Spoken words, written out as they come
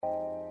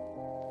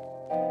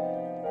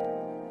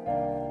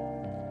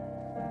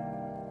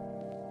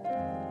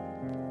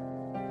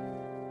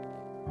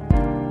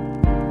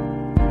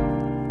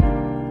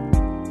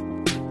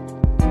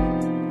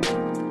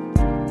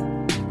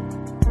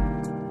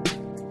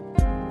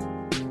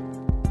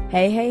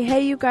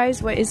Hey, you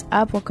guys, what is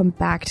up? Welcome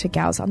back to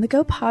Gals on the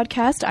Go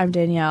podcast. I'm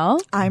Danielle.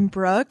 I'm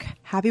Brooke.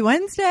 Happy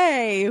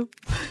Wednesday.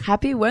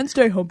 Happy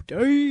Wednesday, hump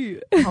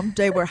day. Hump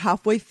day. We're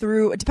halfway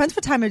through. It depends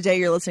what time of day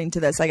you're listening to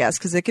this, I guess,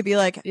 because it could be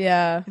like,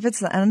 Yeah. if it's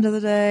the end of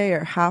the day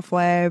or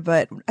halfway,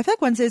 but I feel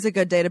like Wednesday is a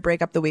good day to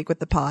break up the week with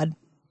the pod.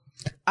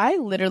 I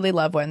literally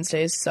love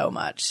Wednesdays so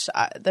much.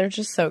 They're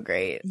just so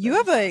great.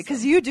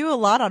 Because you do a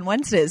lot on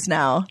Wednesdays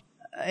now.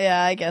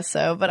 Yeah, I guess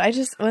so. But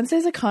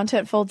Wednesday's a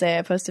content-full day.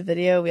 I post a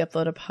video, we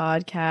upload a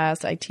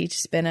podcast, I teach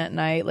spin at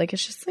night. Like,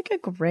 it's just like a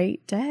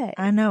great day.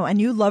 I know.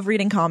 And you love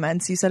reading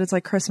comments. You said it's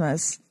like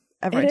Christmas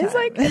every time.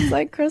 It's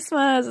like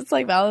Christmas. It's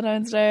like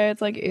Valentine's Day.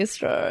 It's like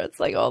Easter. It's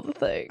like all the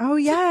things. Oh,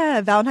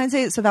 yeah. Valentine's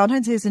Day. So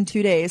Valentine's Day is in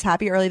 2 days.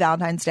 Happy early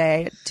Valentine's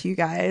Day to you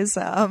guys.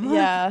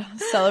 Yeah.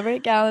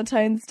 Celebrate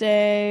Galentine's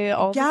Day.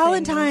 All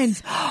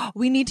Galentine's.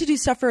 We need to do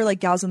stuff for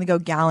like Gals on the Go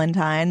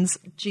Galentine's.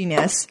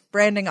 Genius.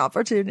 Branding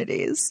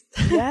opportunities.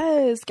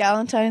 Yes.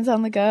 Galentine's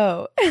on the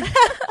go.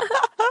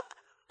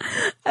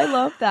 I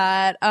love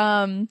that.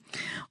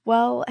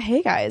 Well,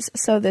 hey guys.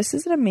 So this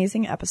is an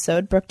amazing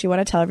episode. Brooke, do you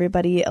want to tell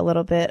everybody a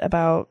little bit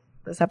about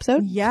this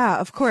episode? Yeah,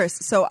 of course.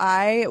 So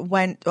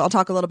I'll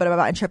talk a little bit about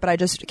my trip, but I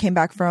just came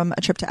back from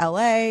a trip to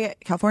LA,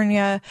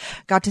 California,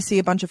 got to see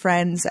a bunch of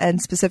friends,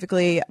 and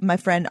specifically my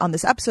friend on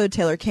this episode,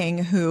 Taylor King,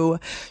 who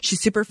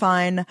she's super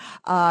fun.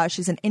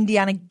 She's an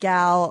Indiana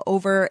gal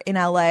over in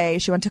LA.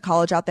 She went to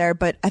college out there,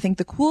 but I think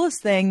the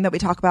coolest thing that we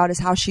talk about is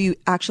how she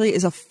actually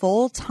is a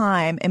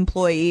full-time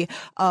employee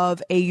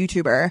of a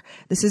YouTuber.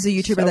 This is a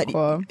YouTuber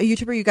cool. A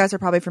YouTuber you guys are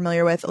probably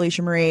familiar with,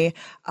 Alicia Marie.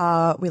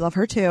 We love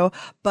her too,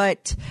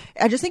 but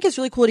I just think it's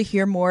really cool to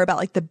hear more about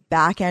like the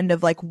back end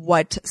of like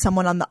what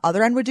someone on the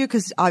other end would do,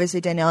 because obviously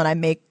Danielle and I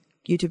make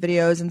YouTube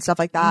videos and stuff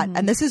like that,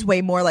 and this is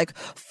way more like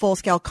full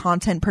scale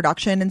content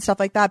production and stuff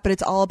like that, but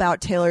it's all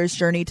about Taylor's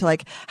journey to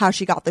like how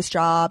she got this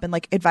job and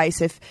like advice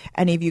if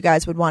any of you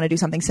guys would want to do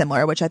something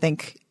similar, which I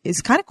think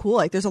is kind of cool.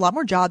 Like there's a lot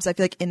more jobs I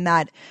feel like in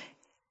that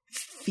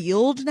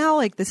field now.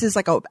 Like this is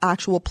like a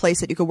actual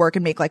place that you could work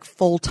and make like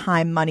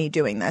full-time money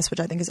doing this,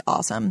 which I think is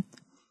awesome.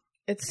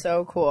 It's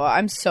so cool.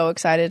 I'm so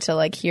excited to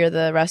like hear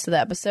the rest of the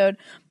episode.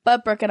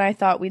 But Brooke and I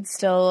thought we'd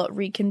still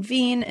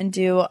reconvene and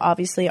do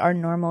obviously our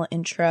normal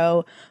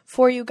intro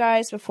for you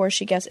guys before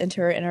she gets into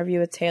her interview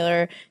with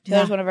Taylor.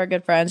 Taylor's one of our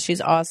good friends. She's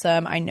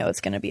awesome. I know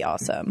it's going to be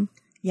awesome.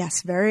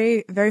 Yes,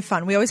 very, very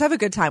fun. We always have a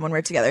good time when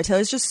we're together.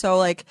 Taylor's just so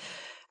like,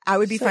 I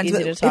would be so friends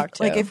easy with to talk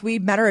to. Like if we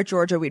met her at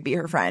Georgia, we'd be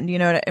her friend. You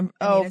know what I mean?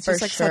 It's for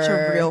just like such a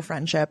sure. real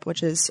friendship,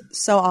 which is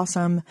so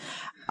awesome.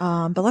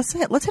 But let's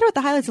hit it with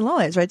the highlights and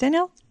lowlights, right,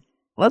 Danielle?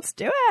 Let's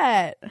do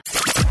it.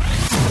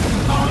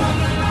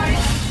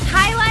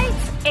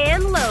 Highlights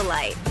and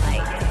lowlights.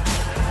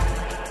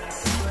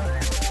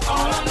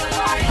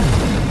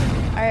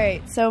 All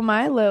right, so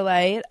my low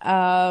light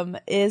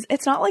is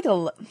it's not like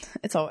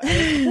it's always, I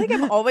feel like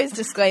I'm always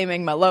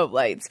disclaiming my low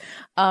lights.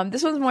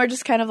 This one's more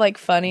just kind of like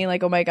funny,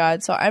 like oh my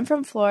god. So I'm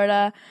from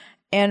Florida,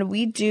 and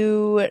we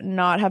do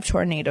not have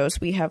tornadoes.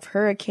 We have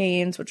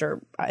hurricanes, which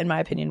are in my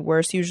opinion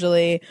worse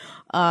usually,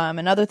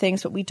 and other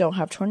things, but we don't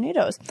have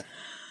tornadoes.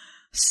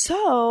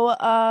 So,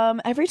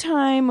 every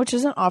time, which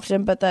isn't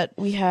often, but that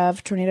we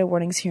have tornado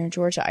warnings here in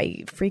Georgia,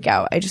 I freak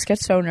out. I just get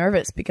so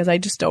nervous because I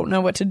just don't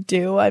know what to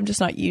do. I'm just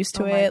not used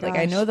to it. Like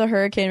I know the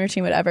hurricane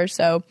routine, whatever.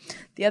 So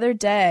the other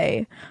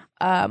day,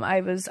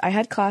 I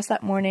had class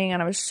that morning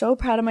and I was so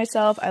proud of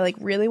myself. I like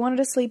really wanted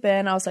to sleep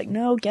in. I was like,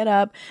 no, get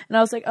up. And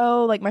I was like,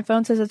 oh, like my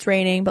phone says it's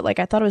raining, but like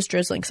I thought it was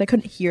drizzling because I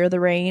couldn't hear the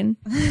rain.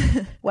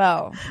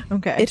 Well,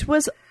 Okay. it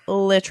was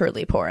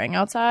literally pouring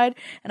outside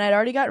and I'd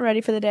already gotten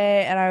ready for the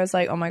day and I was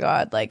like, oh my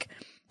god, like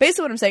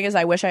basically what I'm saying is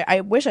I wish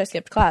I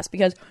skipped class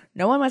because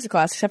no one went to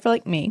class except for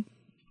like me.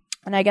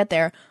 And I get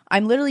there,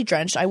 I'm literally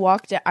drenched. I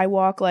walk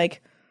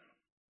like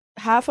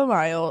half a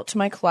mile to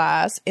my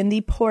class in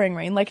the pouring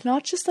rain, like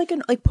not just like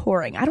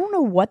pouring. I don't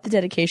know what the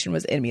dedication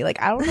was in me.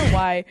 Like I don't know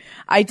why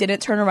I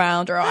didn't turn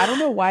around, or I don't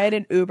know why I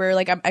didn't Uber.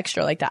 Like I'm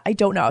extra like that. I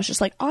don't know. I was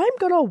just like, I'm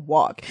gonna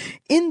walk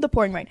in the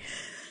pouring rain.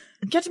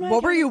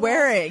 What were you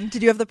wearing?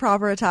 Did you have the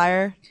proper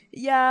attire?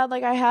 Yeah,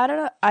 like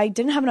I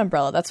didn't have an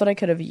umbrella. That's what I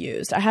could have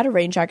used. I had a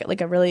rain jacket, like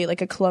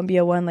a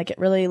Columbia one, like it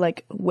really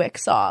like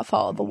wicks off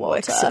all the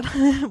water.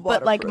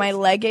 But like my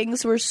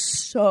leggings were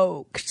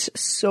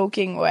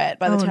soaking wet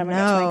by the time I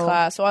got to my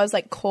class. So I was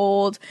like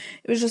cold.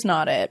 It was just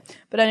not it.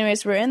 But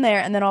anyways, we're in there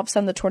and then all of a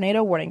sudden the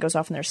tornado warning goes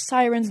off and there's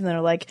sirens and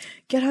they're like,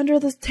 get under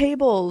the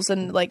tables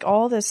and like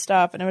all this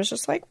stuff. And it was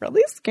just like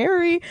really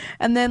scary.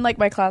 And then like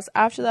my class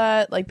after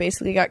that, like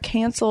basically got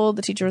canceled.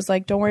 The teacher was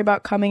like, don't worry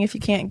about coming if you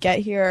can't get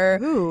here.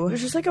 Ooh. It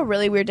was just like a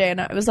really weird day. And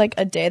it was like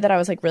a day that I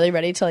was like really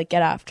ready to like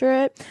get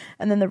after it.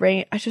 And then the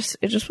rain, it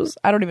just was,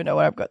 I don't even know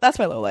what I'm going. That's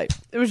my low light.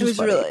 It was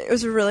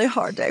a really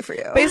hard day for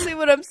you. Basically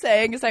what I'm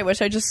saying is I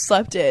wish I just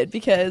slept in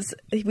because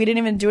we didn't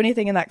even do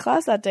anything in that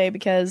class that day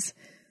because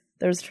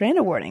there was a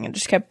tornado warning and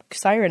just kept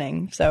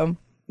sirening. So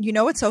you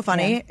know what's so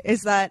funny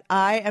is that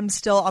I am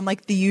still on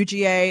like the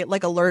UGA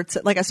like alerts,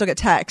 like I still get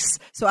texts.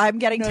 So I'm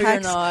getting texts.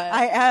 You're not.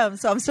 I am.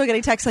 So I'm still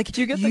getting texts like,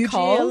 do you get UGA the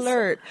calls?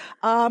 alert.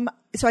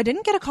 so I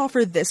didn't get a call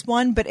for this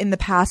one, but in the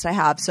past I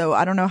have. So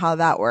I don't know how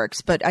that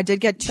works, but I did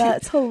get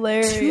That's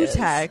hilarious. 2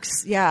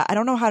 texts. Yeah. I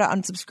don't know how to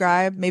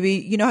unsubscribe. Maybe,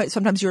 you know,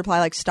 sometimes you reply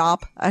like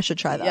stop. I should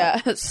try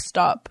that. Yeah,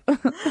 stop.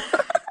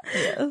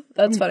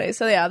 That's funny.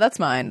 So yeah, that's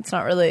mine. It's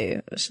not really,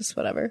 it's just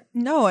whatever.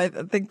 No, I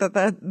think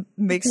that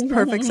makes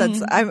perfect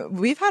sense.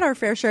 We've had our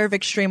fair share of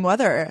extreme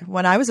weather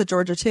when I was at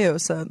Georgia too.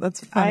 So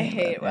that's funny. I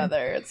hate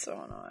weather. It's so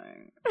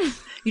annoying.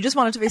 You just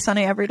want it to be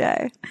sunny every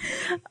day.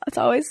 It's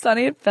always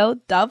sunny in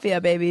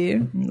Philadelphia,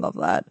 baby. Love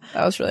that.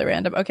 That was really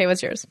random. Okay,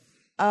 what's yours?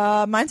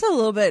 Mine's a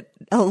little bit,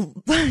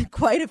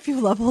 quite a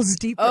few levels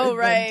deeper than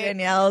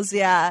Danielle's.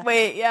 Yeah.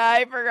 Wait, yeah,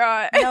 I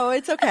forgot. No,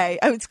 it's okay.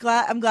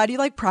 I'm glad you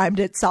like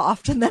primed it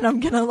soft, and then I'm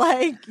gonna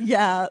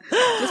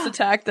just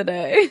attack the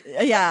day.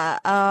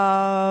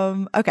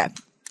 Yeah. Okay.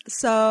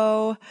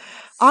 So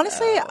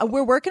honestly,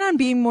 we're working on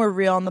being more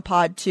real on the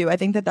pod too. I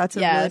think that's a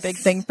really big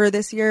thing for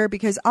this year,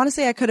 because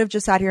honestly, I could have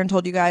just sat here and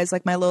told you guys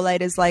like my low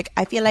light is like,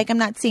 I feel like I'm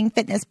not seeing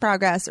fitness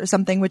progress or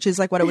something, which is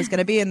like what it was going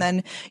to be. And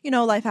then, you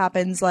know, life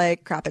happens,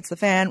 like crap, it's the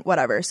fan,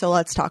 whatever. So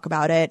let's talk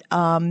about it.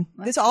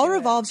 This all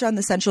revolves around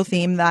the central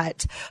theme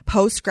that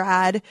post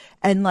grad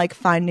and like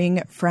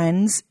finding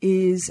friends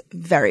is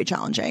very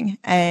challenging.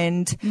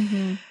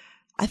 And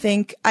I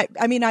think,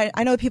 I mean,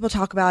 I know people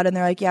talk about it and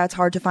they're like, yeah, it's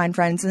hard to find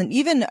friends. And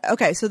even,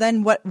 okay, so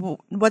then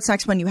what's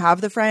next when you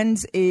have the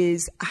friends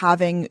is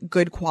having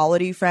good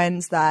quality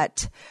friends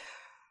that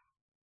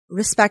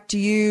respect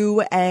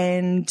you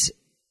and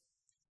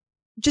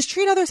just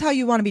treat others how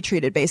you want to be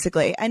treated,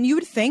 basically. And you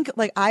would think,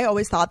 like, I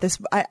always thought this,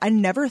 I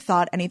never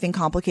thought anything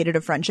complicated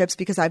of friendships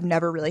because I've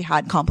never really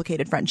had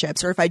complicated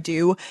friendships. Or if I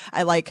do,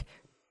 I like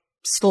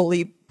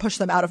slowly push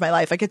them out of my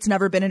life. Like it's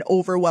never been an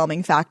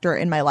overwhelming factor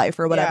in my life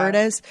or whatever it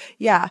is.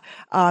 Yeah.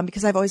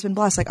 Because I've always been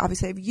blessed. Like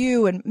obviously I have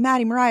you and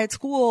Maddie, Mariah at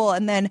school.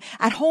 And then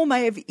at home, I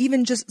have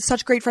even just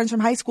such great friends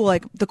from high school,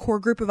 like the core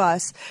group of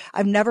us.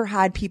 I've never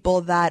had people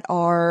that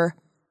have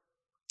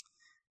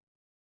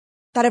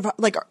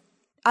like,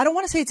 I don't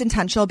want to say it's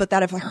intentional, but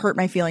that have hurt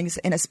my feelings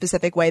in a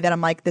specific way that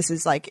I'm like, this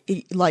is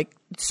like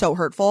so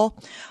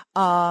hurtful.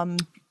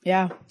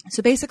 Yeah.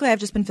 So basically I've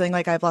just been feeling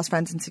like I've lost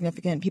friends and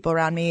significant people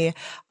around me.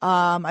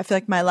 I feel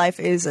like my life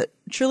is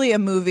truly a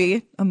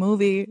movie.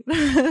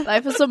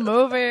 Life is a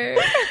movie.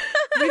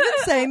 We've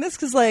been saying this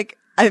because like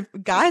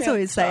guys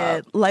always say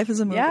it. Life is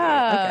a movie.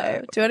 Yeah.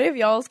 Okay. Do any of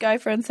y'all's guy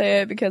friends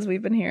say it? Because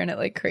we've been hearing it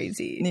like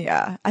crazy.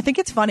 Yeah. I think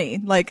it's funny.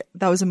 Like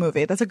that was a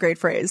movie. That's a great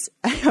phrase.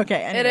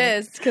 Okay. Anyway. It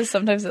is, because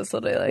sometimes it's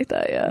literally like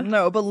that. Yeah.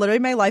 No, but literally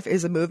my life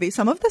is a movie.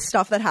 Some of the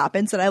stuff that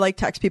happens that I like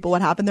text people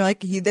what happened. They're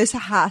like, this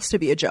has to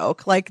be a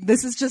joke. Like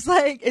this is just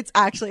like, it's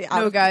actually.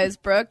 No, guys,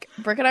 Brooke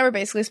and I were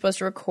basically supposed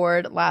to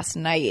record last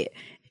night,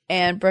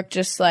 and Brooke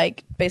just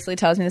like basically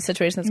tells me the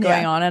situation that's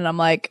going on, and I'm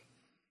like,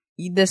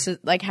 this is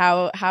like,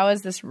 how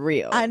is this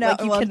real? I know.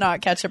 Like you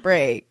cannot catch a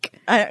break.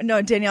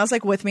 No, Danielle's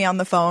like with me on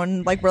the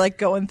phone. Like we're like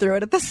going through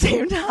it at the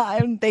same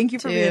time. Thank you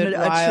for being a true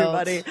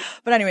buddy.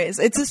 But anyways,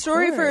 it's a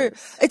story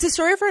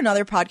for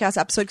another podcast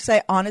episode. Cause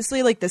I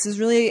honestly, like this has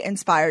really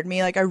inspired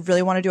me. Like I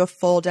really want to do a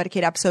full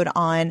dedicated episode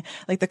on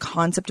like the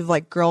concept of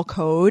like girl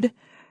code.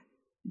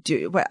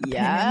 Opinions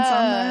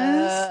on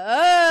this?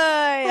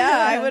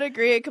 Yeah, I would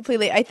agree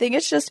completely. I think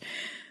it's just,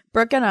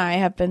 Brooke and I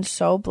have been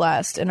so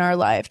blessed in our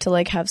life to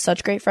like have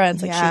such great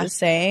friends, like she was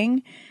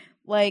saying.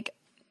 Like,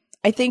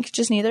 I think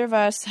just neither of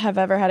us have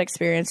ever had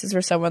experiences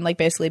where someone like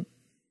basically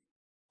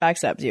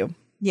backstabs you.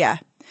 Yeah.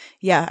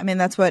 Yeah. I mean,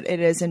 that's what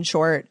it is in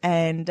short.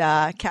 And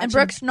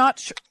Brooke's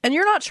not, and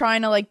you're not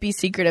trying to like be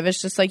secretive.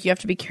 It's just like you have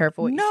to be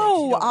careful what you say.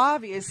 No,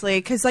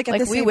 obviously. Cause like,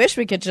 we wish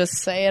we could just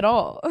say it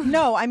all.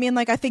 No, I mean,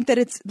 like, I think that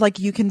it's like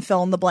you can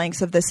fill in the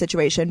blanks of this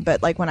situation,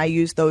 but like when I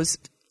use those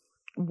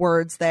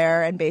words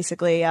there and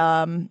basically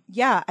I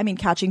mean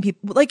catching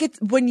people, like it's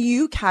when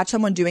you catch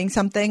someone doing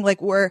something like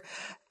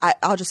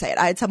I'll just say it,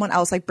 I had someone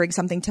else like bring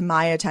something to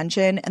my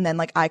attention and then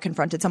like I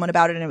confronted someone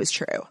about it and it was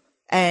true,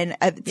 and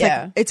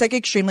it's like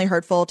extremely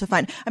hurtful to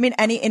find. I mean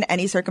in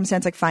any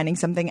circumstance, like finding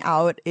something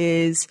out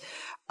is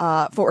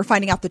or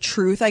finding out the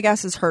truth, I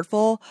guess, is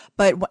hurtful,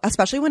 but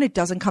especially when it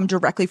doesn't come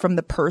directly from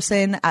the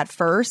person at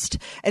first.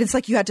 And it's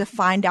like you had to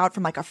find out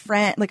from like a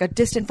friend, like a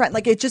distant friend.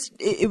 Like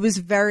it was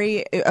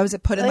very, I was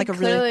put in like a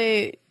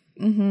really,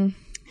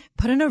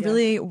 put in a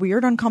really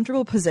weird,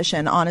 uncomfortable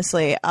position,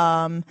 honestly.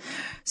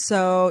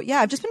 So yeah,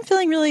 I've just been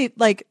feeling really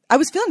like, I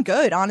was feeling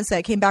good, honestly.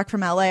 I came back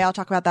from LA. I'll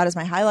talk about that as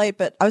my highlight,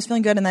 but I was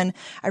feeling good. And then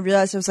I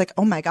realized I was like,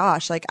 oh my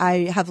gosh, like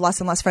I have less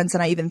and less friends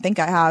than I even think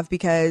I have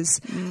because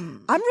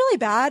I'm really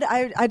bad.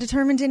 I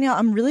determined, Danielle,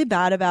 I'm really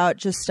bad about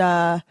just,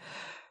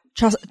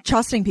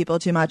 trusting people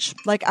too much.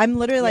 Like I'm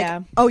literally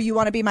like, oh, you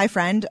want to be my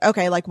friend?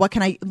 Okay. Like what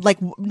can I, like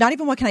not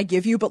even what can I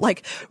give you, but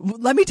like,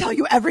 let me tell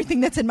you everything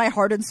that's in my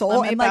heart and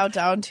soul. Let me bow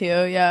down to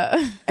you.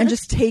 Yeah. And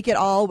just take it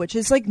all, which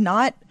is like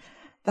not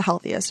the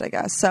healthiest, I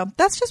guess. So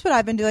that's just what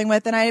I've been dealing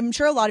with. And I'm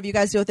sure a lot of you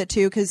guys deal with it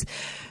too. Cause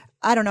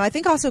I don't know. I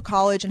think also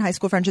college and high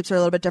school friendships are a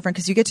little bit different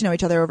because you get to know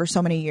each other over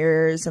so many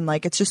years and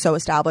like it's just so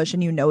established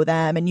and you know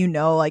them and you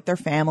know like their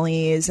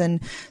families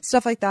and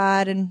stuff like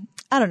that. And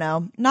I don't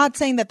know. Not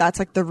saying that that's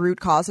like the root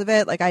cause of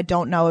it. Like, I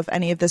don't know if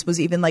any of this was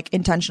even like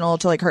intentional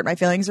to like hurt my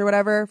feelings or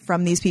whatever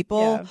from these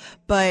people, Yeah.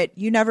 but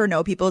you never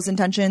know people's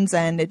intentions,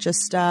 and it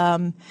just,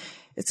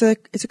 it's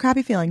a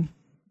crappy feeling,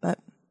 but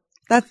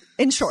that's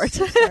in short.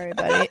 Sorry,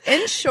 buddy.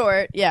 In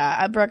short,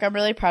 yeah, Brooke, I'm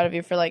really proud of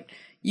you for like,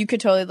 you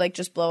could totally like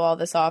just blow all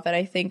this off. And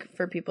I think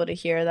for people to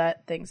hear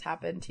that things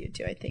happen to you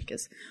too, I think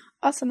is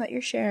awesome that you're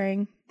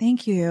sharing.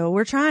 Thank you.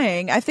 We're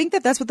trying. I think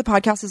that that's what the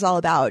podcast is all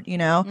about, you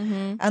know?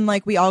 And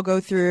like, we all go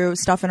through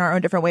stuff in our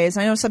own different ways.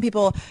 I know some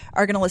people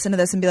are going to listen to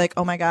this and be like,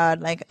 oh my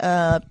God, like,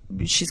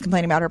 she's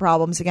complaining about her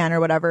problems again or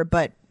whatever.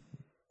 But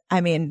I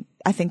mean,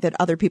 I think that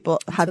other people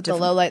have What the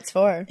low lights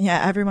for.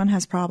 Yeah, everyone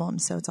has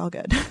problems, so it's all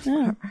good.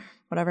 Yeah.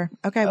 Whatever.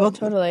 Okay, Oh, well,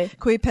 totally.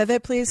 Can we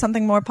pivot, please?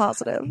 Something more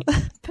positive.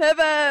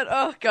 Pivot.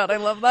 Oh God, I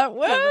love that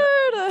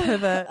word.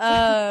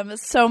 Pivot.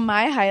 So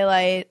my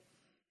highlight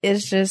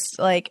is just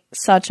like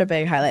such a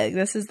big highlight.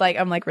 This is like,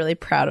 I'm like really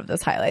proud of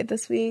this highlight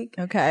this week.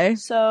 Okay.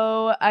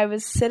 So I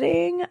was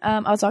sitting, I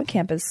was on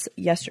campus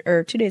yesterday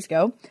or 2 days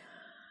ago,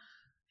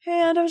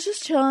 and I was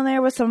just chilling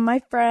there with some of my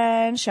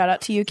friends. Shout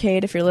out to you,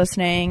 Kate, if you're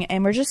listening.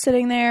 And we're just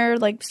sitting there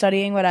like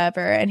studying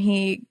whatever. And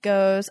he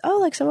goes, oh,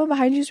 like someone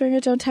behind you is wearing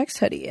a Don't Text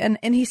hoodie. And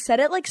he said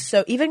it like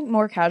so even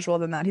more casual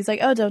than that. He's like,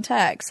 oh, don't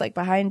text, like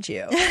behind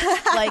you.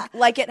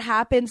 like it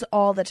happens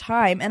all the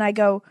time. And I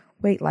go,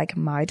 wait, like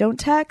my Don't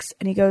Text?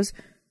 And he goes,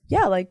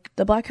 yeah, like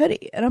the black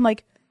hoodie. And I'm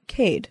like,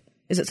 Cade,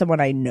 is it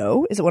someone I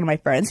know? Is it one of my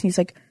friends? And he's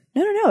like,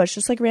 no, it's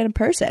just like a random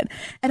person.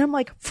 And I'm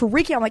like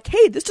freaking out. I'm like,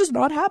 hey, this does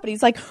not happen.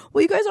 He's like,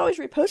 well, you guys always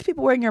repost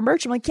people wearing your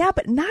merch. I'm like, yeah,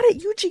 but not at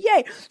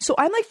UGA. So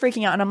I'm like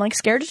freaking out, and I'm like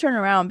scared to turn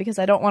around because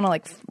I don't want to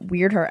like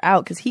weird her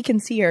out because he can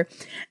see her.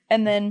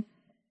 And then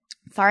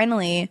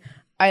finally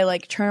I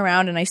like turn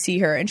around and I see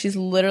her, and she's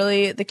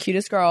literally the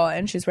cutest girl,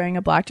 and she's wearing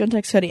a black Don't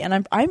Text hoodie.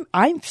 And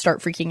I start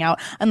freaking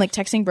out. I'm like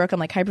texting Brooke. I'm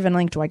like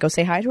hyperventilating. Do I go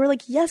say hi to her?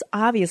 Like, yes,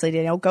 obviously,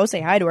 Danielle, go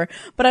say hi to her.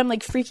 But I'm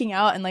like freaking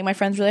out, and like my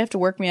friends really have to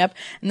work me up.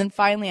 And then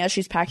finally, as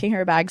she's packing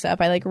her bags up,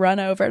 I like run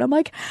over and I'm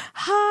like,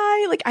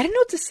 hi. Like, I didn't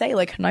know what to say.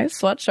 Like,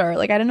 nice sweatshirt.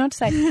 Like, I didn't know what to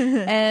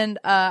say. And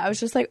I was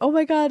just like, oh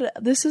my God,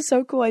 this is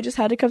so cool. I just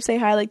had to come say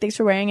hi. Like, thanks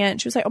for wearing it.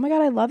 And she was like, oh my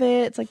God, I love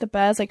it. It's like the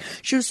best. Like,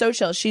 she was so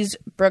chill. She's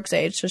Brooke's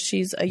age, so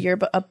she's a year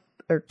up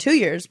or 2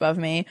 years above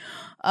me.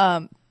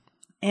 And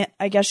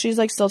I guess she's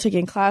like still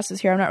taking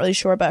classes here. I'm not really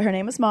sure, but her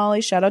name is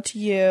Molly. Shout out to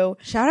you.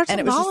 Shout out to And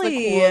it was Molly. just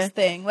the coolest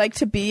thing, like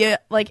to be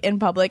like in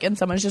public and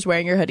someone's just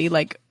wearing your hoodie.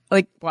 Like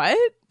what?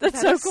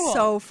 That's so cool.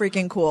 So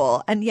freaking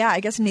cool. And yeah,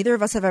 I guess neither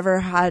of us have ever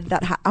had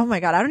that. Oh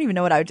my God, I don't even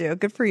know what I would do.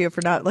 Good for you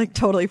for not like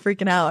totally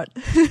freaking out.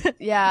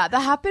 Yeah, that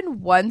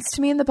happened once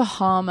to me in the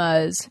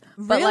Bahamas,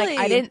 but like Really?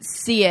 I didn't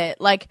see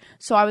it. Like,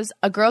 so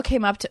a girl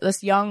came up to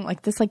this young,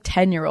 like this like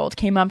 10-year-old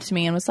came up to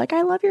me and was like,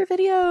 I love your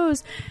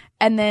videos.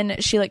 And then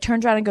she like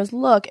turns around and goes,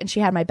 look, and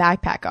she had my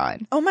backpack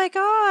on. Oh my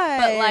God.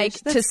 But like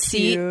to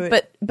see,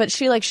 but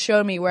she like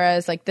showed me,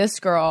 whereas like this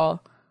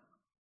girl,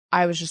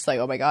 I was just like,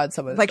 oh my God,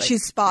 someone's like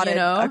she's spotted you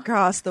know?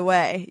 across the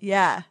way.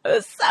 Yeah. It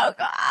was so good.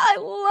 I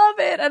love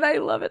it. And I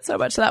love it so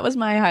much. So that was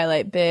my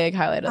highlight, big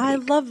highlight of the I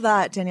week. love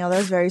that, Danielle. That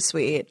was very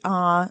sweet.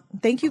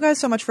 Thank you guys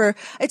so much for,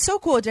 it's so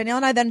cool. Danielle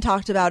and I then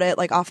talked about it,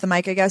 like off the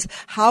mic, I guess,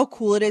 how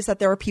cool it is that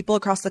there are people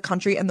across the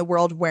country and the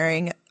world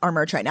wearing our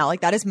merch right now.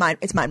 Like that is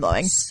it's mind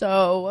blowing.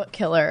 So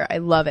killer. I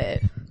love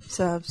it.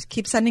 So just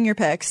keep sending your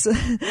pics.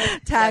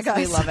 Tag Yes, us.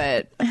 we love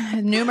it.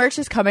 New merch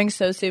is coming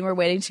so soon. We're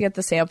waiting to get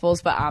the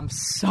samples, but I'm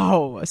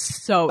so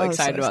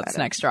excited about this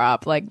next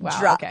drop. Like, wow.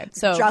 Drop. Okay.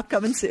 So Drop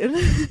coming soon.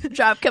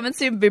 drop coming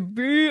soon,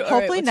 baby. All right,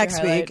 Hopefully what's next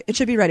your highlight? week. It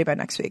should be ready by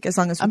next week, as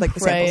long as like the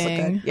samples look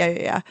praying. good.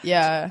 Yeah.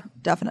 Yeah.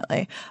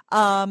 Definitely.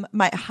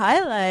 My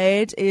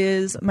highlight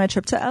is my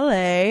trip to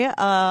LA.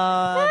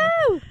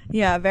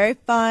 Yeah, very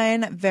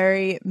fun,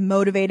 very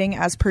motivating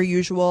as per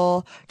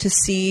usual to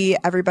see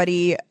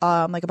everybody,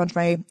 like a bunch of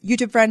my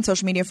YouTube friends,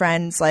 social media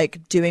friends,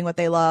 like doing what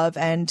they love.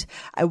 And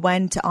I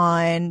went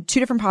on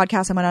 2 different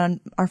podcasts. I went on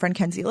our friend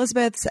Kenzie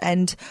Elizabeth's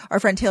and our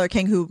friend Taylor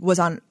King, who was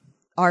on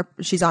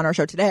she's on our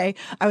show today.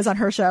 I was on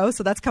her show,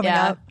 so that's coming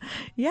Yeah. up.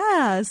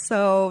 Yeah,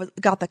 so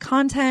got the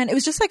content. It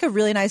was just like a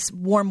really nice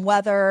warm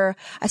weather.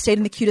 I stayed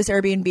in the cutest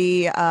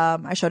Airbnb.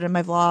 I showed it in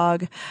my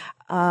vlog.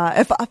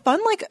 A fun,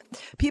 like,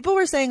 people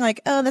were saying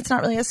like, oh, that's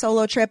not really a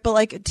solo trip, but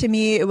like to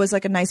me it was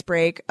like a nice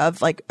break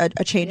of like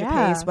a change of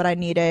Yeah. pace, what I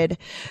needed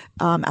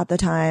at the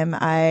time.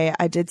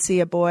 I did see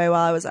a boy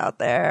while I was out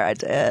there. I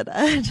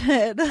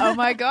did. Oh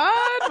my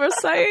God, we're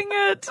saying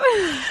it.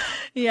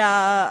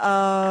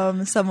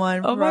 Yeah,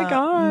 someone Oh my from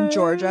God.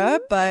 Georgia,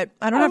 but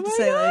I don't have to my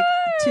say like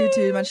God.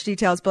 too much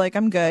details, but like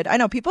I'm good. I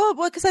know people,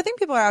 well, because I think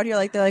people are out here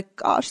like they're like,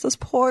 gosh, this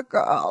poor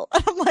girl.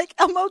 And I'm like,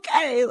 I'm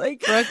okay.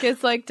 Like, Brooke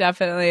is like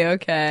definitely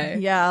okay.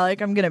 yeah,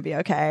 like I'm gonna be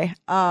okay.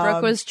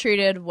 Brooke was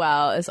treated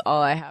well is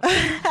all I have to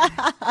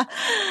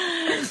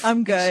say.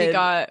 I'm good. She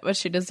got what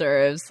she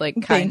deserves. Like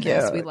Thank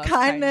kindness. you. We love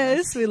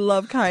kindness. We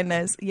love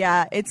kindness.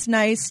 Yeah, it's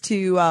nice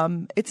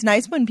to it's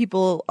nice when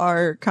people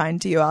are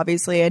kind to you,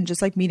 obviously, and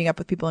just like meeting up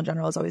with people in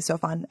general is always so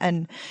fun.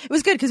 And it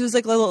was good because it was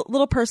like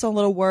little personal,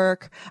 little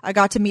work. I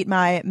got to meet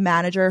my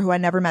manager who I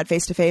never met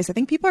face to face. I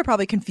think people are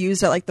probably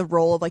confused at like the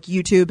role of like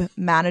YouTube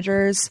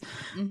managers.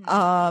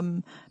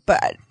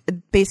 But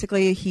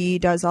basically he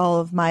does all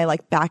of my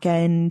like back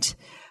end,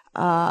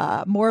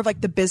 more of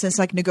like the business,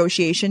 like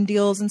negotiation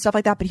deals and stuff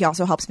like that. But he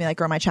also helps me like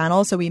grow my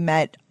channel. So we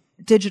met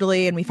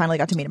digitally and we finally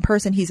got to meet in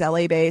person. He's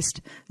LA based.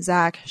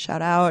 Zach,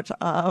 shout out.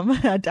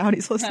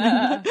 Downey's listening.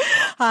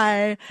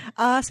 Hi.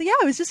 So yeah,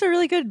 it was just a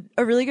really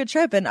good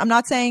trip. And I'm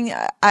not saying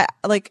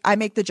I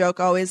make the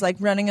joke always like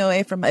running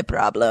away from my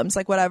problems,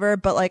 like whatever,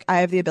 but like I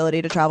have the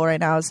ability to travel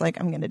right now. It's like,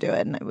 I'm going to do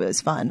it. And it was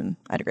fun and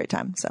I had a great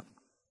time. So.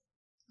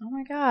 Oh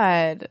my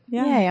God.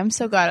 Yeah. Yay, I'm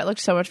so glad. It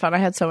looked so much fun. I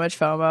had so much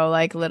FOMO.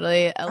 Like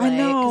literally LA. I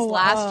know. Because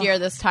last year,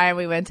 this time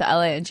we went to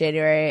LA in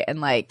January and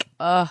like,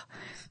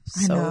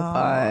 so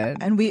fun.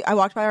 And I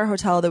walked by our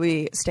hotel that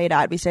we stayed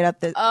at. We stayed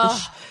at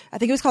I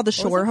think it was called the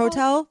Shore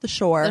Hotel. The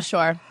Shore. The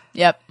Shore.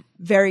 Yep.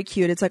 Very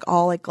cute. It's like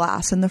all like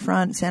glass in the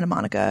front. Santa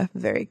Monica.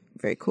 Very,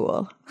 very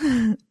cool.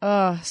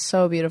 Oh,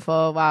 so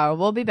beautiful. Wow.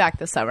 We'll be back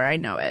this summer. I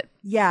know it.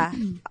 Yeah.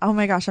 Oh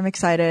my gosh, I'm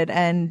excited.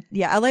 And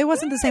yeah, LA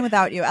wasn't the same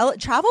without you.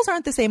 Travels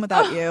aren't the same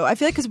without you. I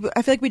feel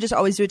like we just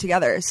always do it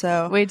together.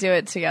 So we do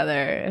it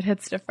together. It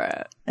hits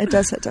different. It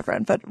does hit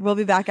different, but we'll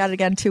be back at it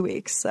again 2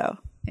 weeks. So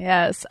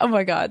yes. Oh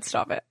my God.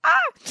 Stop it.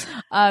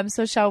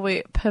 So shall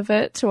we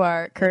pivot to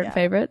our current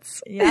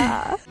favorites?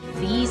 Yeah.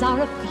 These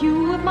are a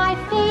few of my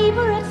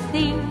favorite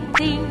things.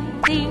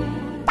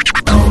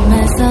 Don't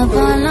mess up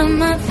all of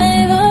my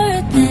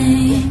favorite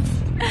things.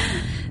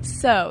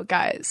 So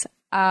guys,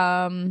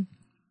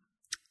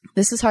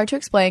 this is hard to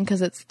explain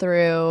because it's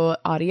through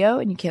audio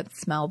and you can't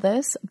smell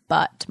this,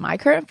 but my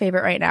current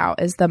favorite right now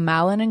is the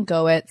Malin and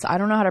Goetz. I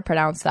don't know how to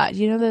pronounce that. Do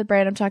you know the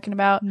brand I'm talking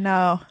about?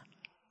 No.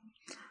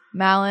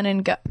 Malin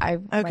and my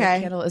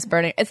candle is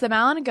burning. It's the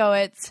Malin and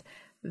Goetz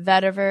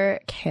vetiver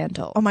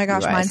candle. Oh my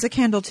gosh, mine's a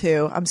candle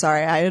too. I'm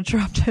sorry, I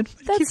interrupted.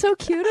 That's so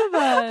cute of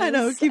us. I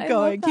know. Keep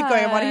going.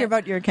 I want to hear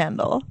about your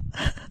candle.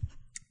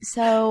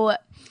 So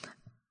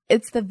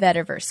it's the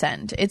vetiver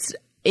scent. It's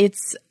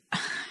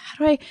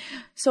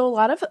so a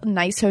lot of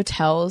nice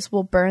hotels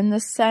will burn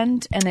this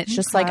scent and it's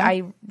just like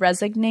I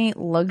resonate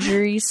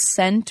luxury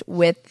scent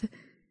with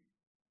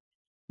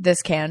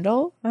this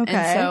candle. Okay.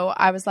 And so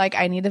I was like,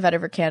 I need a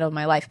vetiver candle in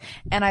my life.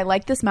 And I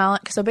like this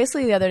Malin. So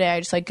basically the other day I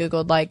just like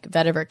Googled like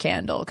vetiver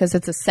candle because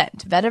it's a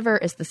scent. Vetiver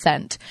is the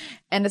scent.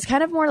 And it's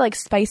kind of more like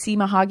spicy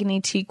mahogany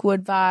teak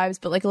wood vibes,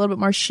 but like a little bit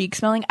more chic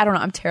smelling. I don't know.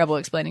 I'm terrible at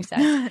explaining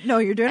scent. No,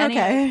 you're doing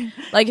okay.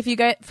 Like if you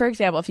get, for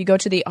example, if you go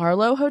to the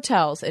Arlo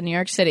hotels in New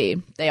York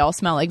City, they all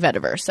smell like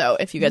vetiver. So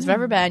if you guys have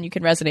ever been, you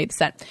can resonate the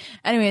scent.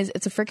 Anyways,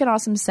 it's a freaking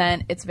awesome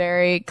scent. It's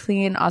very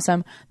clean,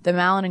 awesome. The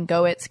Malin and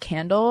Goetz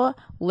candle,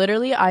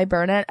 literally I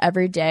burn it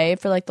every day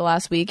for like the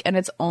last week and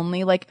it's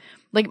only like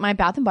my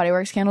Bath and Body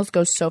Works candles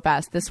go so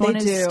fast. This one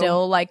is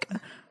still like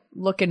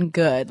looking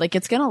good. Like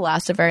it's gonna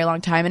last a very long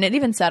time. And it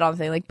even said on the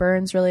thing like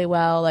burns really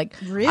well. Like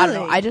really? I don't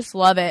know. I just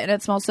love it and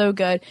it smells so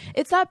good.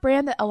 It's that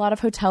brand that a lot of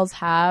hotels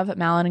have,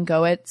 Malin and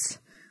Goetz.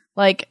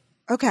 Like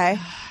okay.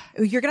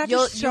 You're gonna have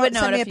to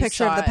send me a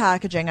picture of the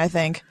packaging, I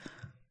think.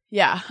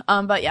 Yeah.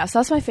 But yeah, so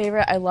that's my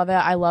favorite. I love it.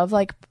 I love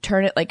like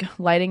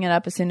lighting it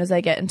up as soon as I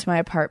get into my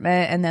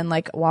apartment and then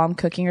like while I'm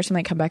cooking or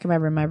something, I come back in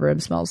my room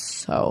smells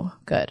so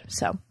good.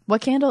 So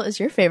what candle is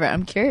your favorite?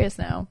 I'm curious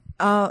now.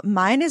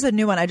 Mine is a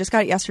new one. I just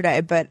got it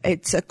yesterday, but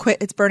it's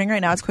burning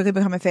right now. It's quickly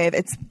become a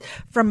fave.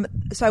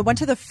 So I went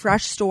to the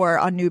Fresh store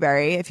on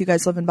Newberry, if you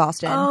guys live in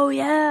Boston. Oh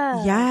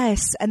yeah.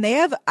 Yes. And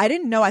I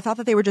didn't know, I thought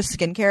that they were just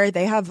skincare.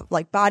 They have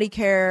like body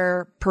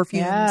care,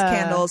 perfumes,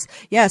 candles.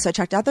 Yes. I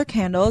checked out their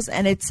candles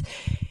and it's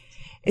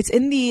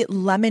in the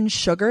lemon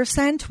sugar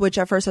scent, which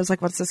at first I was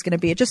like, what's this going to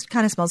be? It just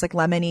kind of smells like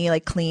lemony,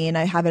 like clean.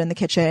 I have it in the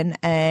kitchen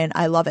and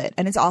I love it.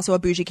 And it's also a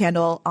bougie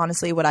candle.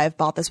 Honestly, would I have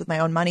bought this with my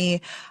own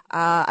money?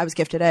 I was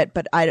gifted it,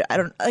 but I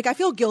don't like, I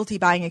feel guilty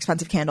buying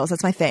expensive candles.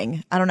 That's my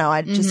thing. I don't know.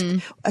 I just,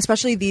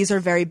 especially these are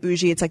very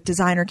bougie. It's like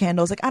designer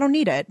candles. Like I don't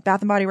need it.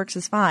 Bath and Body Works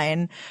is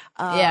fine.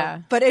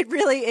 But it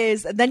really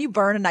is. Then you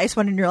burn a nice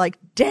one and you're like,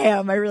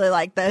 damn, I really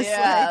like this.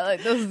 Yeah.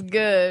 Like this is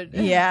good.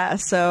 Yeah.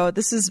 So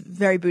this is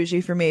very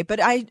bougie for me, but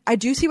I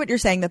do see what you're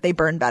saying that they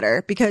burn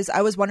better because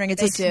I was wondering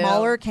it's a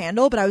smaller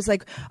candle, but I was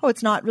like, oh,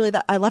 it's not really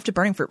that. I left it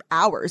burning for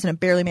hours and it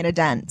barely made a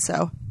dent.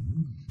 So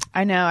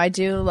I know. I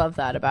do love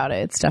that about it.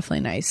 It's definitely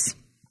nice.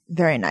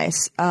 Very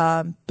nice.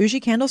 Bougie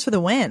candles for the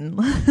win.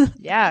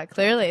 Yeah,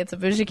 clearly it's a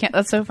bougie candle.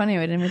 That's so funny.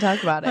 We didn't even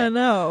talk about it. I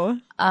know.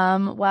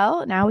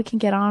 Well, now we can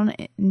get on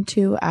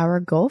into our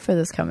goal for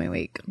this coming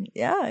week.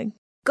 Yeah.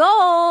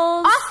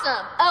 Goals.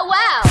 Awesome. Oh,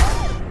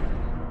 wow.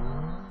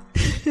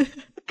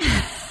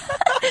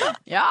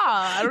 Yeah,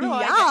 I don't know.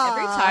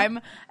 Yeah.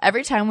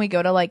 Every time we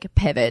go to like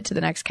pivot to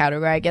the next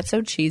category, I get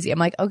so cheesy. I'm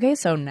like, okay,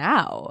 so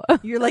now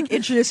You're like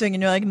introducing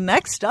and you're like,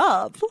 next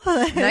up.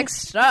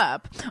 next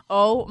up.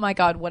 Oh my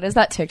God, what is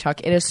that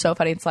TikTok? It is so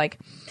funny. It's like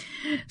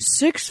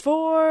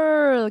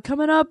 6'4"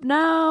 coming up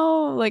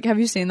now. Like, have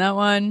you seen that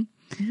one?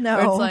 No.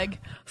 Where it's like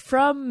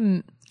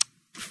from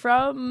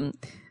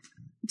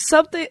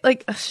something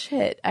like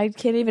shit. I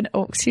can't even.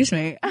 Oh, excuse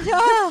me.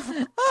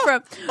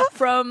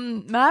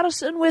 from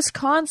Madison,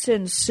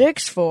 Wisconsin,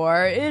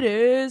 6'4". It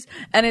is,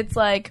 and it's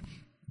like,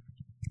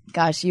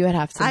 gosh, you would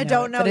have to. I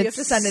don't know. You have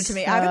to send it to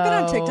me. I haven't been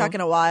on TikTok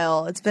in a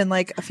while. It's been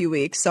like a few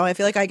weeks, so I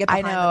feel like I get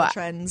behind on the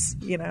trends.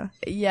 You know.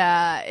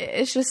 Yeah,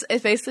 it's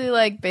basically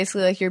like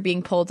you're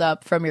being pulled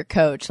up from your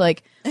coach.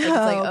 Like it's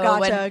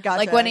gotcha.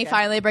 Like when he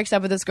finally breaks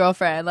up with his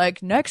girlfriend.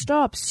 Like next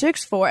up,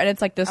 6'4", and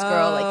it's like this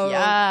girl. Like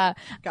yeah,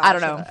 gotcha. I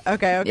don't know.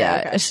 Okay.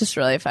 Yeah, it's just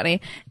really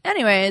funny.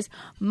 Anyways,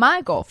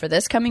 my goal for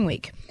this coming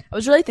week. I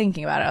was really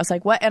thinking about it. I was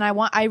like, what? And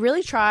I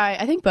really try.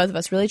 I think both of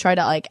us really try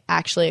to like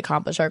actually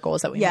accomplish our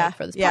goals that we make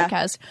for this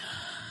podcast.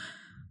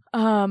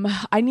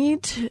 I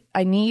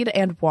need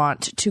and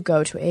want to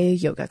go to a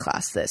yoga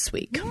class this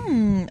week.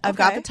 I've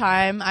got the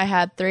time. I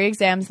had 3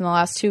 exams in the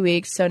last 2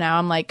 weeks, so now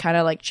I'm like kind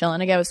of like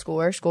chilling again with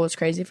schoolwork. School was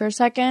crazy for a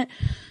second.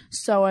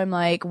 So I'm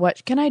like,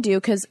 what can I do?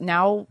 Because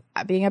now,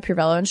 being a Pure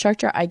Velo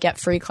instructor, I get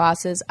free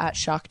classes at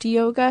Shakti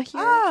Yoga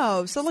here.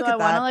 Oh, so look at that. I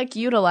want to like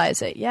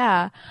utilize it.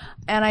 Yeah.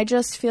 And I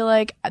just feel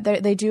like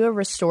they do a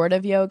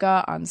restorative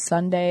yoga on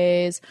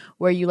Sundays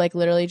where you like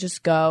literally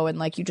just go and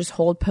like you just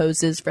hold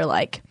poses for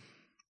like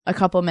a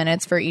couple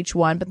minutes for each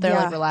one, but they're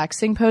like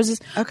relaxing poses.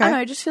 Okay. I don't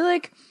know, I just feel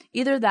like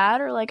either that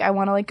or like I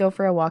want to like go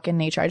for a walk in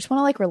nature. I just want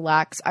to like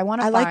relax. I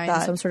want to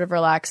find some sort of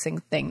relaxing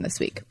thing this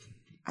week.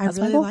 I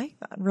really like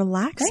that.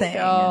 Relaxing.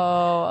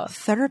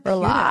 Therapeutic.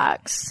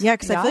 Relax. Yeah,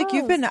 because I feel like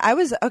you've been,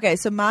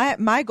 so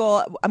my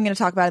goal, I'm going to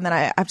talk about it and then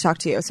I have to talk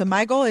to you. So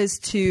my goal is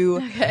to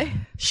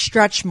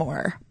stretch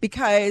more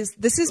because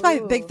this is my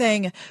big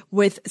thing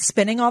with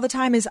spinning all the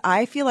time is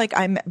I feel like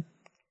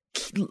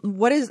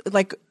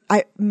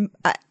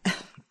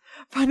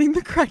finding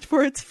the correct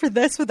words for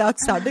this without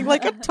sounding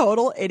like a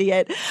total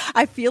idiot.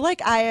 I feel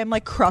like I am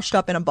like crushed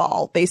up in a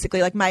ball,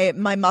 basically. Like my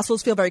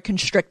muscles feel very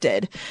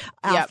constricted,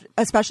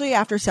 especially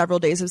after several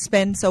days of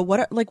spin. So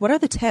what are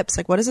the tips?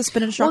 Like what does a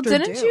spin instructor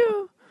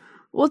do?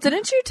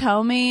 Didn't you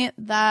tell me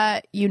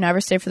that you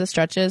never stay for the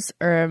stretches,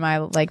 or am I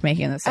like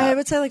making this up? I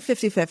would say like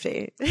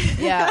 50-50.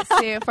 Yeah.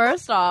 See,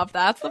 first off,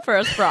 that's the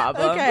first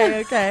problem.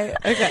 Okay.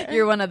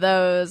 You're one of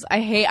those.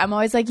 I'm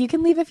always like, you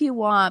can leave if you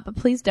want, but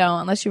please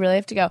don't unless you really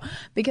have to go.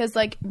 Because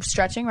like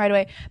stretching right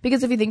away,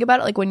 because if you think about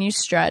it, like when you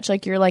stretch,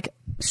 like you're like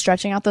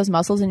stretching out those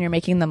muscles and you're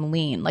making them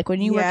lean. Like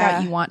when you work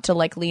out, you want to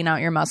like lean out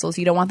your muscles.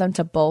 You don't want them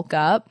to bulk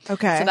up.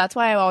 Okay. So that's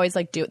why I always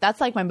like do it.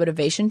 That's like my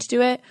motivation to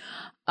do it.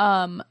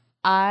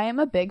 I'm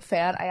a big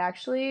fan.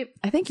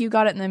 I think you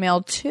got it in the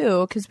mail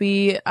too, because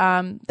they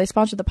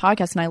sponsored the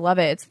podcast and I love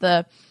it. It's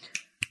the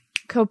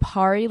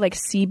Kopari like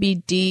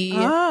CBD.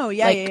 Oh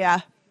yeah.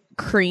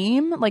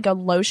 Cream, like a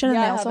lotion, and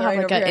they also have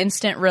like an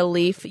instant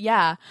relief.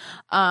 Yeah.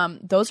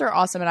 Those are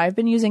awesome. And I've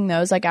been using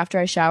those like after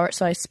I shower.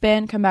 So I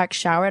spin, come back,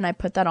 shower, and I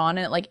put that on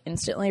and it like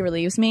instantly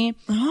relieves me.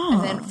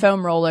 And then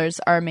foam rollers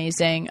are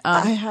amazing.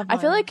 I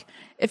feel like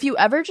if you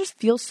ever just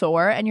feel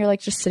sore and you're like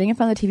just sitting in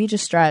front of the TV,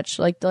 just stretch.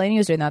 Like Delaney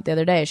was doing that the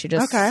other day. She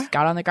just got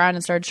on the ground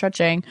and started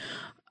stretching.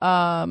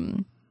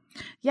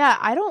 Yeah,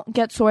 I don't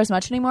get sore as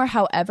much anymore.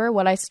 However,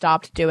 what I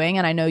stopped doing,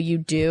 and I know you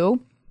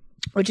do,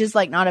 which is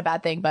like not a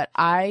bad thing, but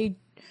I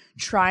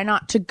try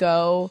not to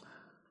go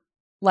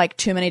like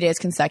too many days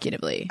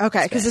consecutively.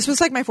 Okay, because this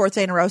was like my 4th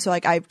day in a row, so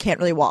like I can't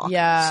really walk.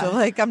 Yeah. So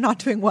like I'm not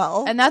doing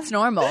well. And that's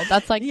normal.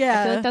 That's like, I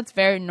feel like that's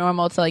very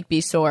normal to like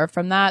be sore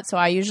from that. So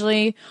I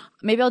usually,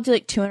 maybe I'll do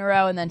like 2 in a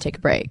row and then take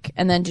a break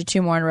and then do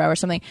 2 more in a row or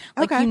something.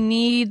 Like you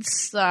need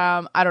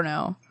some, I don't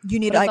know. You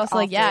need like, also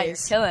like, yeah, you're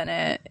killing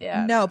it.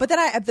 Yeah. No, but then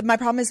my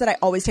problem is that I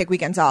always take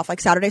weekends off. Like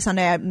Saturday,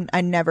 Sunday,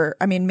 I never,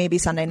 I mean, maybe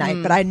Sunday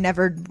night, but I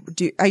never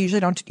do, I usually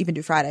don't even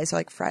do Friday. So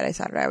like Friday,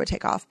 Saturday, I would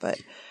take off, but.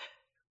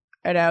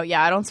 I know.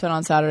 Yeah, I don't spin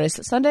on Saturdays.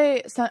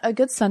 A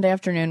good Sunday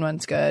afternoon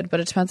one's good, but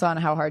it depends on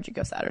how hard you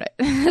go Saturday.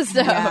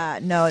 Yeah,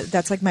 no,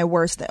 that's like my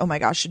worst. Oh my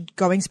gosh,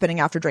 going spinning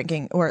after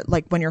drinking or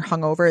like when you're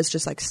hungover is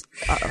just like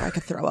I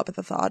could throw up at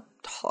the thought.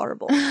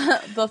 Horrible.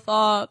 The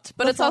thought,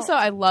 but also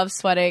I love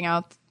sweating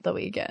out the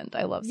weekend.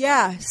 I love.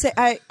 Yeah,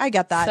 I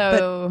get that.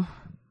 So.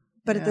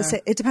 But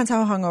it depends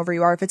how hungover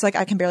you are. If it's like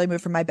I can barely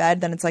move from my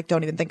bed, then it's like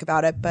don't even think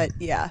about it. But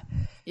yeah.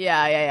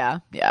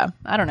 Yeah.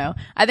 I don't know.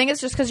 I think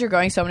it's just because you're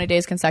going so many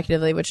days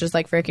consecutively, which is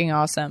like freaking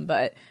awesome.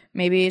 But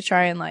maybe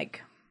try and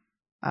like,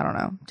 I don't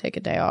know, take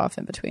a day off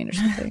in between or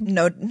something.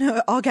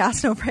 No, all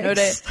gas, no breaks. No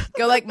day.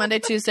 Go like Monday,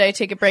 Tuesday,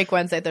 take a break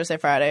Wednesday, Thursday,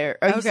 Friday.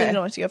 Or you said you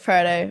don't want to go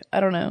Friday. I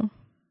don't know.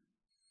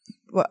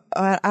 Well,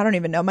 I don't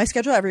even know. My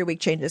schedule every week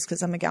changes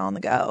because I'm a gal on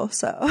the go.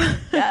 So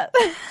yeah.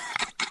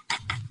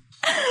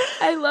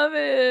 I love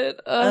it.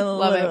 I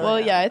love it. Well,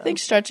 yeah, I think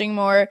stretching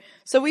more.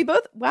 So we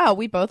both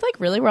like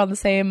really were on the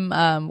same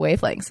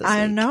wavelengths this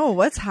I week know.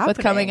 What's happening? With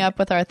coming up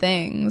with our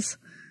things.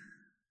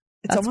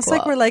 It's almost cool.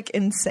 Like we're like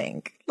in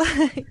sync.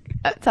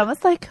 It's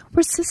almost like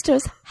we're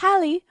sisters.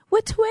 Hallie, we're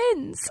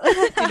twins.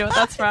 You know what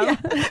that's from?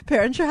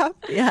 Parent Trap.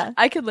 Yeah.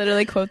 I could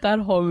literally quote that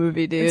whole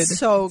movie, dude. It's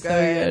so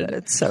good.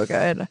 It's so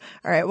good. All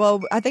right.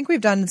 Well, I think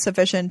we've done a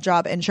sufficient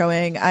job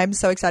introing. I'm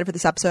so excited for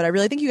this episode. I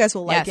really think you guys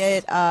will like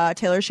it.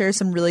 Taylor shares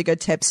some really good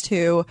tips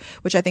too,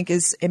 which I think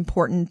is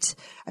important.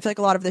 I feel like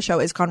a lot of the show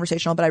is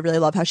conversational, but I really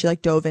love how she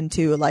like dove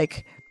into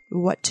like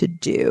what to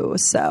do.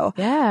 So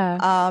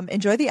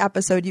enjoy the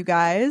episode, you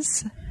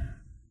guys.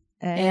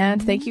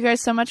 And thank you guys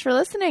so much for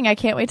listening. I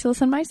can't wait to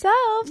listen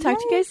myself. Talk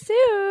to you guys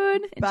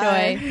soon.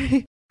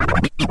 Enjoy.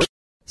 Bye.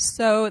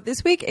 So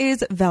this week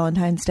is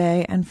Valentine's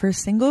Day, and for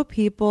single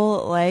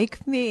people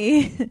like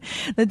me,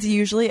 that's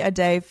usually a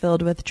day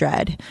filled with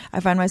dread. I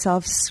find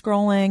myself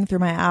scrolling through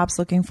my apps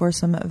looking for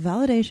some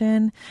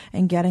validation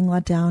and getting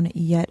let down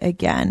yet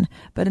again.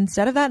 But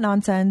instead of that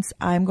nonsense,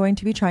 I'm going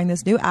to be trying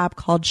this new app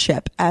called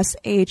Ship,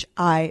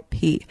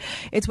 S-H-I-P.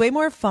 It's way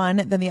more fun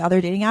than the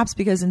other dating apps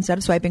because instead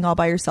of swiping all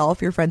by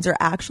yourself, your friends are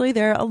actually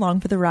there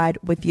along for the ride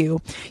with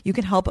you. You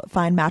can help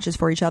find matches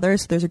for each other.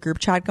 So there's a group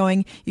chat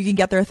going. You can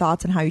get their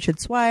thoughts on how you should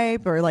swipe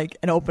or like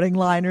an opening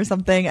line or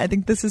something. I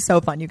think this is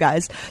so fun, you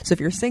guys. So if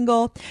you're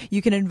single,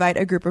 you can invite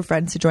a group of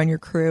friends to join your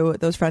crew.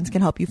 Those friends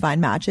can help you find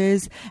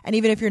matches. And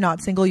even if you're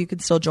not single, you can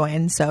still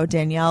join. So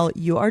Danielle,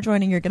 you are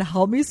joining. You're going to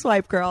help me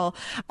swipe, girl.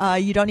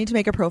 You don't need to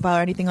make a profile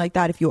or anything like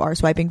that. If you are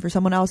swiping for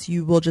someone else,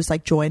 you will just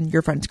like join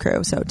your friend's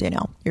crew. So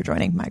Danielle, you're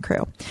joining my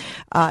crew.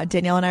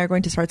 Danielle and I are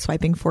going to start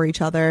swiping for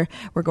each other.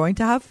 We're going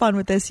to have fun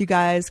with this, you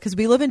guys, because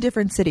we live in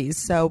different cities.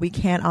 So we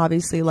can't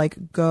obviously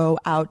like go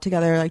out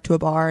together like to a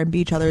bar and be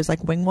each other's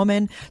like wing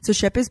woman. So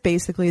Ship is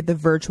basically the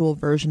virtual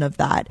version of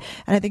that.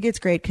 And I think it's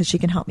great because she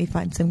can help me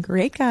find some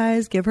great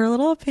guys, give her a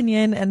little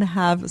opinion, and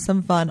have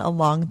some fun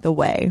along the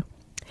way.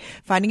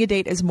 Finding a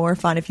date is more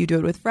fun if you do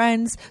it with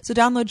friends. So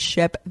download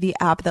Ship, the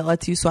app that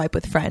lets you swipe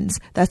with friends.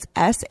 That's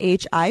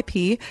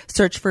S-H-I-P.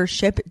 Search for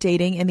Ship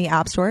Dating in the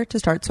App Store to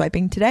start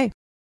swiping today.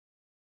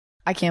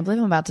 I can't believe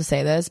I'm about to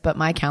say this, but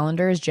my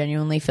calendar is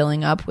genuinely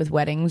filling up with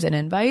weddings and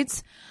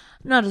invites.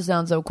 Not to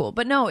sound so cool,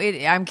 but no,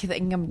 I'm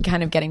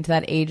kind of getting to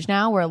that age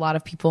now where a lot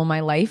of people in my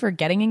life are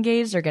getting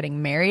engaged or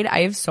getting married.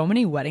 I have so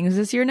many weddings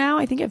this year now.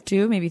 I think I have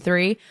 2, maybe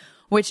 3,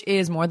 which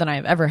is more than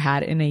I've ever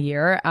had in a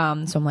year. So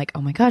I'm like,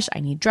 oh my gosh, I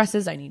need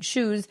dresses, I need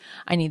shoes,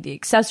 I need the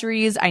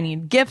accessories, I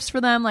need gifts for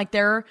them. Like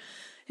there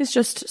is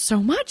just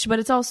so much, but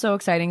it's all so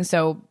exciting.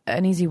 So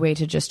an easy way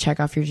to just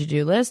check off your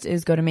to-do list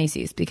is go to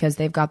Macy's because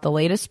they've got the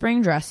latest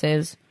spring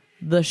dresses,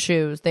 the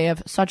shoes. They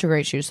have such a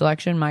great shoe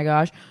selection. My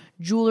gosh.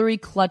 Jewelry,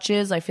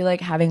 clutches. I feel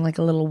like having like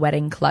a little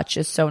wedding clutch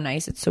is so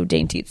nice. It's so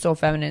dainty. It's so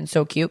feminine,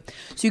 so cute.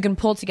 So you can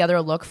pull together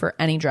a look for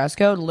any dress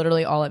code,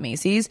 literally all at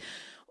Macy's.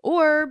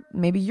 Or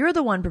maybe you're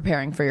the one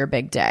preparing for your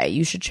big day.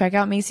 You should check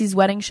out Macy's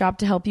Wedding Shop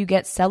to help you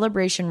get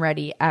celebration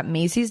ready at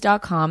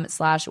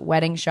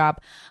Macys.com/wedding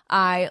shop.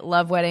 I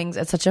love weddings.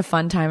 It's such a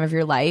fun time of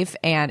your life.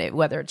 And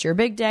whether it's your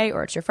big day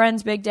or it's your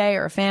friend's big day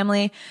or a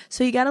family.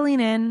 So you got to lean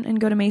in and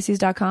go to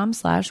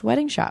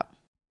Macys.com/wedding shop.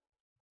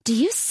 Do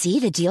you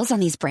see the deals on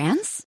these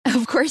brands?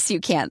 Of course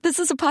you can. This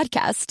is a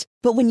podcast.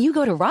 But when you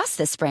go to Ross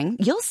this spring,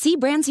 you'll see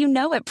brands you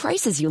know at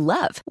prices you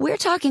love. We're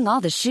talking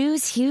all the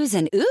shoes, hues,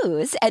 and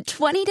oohs at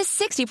 20 to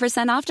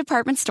 60% off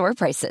department store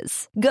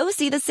prices. Go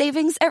see the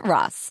savings at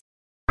Ross.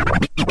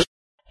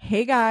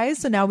 Hey guys,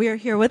 so now we are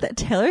here with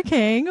Taylor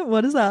King.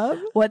 What is up?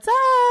 What's up?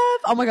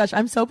 Oh my gosh,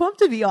 I'm so pumped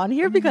to be on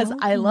here because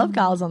I love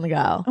Gals on the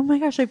Go. Oh my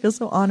gosh, I feel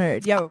so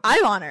honored. Yeah,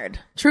 I'm honored.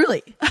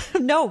 Truly.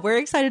 No, we're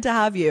excited to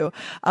have you.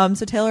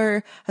 So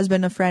Taylor has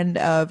been a friend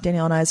of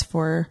Danielle and I's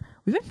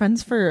we've been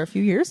friends for a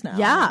few years now.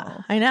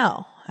 Yeah, I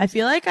know. I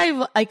feel like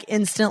I've like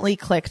instantly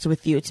clicked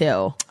with you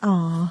too.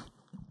 Aw,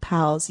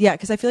 pals. Yeah,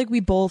 because I feel like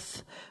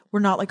we're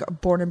not like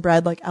born and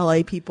bred like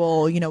LA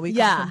people, you know, we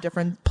come from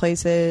different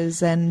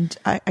places, and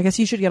I guess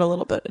you should get a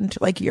little bit into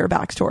like your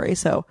backstory.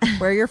 So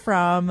where you're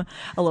from,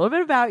 a little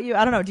bit about you.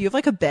 I don't know. Do you have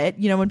like a bit,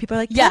 you know, when people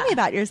are like, tell me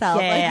about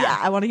yourself? Yeah,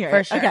 I want to hear for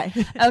it. Sure. Okay.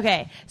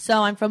 Okay.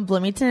 So I'm from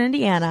Bloomington,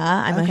 Indiana.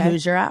 I'm a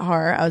Hoosier at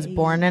heart. I was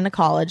born in a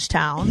college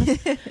town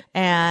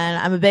and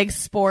I'm a big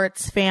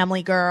sports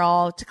family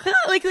girl,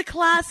 like the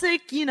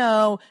classic, you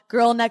know,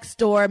 girl next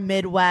door,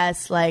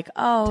 Midwest, like,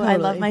 I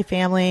love my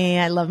family.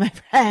 I love my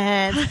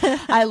friends.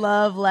 I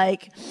love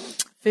like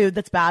food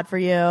that's bad for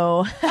you.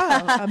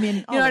 I mean,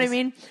 you know what I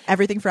mean?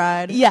 Everything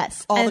fried.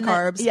 Yes. All the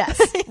carbs.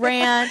 Yes.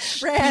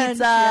 Ranch,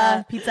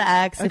 pizza, Pizza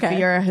X if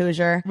you're a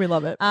Hoosier. We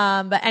love it.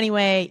 But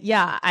anyway,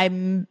 I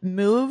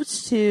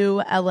moved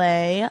to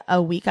LA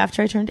a week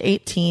after I turned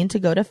 18 to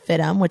go to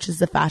FIDM, which is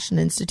the Fashion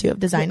Institute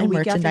of Design and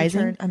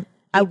Merchandising.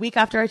 A week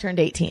after I turned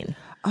 18.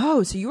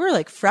 Oh, so you were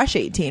like fresh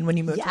 18 when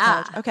you moved to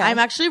college. Okay. I'm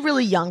actually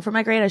really young for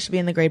my grade. I should be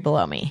in the grade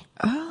below me.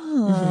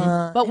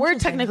 Oh. But we're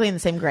technically in the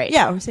same grade.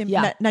 Yeah, we're same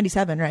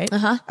 97, right?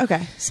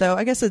 Okay. So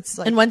I guess it's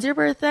like And when's your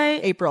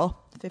birthday? April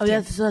 15th. Oh, yeah,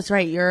 that's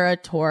right. You're a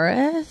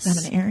Taurus.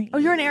 I'm an Aries. Oh,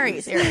 you're an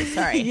Aries.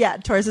 Sorry. Yeah,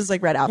 Taurus is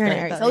like right after. You're an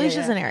Aries.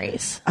 Alicia's an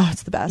Aries. Oh,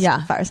 it's the best.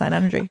 Yeah. Fire sign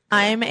energy.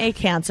 I'm a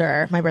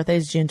Cancer. My birthday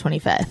is June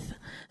 25th.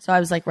 So I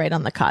was like right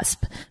on the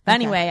cusp. But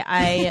anyway,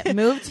 I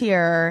moved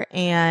here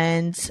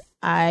and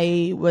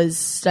I was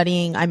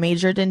studying, I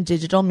majored in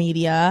digital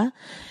media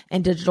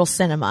and digital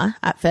cinema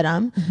at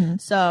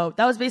FITM. So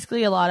that was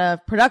basically a lot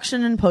of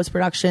production and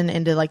post-production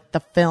into like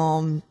the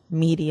film,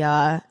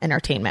 media,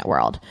 entertainment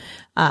world,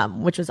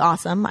 which was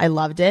awesome. I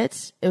loved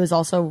it. It was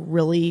also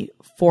really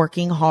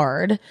forking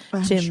hard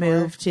to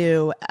move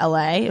to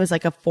LA. It was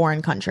like a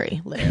foreign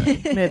country,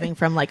 literally, moving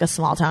from like a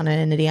small town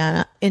in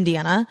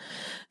Indiana.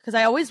 Because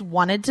I always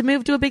wanted to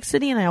move to a big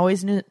city and I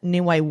always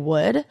knew I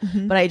would,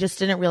 but I just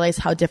didn't realize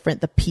how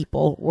different the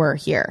people were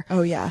here.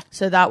 Oh, yeah.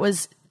 So that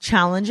was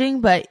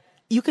challenging, but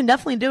you can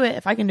definitely do it.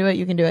 If I can do it,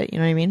 you can do it. You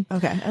know what I mean?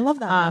 Okay. I love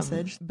that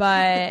message.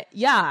 But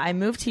yeah, I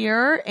moved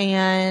here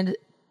and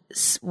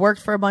worked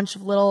for a bunch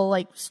of little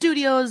like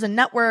studios and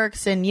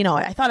networks. And, you know,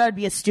 I thought I'd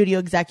be a studio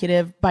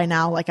executive by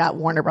now, like at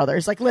Warner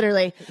Brothers. Like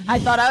literally, I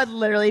thought I would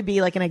literally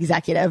be like an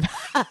executive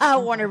at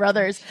Warner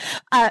Brothers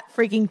at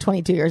freaking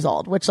 22 years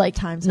old, which like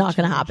time's not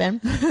going to happen.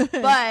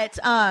 But,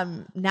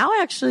 now I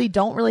actually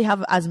don't really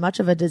have as much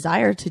of a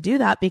desire to do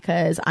that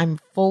because I'm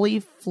fully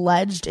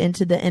fledged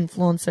into the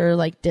influencer,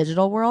 like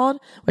digital world,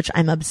 which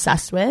I'm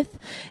obsessed with.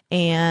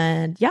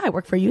 And yeah, I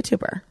work for a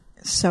YouTuber.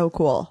 So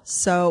cool.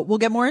 So we'll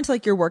get more into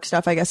like your work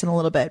stuff, I guess, in a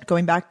little bit.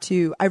 Going back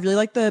to, I really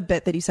like the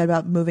bit that you said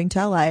about moving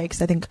to LA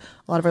because I think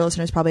a lot of our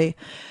listeners probably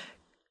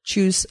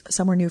choose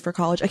somewhere new for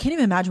college. I can't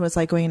even imagine what it's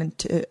like going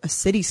into a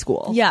city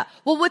school. Yeah.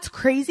 Well, what's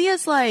crazy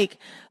is like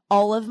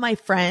all of my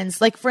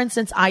friends, like for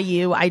instance,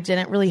 IU, I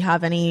didn't really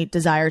have any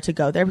desire to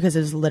go there because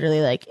it was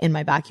literally like in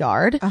my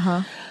backyard.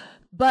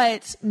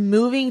 But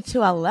moving to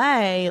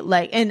LA,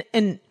 like,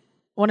 and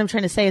what I'm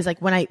trying to say is like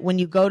when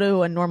you go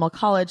to a normal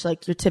college,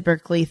 like you're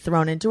typically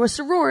thrown into a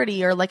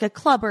sorority or like a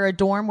club or a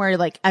dorm where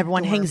like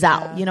everyone hangs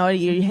out, you know,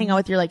 you hang out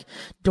with your like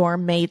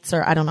dorm mates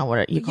or I don't know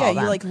what you call them.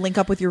 Yeah, you like link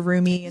up with your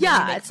roomie. And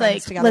yeah, it's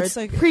like, let's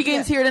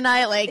pre-games here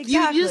tonight. Like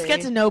exactly. you just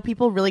get to know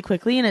people really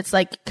quickly and it's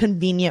like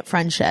convenient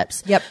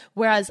friendships. Yep.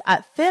 Whereas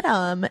at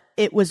FITM,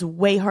 it was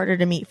way harder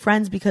to meet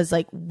friends because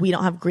like we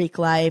don't have Greek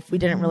life. We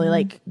didn't really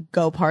like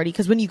go party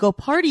because when you go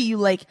party, you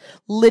like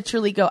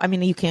literally go, I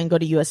mean, you can go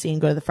to USC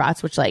and go to the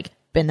frats, which like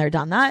been there,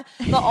 done that.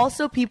 But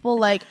also people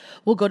like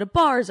will go to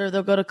bars or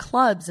they'll go to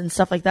clubs and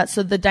stuff like that.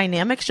 So the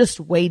dynamic's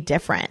just way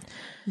different.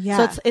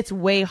 Yeah. So it's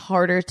way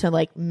harder to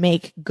like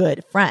make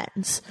good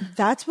friends.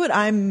 That's what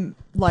I'm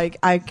like,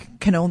 I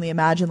can only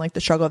imagine like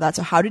the struggle of that.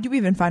 So how did you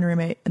even find a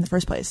roommate in the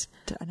first place?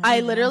 I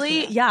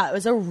literally, yeah, it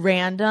was a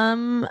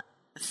random,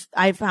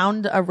 I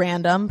found a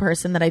random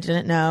person that I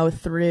didn't know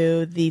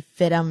through the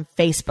FITM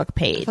Facebook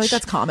page. I feel like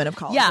that's common of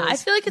colleges. Yeah, I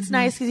feel like it's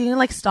nice because you can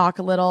like stalk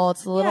a little.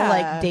 It's a little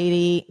like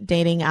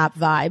dating app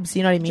vibes.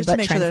 You know what I mean? Just to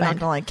make sure they're not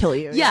gonna like kill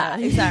you. Yeah,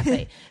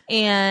 exactly.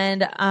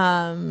 And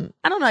I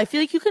don't know. I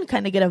feel like you can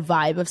kind of get a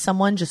vibe of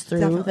someone just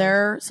through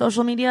their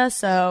social media.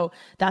 So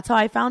that's how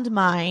I found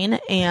mine.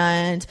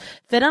 And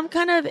FITM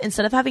kind of,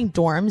 instead of having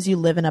dorms, you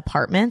live in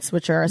apartments,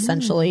 which are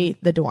essentially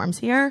the dorms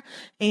here.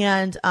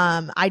 And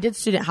I did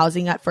student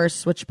housing at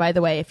first, which by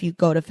the way, if you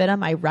go to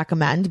FITM, I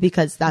recommend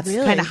because that's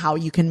kind of how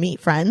you can meet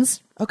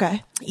friends.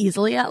 Okay.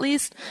 Easily, at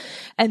least.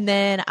 And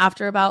then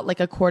after about like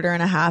a quarter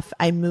and a half,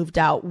 I moved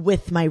out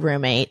with my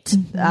roommate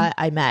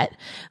I met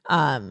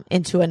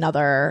into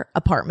another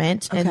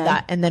apartment.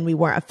 And then we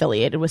weren't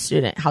affiliated with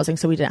student housing,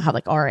 so we didn't have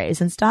like RAs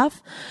and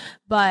stuff.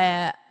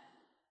 But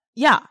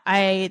yeah,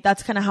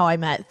 that's kind of how I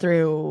met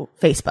through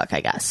Facebook,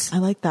 I guess. I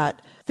like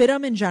that.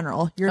 FITM in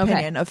general, your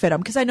opinion of FITM,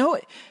 because I know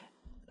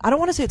I don't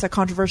want to say it's like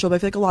controversial, but I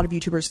feel like a lot of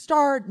YouTubers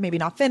start, maybe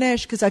not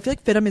finish, because I feel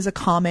like FITM is a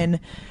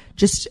common,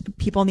 just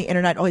people on the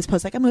internet always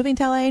post like, I'm moving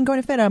to LA and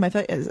going to FITM. I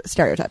feel like it's a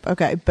stereotype.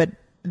 Okay. But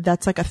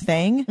that's like a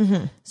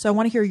thing. So I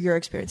want to hear your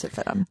experience at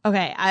FITM.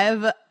 Okay. I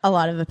have a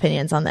lot of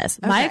opinions on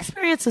this. My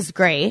experience is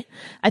great.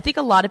 I think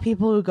a lot of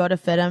people who go to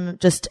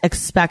FITM just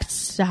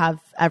expect to have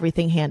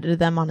everything handed to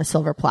them on a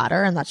silver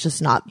platter, and that's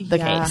just not the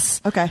case.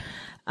 Okay.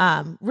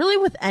 Really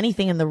with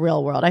anything in the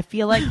real world, I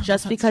feel like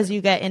just because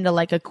you get into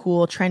like a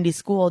cool, trendy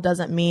school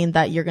doesn't mean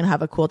that you're going to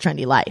have a cool,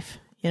 trendy life,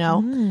 you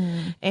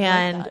know?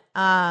 And,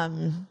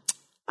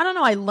 I don't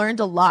know. I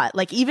learned a lot.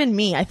 Like even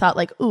me, I thought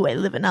like, ooh, I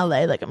live in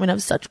LA. Like I'm going to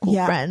have such cool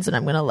friends and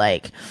I'm going to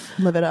like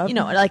live it up. You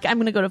know, like I'm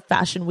going to go to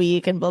Fashion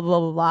Week and blah, blah,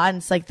 blah, blah. And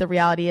it's like the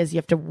reality is you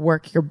have to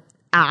work your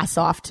ass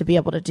off to be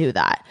able to do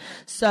that.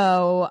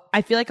 So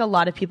I feel like a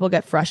lot of people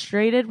get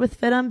frustrated with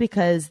FITM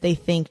because they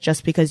think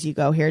just because you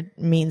go here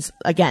means,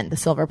 again, the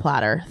silver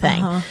platter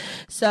thing.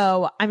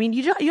 So, I mean,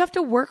 you have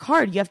to work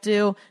hard. You have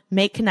to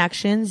make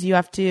connections. You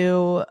have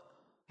to,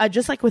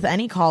 just like with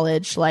any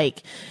college,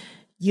 like,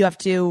 you have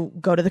to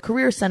go to the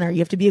career center. You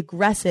have to be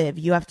aggressive.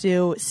 You have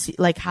to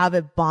have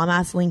a bomb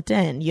ass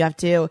LinkedIn. You have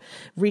to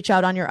reach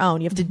out on your own.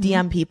 You have to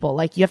DM people.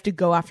 Like you have to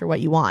go after what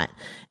you want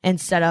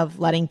instead of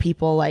letting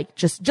people like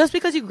just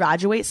because you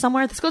graduate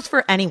somewhere. This goes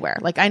for anywhere.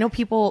 Like I know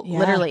people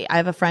literally, I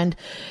have a friend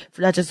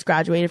that just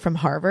graduated from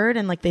Harvard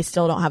and like they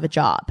still don't have a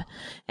job.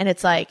 And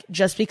it's like,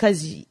 just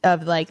because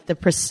of like the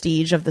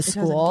prestige of the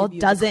school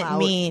doesn't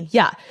mean,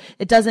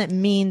 it doesn't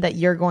mean that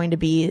you're going to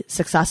be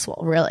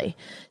successful really.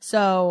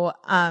 So,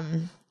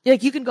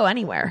 like you can go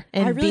anywhere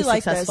and I really be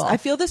like successful. this. I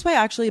feel this way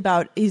actually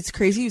about, it's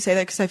crazy you say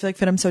that because I feel like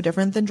FITM's so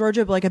different than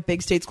Georgia, but like at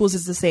big state schools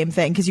is the same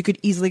thing because you could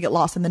easily get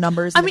lost in the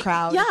numbers and the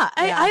crowd. Yeah,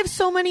 I have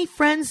so many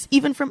friends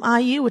even from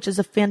IU, which is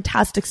a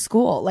fantastic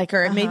school. Like,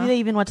 or maybe they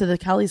even went to the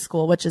Kelly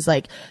school, which is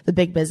like the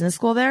big business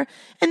school there,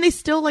 and they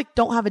still like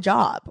don't have a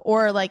job,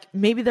 or like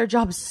maybe their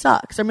job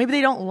sucks, or maybe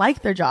they don't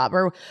like their job,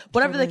 or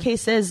whatever the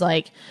case is.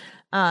 Like,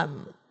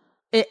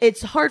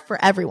 it's hard for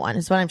everyone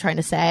is what I'm trying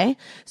to say.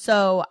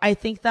 So I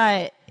think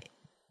that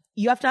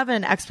you have to have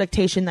an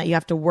expectation that you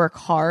have to work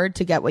hard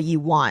to get what you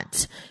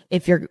want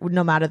if you're,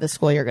 no matter the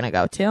school you're going to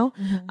go to.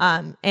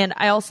 And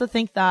I also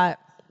think that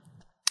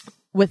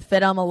with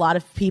FITM,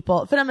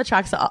 FITM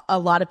attracts a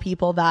lot of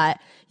people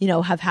that, you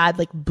know, have had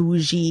like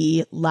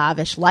bougie,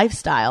 lavish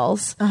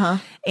lifestyles.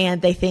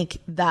 And they think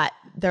that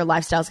their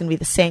lifestyle is going to be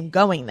the same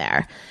going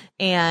there.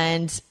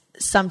 And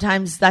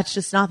sometimes that's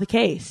just not the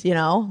case, you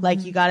know,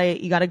 like you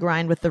gotta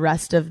grind with the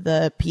rest of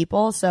the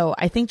people. So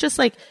I think just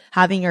like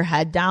having your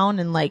head down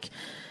and like,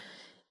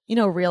 you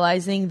know,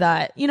 realizing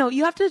that, you know,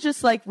 you have to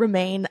just like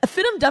remain.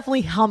 FITM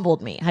definitely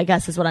humbled me, I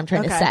guess is what I'm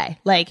trying to say.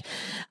 Like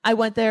I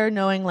went there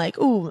knowing like,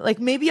 ooh, like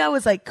maybe I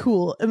was like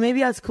cool.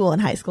 Maybe I was cool in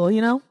high school,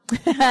 you know?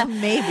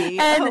 Maybe.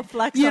 And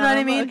flex you know on what I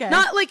them. mean?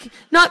 Okay.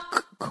 Not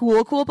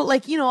cool, but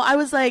like, you know, I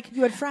was like,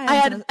 you had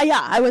friends.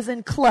 I was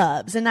in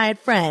clubs and I had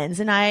friends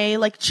and I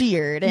like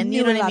cheered and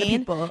you know what I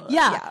mean?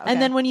 Yeah. Okay. And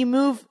then when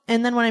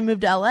I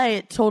moved to LA,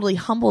 it totally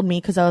humbled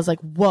me because I was like,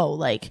 whoa,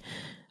 like,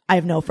 I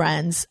have no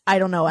friends. I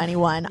don't know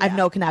anyone. I have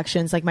no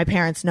connections. Like my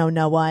parents know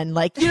no one.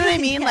 Like, you know what I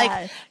mean? Like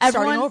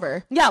everyone, starting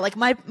over. Yeah. Like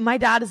my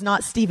dad is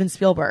not Steven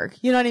Spielberg.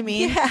 You know what I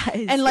mean? Yes,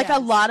 and like a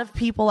lot of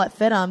people at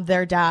FITM,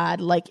 their dad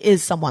like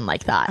is someone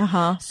like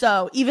that.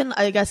 So even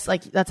I guess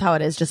like that's how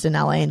it is just in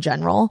LA in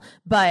general.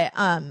 But,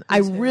 I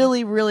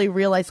really, really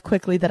realized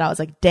quickly that I was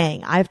like,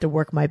 dang, I have to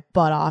work my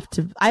butt off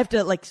I have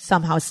to like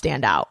somehow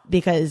stand out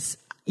because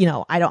you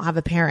know, I don't have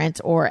a parent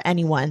or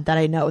anyone that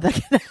I know that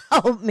can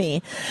help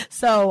me.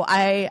 So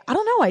I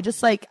don't know. I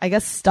just like, I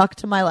guess stuck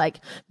to my like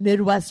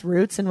Midwest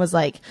roots and was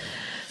like,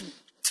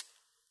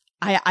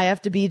 I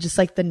have to be just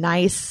like the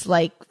nice,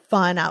 like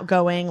fun,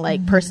 outgoing,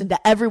 like person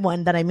to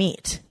everyone that I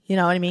meet. You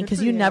know what I mean?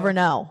 Because you never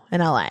know in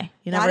LA.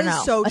 You never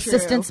know. So true.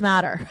 Assistants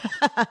matter.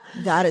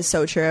 That is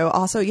so true.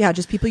 Also, yeah,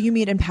 just people you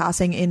meet in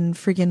passing in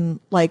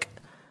freaking like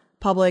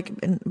public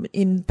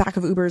in back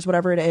of Ubers,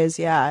 whatever it is.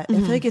 Yeah. I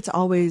feel like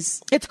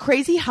it's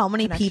crazy how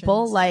many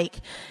people like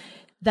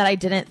that I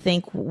didn't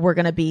think were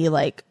going to be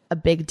like a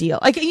big deal.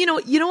 Like, you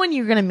know, when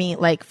you're going to meet,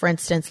 like, for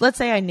instance, let's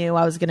say I knew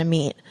I was going to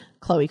meet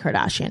Khloe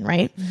Kardashian,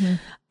 right?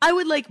 I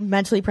would like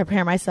mentally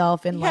prepare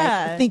myself and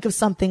like think of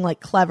something like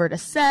clever to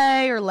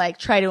say or like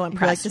try to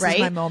impress, like, this right?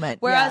 is my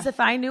moment. Whereas if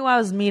I knew I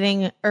was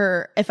meeting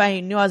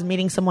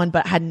someone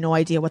but had no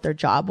idea what their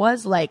job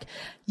was, like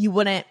you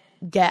wouldn't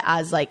get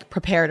as like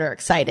prepared or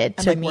excited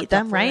to meet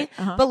them, right?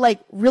 But like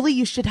really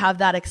you should have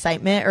that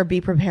excitement or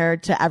be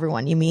prepared to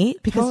everyone you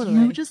meet because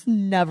you just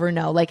never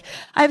know. Like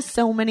I have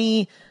so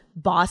many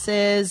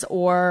bosses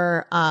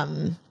or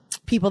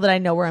people that I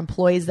know were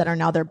employees that are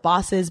now their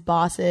bosses.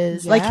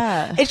 Like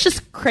it's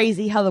just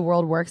crazy how the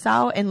world works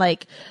out, and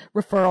like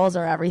referrals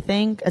are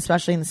everything,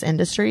 especially in this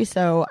industry.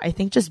 So I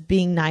think just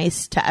being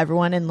nice to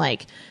everyone and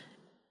like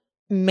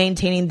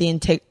maintaining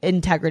the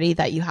integrity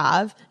that you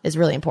have is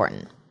really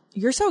important.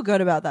 You're so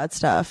good about that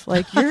stuff.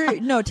 Like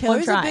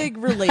Taylor's a big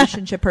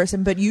relationship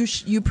person, but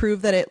you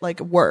prove that it like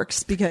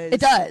works because it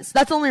does.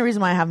 That's the only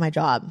reason why I have my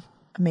job.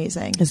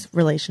 Amazing. Is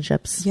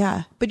relationships.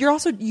 Yeah. But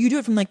you do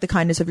it from like the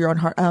kindness of your own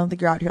heart. I don't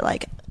think you're out here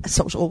like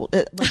social.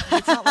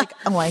 It's not like,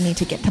 oh, I need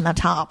to get to the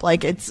top.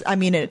 Like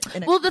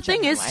well, the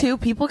thing is too,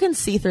 people can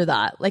see through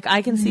that. Like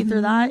I can see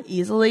through that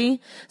easily.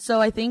 So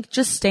I think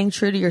just staying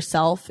true to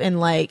yourself and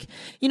like,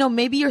 you know,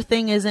 maybe your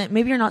thing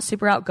maybe you're not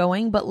super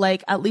outgoing, but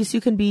like at least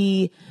you can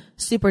be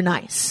super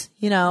nice,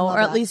 you know, or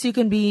at least you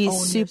can be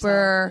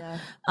super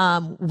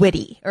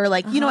witty or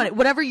like, you know,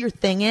 whatever your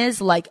thing is,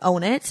 like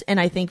own it.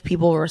 And I think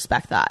people will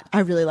respect that.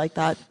 I really like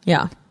that.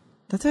 Yeah.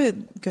 That's a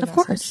good Of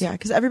course. Yeah.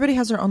 Cause everybody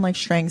has their own like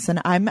strengths.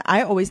 And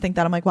I always think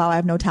that I'm like, wow, I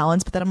have no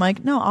talents. But then I'm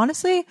like, no,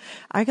 honestly,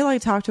 I could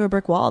like talk to a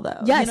brick wall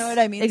though. Yes. You know what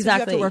I mean?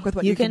 Exactly. So you have to work with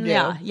what you can do.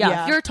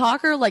 Yeah. If you're a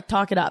talker, like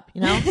talk it up, you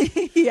know?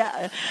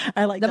 Yeah.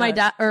 I like that. My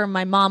dad or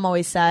my mom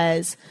always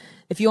says,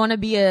 if you want to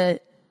be a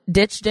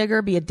ditch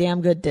digger, be a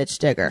damn good ditch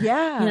digger.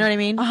 Yeah. You know what I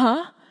mean?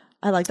 I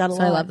like that a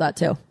lot. I love that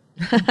too.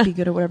 Be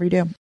good at whatever you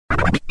do.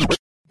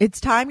 It's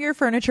time your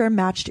furniture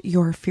matched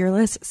your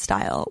fearless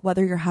style.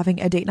 Whether you're having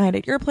a date night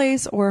at your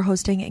place or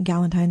hosting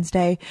Galentine's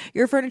Day,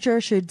 your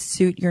furniture should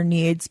suit your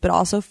needs, but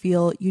also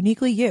feel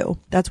uniquely you.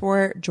 That's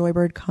where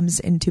Joybird comes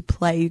into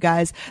play, you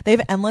guys. They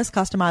have endless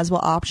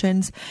customizable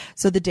options,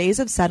 so the days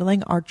of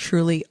settling are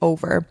truly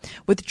over.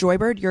 With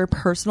Joybird, your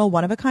personal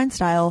one-of-a-kind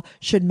style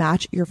should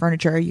match your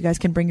furniture. You guys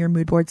can bring your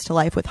mood boards to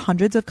life with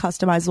hundreds of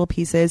customizable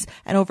pieces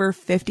and over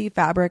 50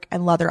 fabric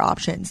and leather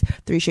options,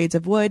 3 shades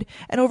of wood,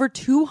 and over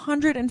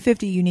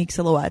 250 unique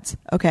silhouettes.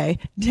 Okay.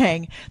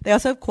 Dang. They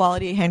also have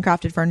quality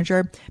handcrafted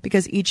furniture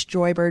because each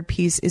Joybird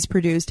piece is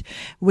produced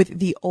with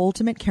the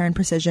ultimate care and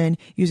precision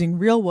using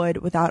real wood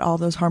without all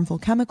those harmful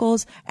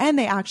chemicals. And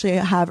they actually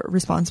have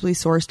responsibly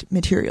sourced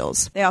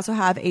materials. They also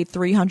have a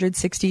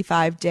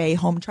 365-day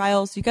home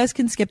trial. So you guys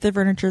can skip the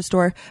furniture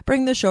store,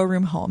 bring the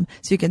showroom home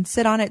so you can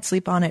sit on it,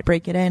 sleep on it,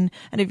 break it in.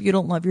 And if you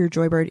don't love your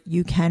Joybird,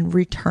 you can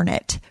return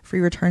it. Free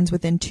returns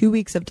within 2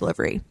 weeks of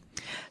delivery.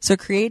 So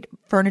create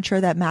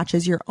furniture that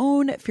matches your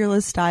own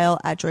fearless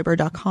style at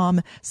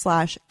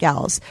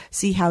joybird.com/gals.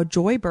 See how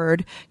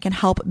Joybird can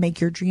help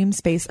make your dream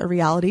space a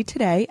reality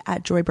today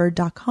at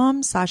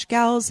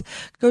joybird.com/gals.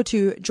 Go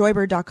to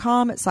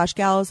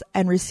joybird.com/gals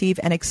and receive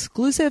an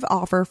exclusive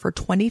offer for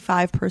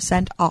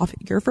 25% off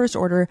your first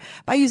order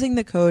by using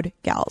the code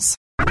GALS.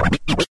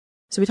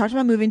 So we talked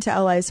about moving to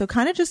LA. So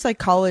kind of just like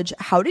college,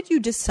 how did you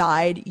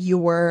decide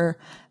your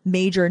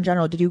major in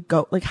general? Did you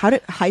go like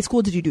high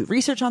school? Did you do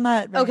research on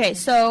that? Okay.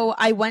 So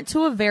I went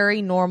to a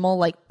very normal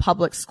like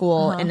public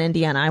school in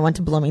Indiana. I went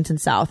to Bloomington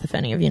South, if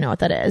any of you know what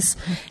that is.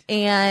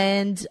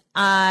 And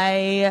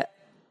I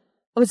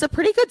was a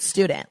pretty good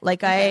student.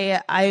 Like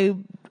it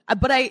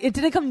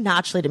didn't come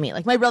naturally to me.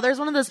 Like my brother is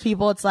one of those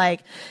people. It's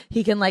like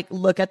he can like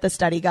look at the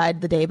study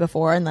guide the day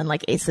before and then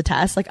like ace the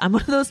test. Like I'm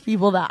one of those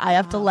people that I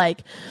have to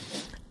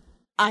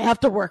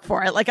work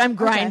for it. Like I'm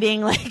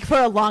grinding like for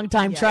a long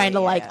time trying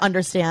to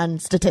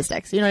understand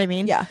statistics. You know what I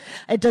mean? Yeah.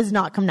 It does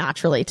not come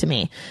naturally to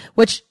me,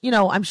 which, you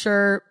know, I'm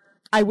sure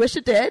I wish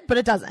it did, but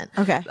it doesn't.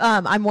 Okay.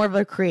 I'm more of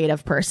a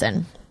creative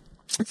person.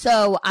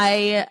 So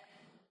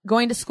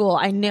going to school,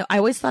 I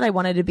always thought I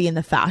wanted to be in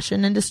the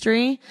fashion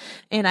industry,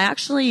 and I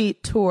actually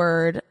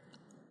toured.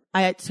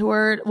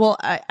 Well,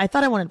 I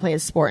thought I wanted to play a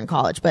sport in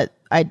college, but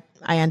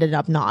I ended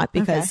up not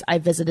because I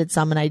visited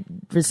some and I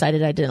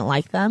decided I didn't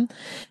like them.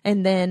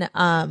 And then,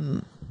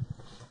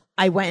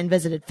 I went and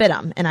visited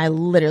FITM and I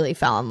literally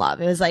fell in love.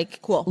 It was like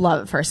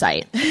love at first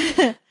sight.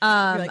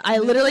 I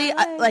literally,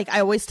 I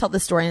always tell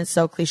this story and it's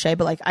so cliche,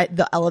 but like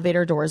the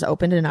elevator doors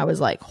opened and I was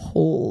like,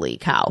 holy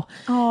cow.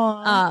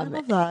 Oh, I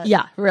love that.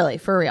 Yeah, really,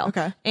 for real.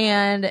 Okay.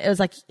 And it was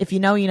like, if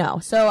you know, you know.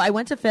 So I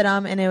went to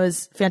FITM and it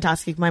was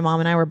fantastic. My mom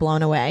and I were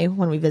blown away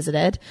when we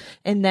visited.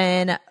 And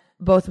then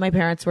both my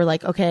parents were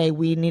like, okay,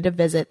 we need to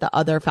visit the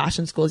other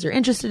fashion schools you're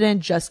interested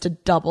in just to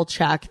double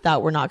check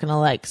that we're not going to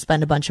like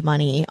spend a bunch of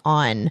money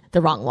on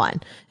the wrong one.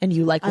 And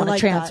you like want to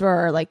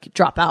transfer or like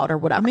drop out or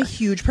whatever. I'm a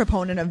huge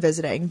proponent of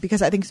visiting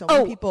because I think so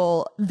many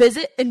people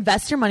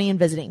invest your money in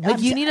visiting.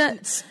 Like you need to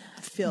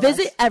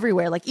visit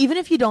everywhere. Like even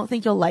if you don't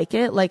think you'll like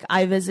it, like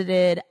I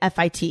visited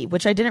FIT,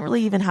 which I didn't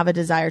really even have a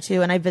desire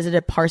to. And I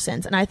visited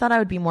Parsons and I thought I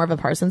would be more of a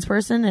Parsons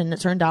person. And it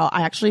turned out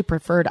I actually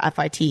preferred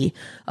FIT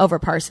over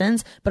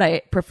Parsons, but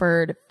I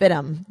preferred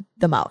FITM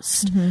the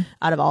most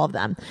out of all of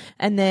them.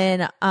 And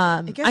then,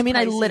 I think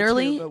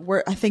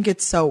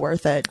it's so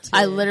worth it.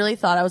 I literally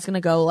thought I was going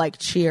to go like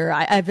cheer.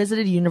 I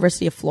visited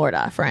University of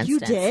Florida, for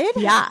instance. You did?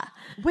 Yeah.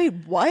 Wait,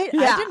 what?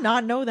 Yeah. I did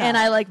not know that. And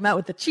I like met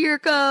with the cheer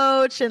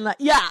coach and like,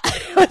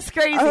 it was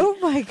crazy. Oh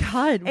my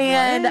God.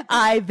 And what?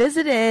 I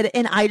visited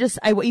and I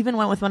even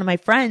went with one of my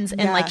friends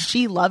and like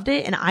she loved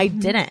it and I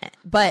didn't.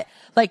 But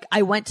like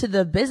I went to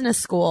the business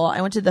school,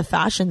 I went to the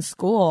fashion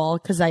school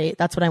because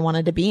that's what I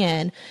wanted to be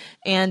in.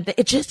 And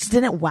it just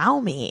didn't wow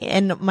me.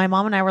 And my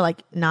mom and I were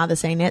like, nah,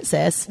 this ain't it,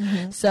 sis.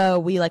 So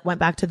we like went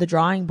back to the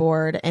drawing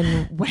board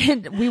and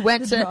we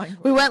went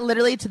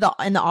literally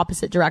in the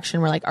opposite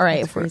direction. We're like, all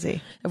right, if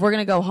we're going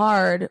to go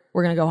hard,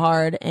 we're going to go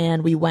hard.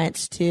 And we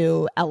went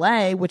to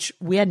LA, which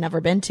we had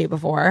never been to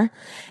before.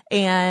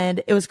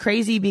 And it was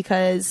crazy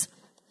because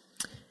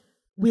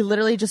we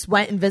literally just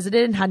went and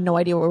visited and had no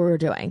idea what we were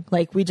doing.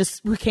 Like we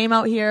came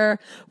out here,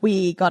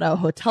 we got a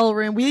hotel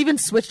room. We even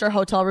switched our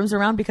hotel rooms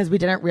around because we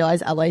didn't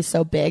realize LA is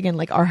so big and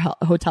like our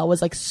hotel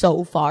was like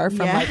so far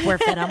from like where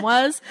FITM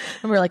was.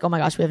 And we were like, oh my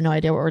gosh, we have no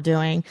idea what we're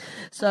doing.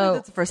 So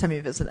that's the first time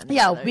you visited.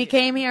 Yeah, we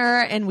came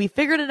here and we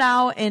figured it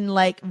out and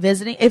like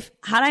visiting.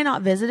 Had I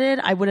not visited,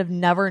 I would have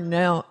never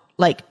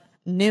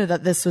knew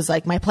that this was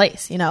like my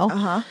place, you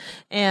know?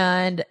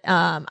 And,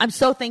 I'm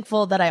so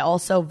thankful that I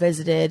also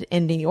visited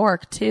in New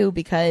York too,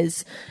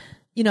 because,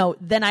 you know,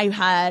 then I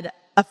had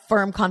a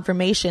firm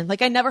confirmation.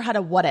 Like I never had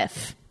a what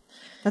if.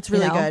 That's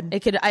really good.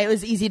 It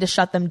was easy to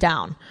shut them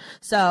down.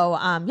 So,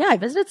 I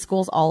visited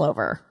schools all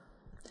over.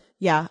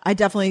 Yeah, I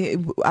did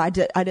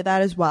that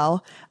as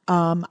well.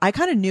 I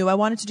kind of knew I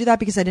wanted to do that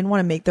because I didn't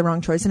want to make the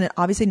wrong choice. And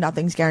obviously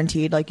nothing's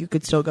guaranteed. Like you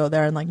could still go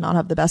there and like not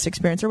have the best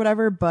experience or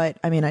whatever. But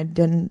I mean, I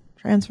didn't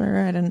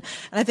transfer it. And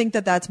I think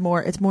it's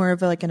more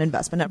of like an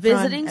investment up front.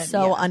 Visiting's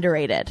so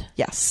underrated.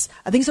 Yes,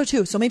 I think so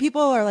too. So many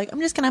people are like, I'm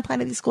just going to apply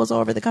to these schools all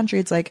over the country.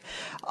 It's like,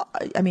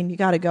 I mean, you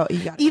got to go.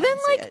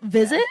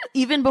 Visit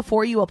even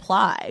before you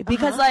apply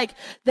because like,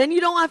 then you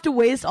don't have to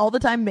waste all the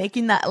time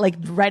making that, like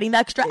writing the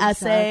extra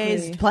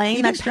essays,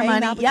 paying extra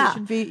money.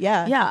 Fee.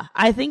 Yeah. Yeah.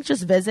 I think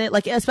just visit,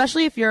 like,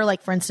 especially if you're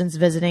like, for instance,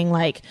 visiting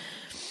like,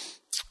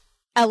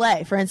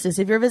 LA, for instance,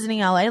 if you're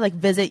visiting LA, like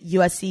visit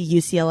USC,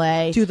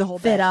 UCLA, do the whole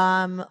bit.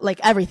 like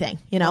everything,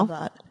 you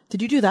know?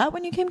 Did you do that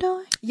when you came to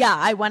LA? Yeah,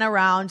 I went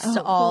around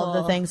to all of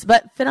the things,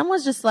 but FINM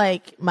was just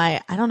like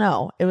I don't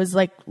know. It was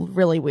like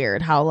really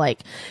weird how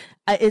like,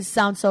 it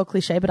sounds so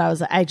cliche, but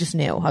I just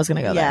knew I was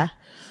going to go there.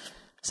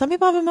 Some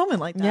people have a moment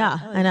like that. Yeah,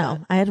 I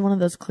know. I had one of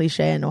those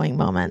cliche annoying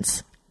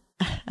moments.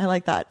 I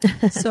like that.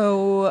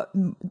 So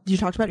you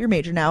talked about your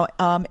major now.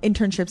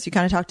 Internships, you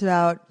kind of talked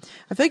about.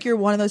 I feel like you're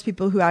one of those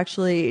people who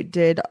actually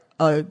did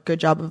a good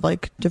job of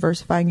like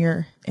diversifying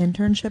your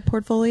internship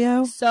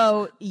portfolio.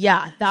 So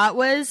yeah, that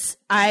was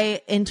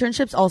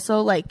internships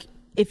also, like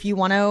if you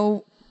want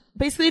to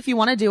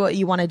do what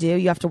you want to do,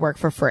 you have to work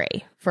for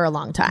free for a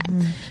long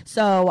time.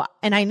 So,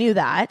 and I knew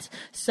that.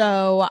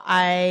 So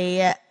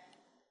I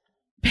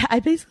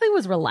basically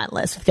was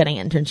relentless with getting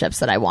internships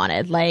that I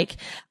wanted. Like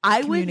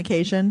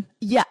Communication.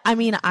 I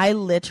mean, I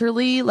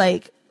literally,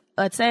 like,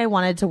 let's say I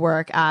wanted to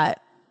work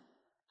at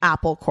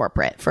Apple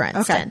corporate, for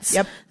instance.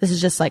 Yep. This is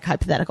just like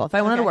hypothetical. If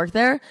I wanted to work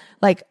there,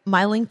 like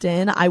my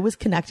LinkedIn, I was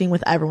connecting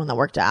with everyone that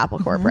worked at Apple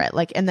corporate.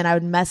 Like, and then I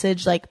would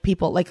message like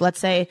people, like let's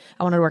say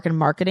I wanted to work in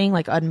marketing,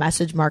 like I'd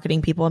message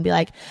marketing people and be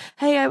like,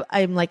 hey,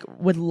 I'm like,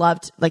 would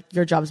love to, like,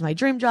 your job is my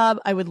dream job.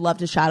 I would love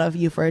to shadow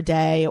you for a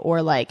day,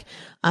 or like,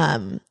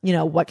 you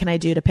know, what can I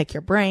do to pick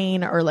your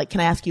brain? Or like, can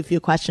I ask you a few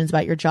questions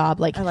about your job?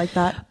 Like, I like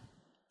that.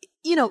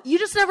 You know, you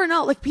just never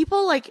know. Like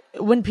people, like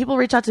when people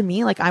reach out to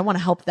me, like I want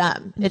to help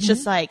them. It's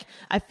just like,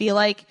 I feel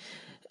like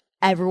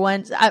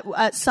everyone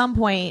at some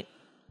point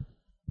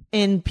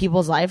in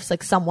people's lives,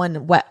 like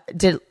someone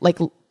did like,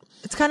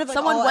 It's kind of like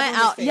someone all went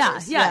out.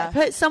 everyone's Yeah.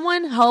 favors. But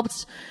someone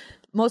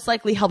most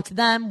likely helped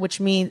them,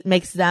 which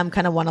makes them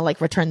kind of want to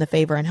like return the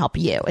favor and help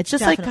you. It's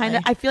just like kind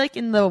of, I feel like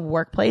in the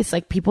workplace,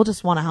 like people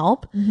just want to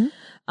help.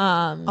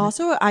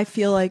 Also, I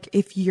feel like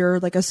if you're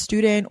like a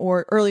student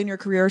or early in your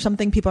career or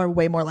something, people are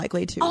way more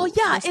likely to. Oh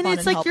yeah, and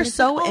it's like you're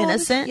so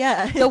innocent.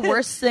 Yeah. The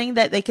worst thing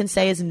that they can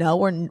say is no,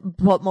 or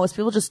but most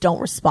people just don't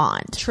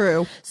respond.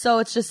 True. So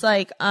it's just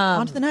like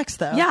On to the next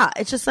though. Yeah,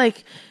 it's just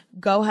like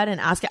go ahead and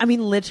ask it. I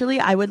mean, literally,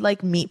 I would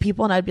like meet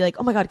people and I'd be like,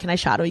 oh my God, can I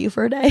shadow you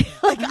for a day?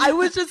 Like I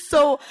was just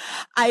so,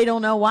 I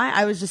don't know why.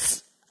 I was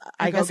just,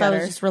 I guess I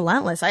was just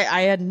relentless.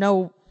 I had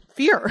no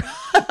fear.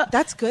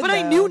 That's good. But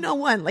I knew no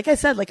one. Like I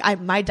said, like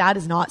my dad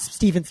is not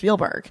Steven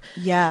Spielberg.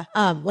 Yeah.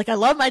 Like I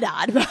love my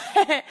dad, but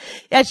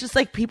yeah, it's just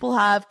like people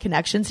have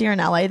connections here in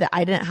LA that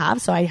I didn't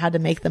have, so I had to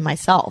make them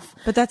myself.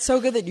 But that's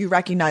so good that you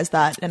recognize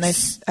that. And I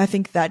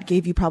think that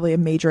gave you probably a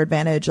major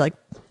advantage, like,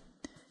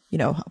 you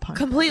know,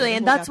 Completely.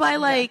 And that's why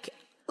like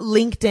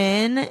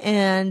LinkedIn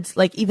and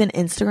like even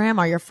Instagram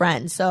are your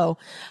friends. So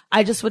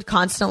I just would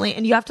constantly,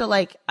 and you have to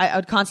like, I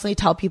would constantly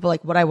tell people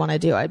like what I want to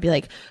do. I'd be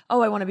like,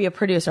 oh, I want to be a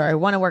producer. I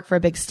want to work for a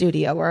big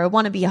studio, or I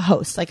want to be a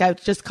host. Like I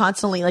would just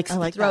constantly like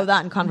throw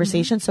that in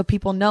conversation. So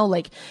people know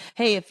like,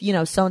 hey, if you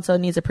know, so-and-so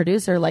needs a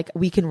producer, like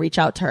we can reach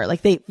out to her.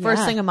 Like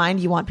first thing in mind,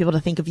 you want people to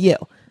think of you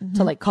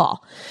to like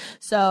call.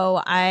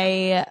 So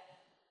my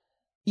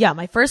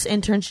first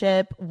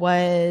internship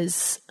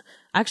was,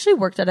 I actually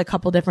worked at a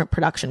couple different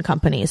production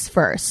companies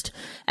first.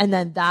 And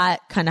then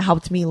that kind of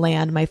helped me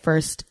land my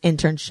first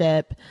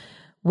internship,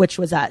 which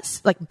was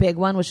at like big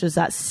one, which was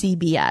at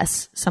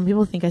CBS. Some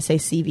people think I say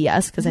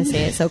CVS because I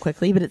say it so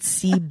quickly, but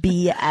it's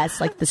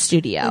CBS, like the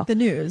studio. Like the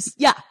news.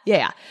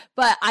 Yeah.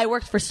 But I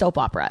worked for soap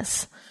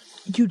operas.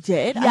 You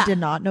did? Yeah. I did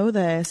not know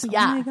this.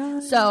 Yeah. Oh my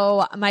God.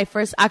 So my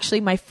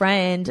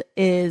friend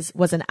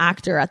was an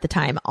actor at the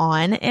time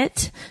on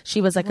it.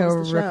 She was like a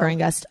recurring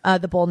guest,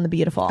 The Bold and the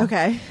Beautiful.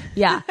 Okay.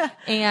 Yeah.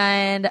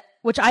 And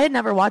which I had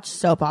never watched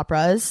soap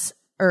operas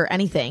or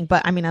anything,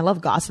 but I mean, I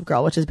love Gossip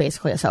Girl, which is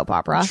basically a soap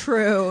opera.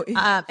 True.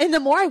 And the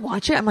more I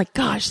watch it, I'm like,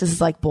 gosh, this is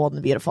like Bold and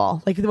the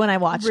Beautiful. Like when I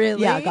watch,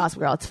 Gossip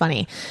Girl, it's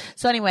funny.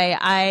 So anyway,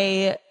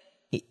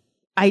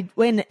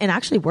 and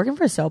actually working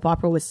for a soap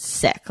opera was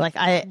sick. Like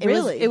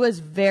it was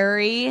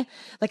very,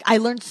 like I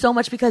learned so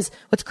much because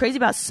what's crazy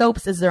about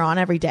soaps is they're on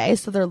every day.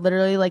 So they're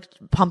literally like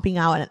pumping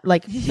out,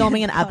 like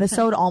filming an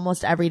episode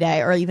almost every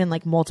day, or even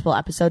like multiple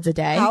episodes a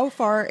day. How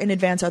far in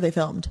advance are they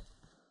filmed?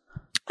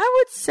 I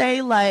would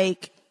say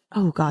like,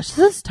 oh gosh,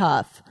 this is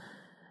tough.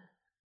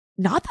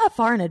 Not that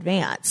far in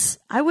advance.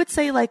 I would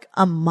say like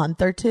a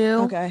month or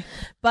two. Okay.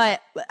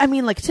 But I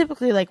mean, like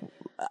typically like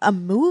a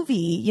movie,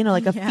 you know,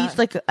 like a feature,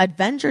 like an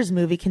Avengers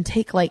movie can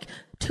take like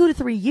 2 to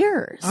 3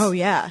 years. Oh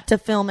yeah. To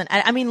film. And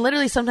I mean,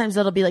 literally sometimes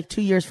it'll be like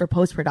 2 years for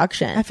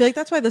post-production. I feel like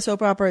that's why the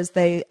soap operas,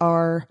 they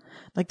are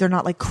like, they're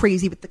not like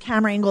crazy with the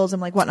camera angles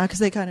and like whatnot, because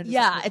they kind of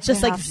it's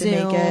just like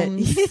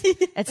zooms.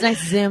 It's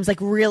nice zooms, like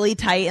really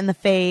tight in the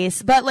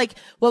face. But like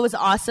what was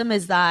awesome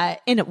is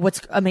that, and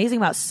what's amazing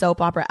about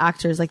soap opera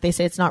actors, like they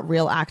say it's not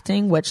real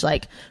acting, which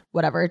like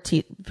whatever,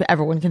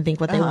 everyone can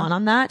think what they want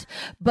on that.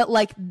 But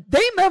like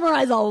they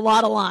memorize a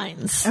lot of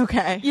lines.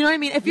 Okay. You know what I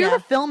mean? If you're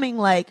filming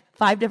like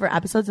 5 different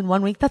episodes in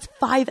 1 week, that's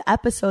 5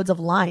 episodes of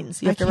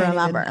lines you have to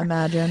remember. Even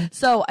imagine.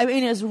 So, I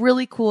mean, it was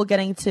really cool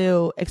getting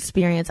to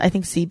experience. I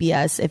think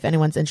CBS, if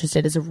anyone's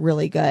interested, is a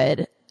really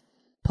good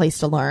place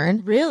to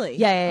learn. Really?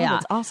 Yeah. Oh,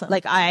 that's awesome.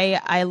 Like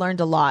I learned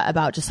a lot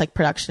about just like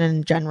production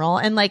in general.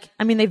 And like,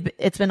 I mean,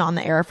 it's been on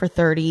the air for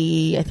 3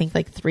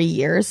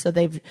 years. So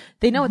they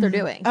know what they're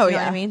doing. Oh, You know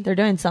yeah. what I mean, they're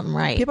doing something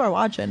right. People are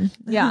watching.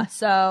 Yeah.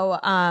 So,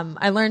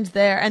 I learned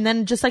there, and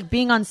then just like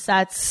being on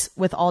sets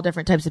with all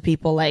different types of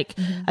people. Like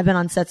I've been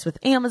on sets with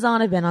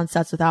Amazon, I've been on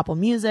sets with Apple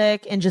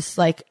Music, and just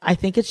like, I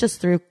think it's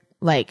just through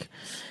like,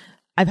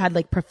 I've had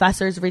like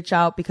professors reach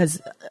out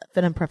because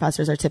film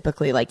professors are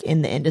typically like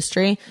in the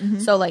industry.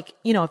 So like,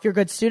 you know, if you're a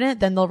good student,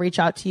 then they'll reach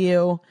out to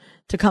you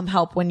to come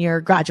help when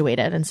you're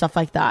graduated and stuff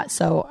like that.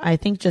 So I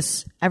think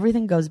just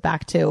everything goes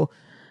back to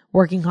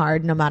working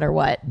hard no matter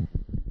what,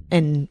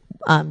 and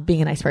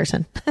being a nice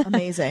person.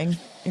 Amazing.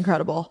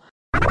 Incredible.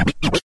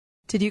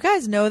 Did you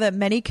guys know that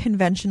many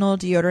conventional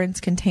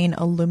deodorants contain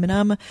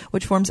aluminum,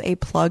 which forms a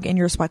plug in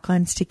your sweat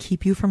glands to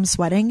keep you from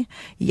sweating?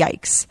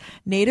 Yikes.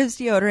 Native's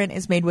deodorant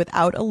is made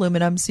without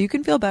aluminum, so you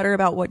can feel better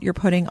about what you're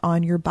putting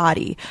on your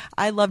body.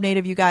 I love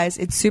Native, you guys.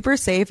 It's super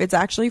safe. It's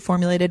actually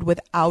formulated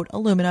without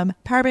aluminum,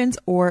 parabens,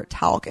 or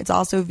talc. It's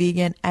also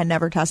vegan and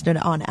never tested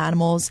on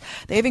animals.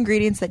 They have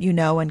ingredients that you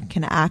know and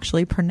can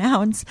actually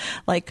pronounce,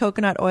 like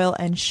coconut oil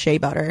and shea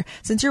butter.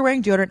 Since you're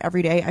wearing deodorant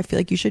every day, I feel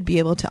like you should be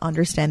able to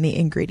understand the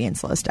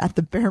ingredients list at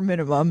the bare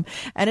minimum,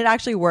 and it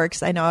actually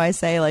works. I know I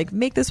say like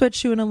make the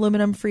switch to an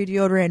aluminum free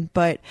deodorant,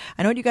 but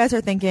I know what you guys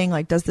are thinking,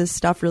 like, does this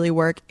stuff really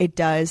work? It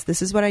does.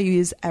 This is what I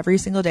use every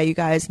single day, you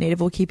guys. Native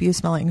will keep you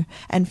smelling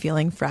and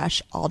feeling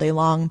fresh all day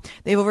long.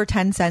 They have over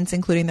 10 scents,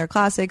 including their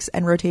classics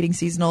and rotating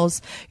seasonals.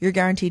 You're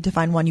guaranteed to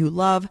find one you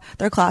love.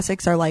 Their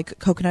classics are like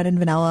coconut and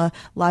vanilla,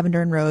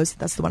 lavender and rose.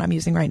 That's the one I'm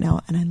using right now,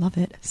 and I love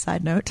it.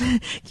 Side note.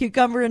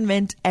 Cucumber and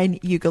mint, and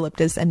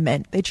eucalyptus and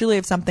mint. They truly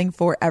have something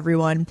for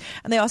everyone,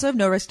 and they also have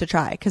no risk to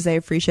try because they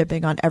have free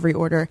shipping on every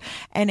order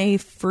and a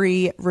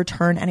free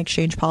return and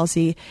exchange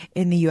policy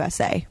in the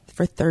USA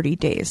for 30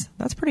 days.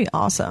 That's pretty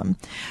awesome.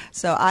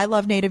 So I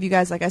love Native, you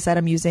guys. Like I said,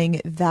 I'm using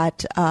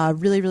that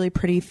really, really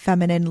pretty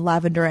feminine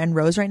lavender and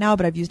rose right now,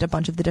 but I've used a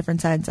bunch of the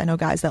different scents. I know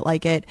guys that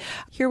like it.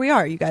 Here we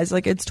are, you guys.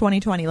 Like, it's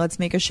 2020. Let's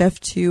make a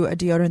shift to a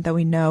deodorant that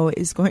we know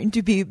is going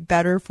to be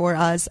better for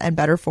us and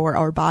better for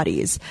our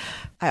bodies.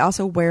 I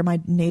also wear my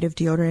Native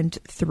deodorant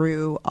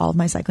through all of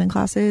my cycling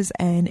classes,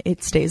 and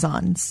it stays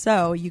on.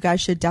 So you guys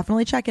should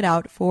definitely check it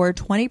out. For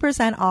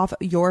 20% off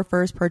your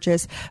first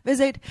purchase,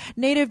 visit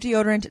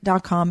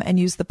nativedeodorant.com and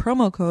use the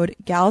promo code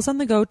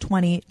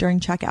GalsOnTheGo20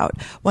 during checkout.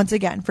 Once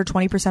again, for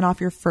 20%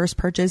 off your first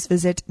purchase,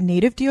 visit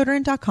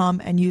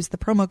nativedeodorant.com and use the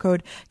promo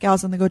code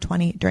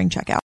GalsOnTheGo20 during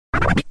checkout.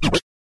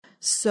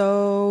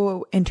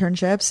 So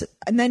internships,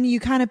 and then you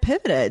kind of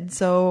pivoted.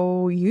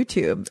 So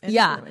YouTube.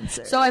 Yeah.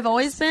 Influencer. So I've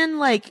always been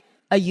like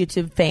a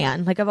YouTube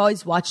fan. Like I've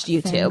always watched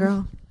YouTube.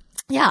 Fangirl.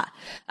 Yeah.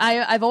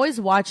 I've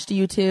always watched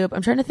YouTube.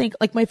 I'm trying to think,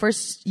 like my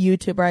first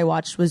YouTuber I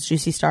watched was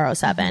Juicy Star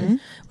 07,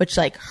 which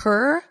like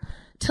her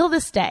till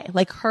this day,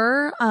 like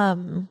her,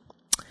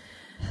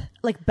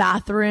 like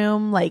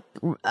bathroom, like,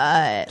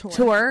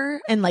 tour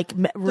and like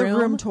The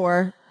room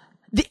tour.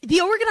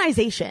 The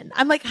organization.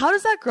 I'm like, how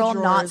does that girl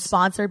not Drawers.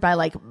 sponsored by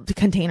like the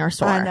Container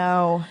Store? I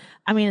know.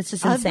 I mean, it's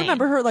just I insane.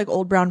 remember her like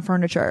old brown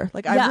furniture.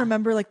 Like Yeah. I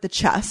remember like the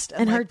chest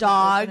And her like, the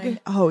dog. opening.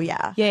 Oh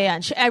yeah. Yeah.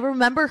 And I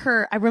remember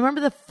her. I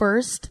remember the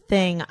first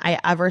thing I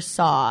ever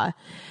saw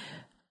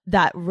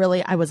that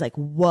really I was like,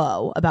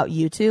 whoa, about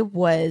YouTube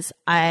was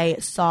I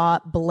saw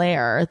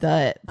Blair, is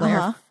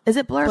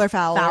it Blair? Blair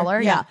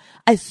Fowler. Yeah.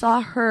 I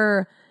saw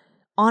her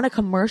on a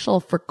commercial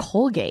for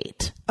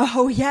Colgate.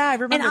 Oh yeah, I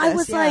remember. And I this,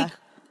 was yeah. like,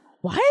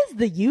 why is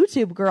the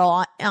YouTube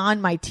girl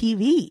on my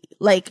TV?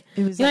 Like,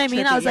 It was, you know like, what I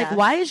mean? trippy, I was like, yeah.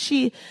 why is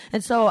she?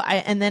 And so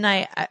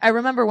I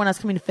remember when I was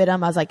coming to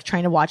FITM, I was like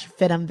trying to watch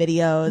FITM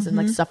videos and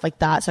like stuff like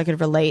that so I could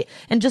relate.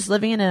 And just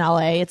living in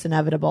LA, it's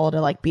inevitable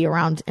to like be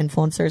around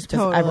influencers because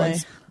Totally.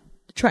 everyone's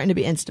trying to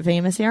be Insta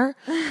famous here.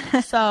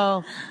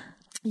 So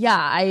yeah,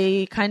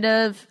 I kind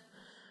of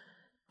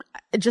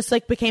just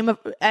like became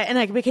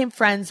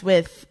friends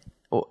with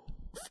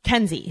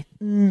Kenzie.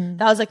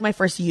 That was like my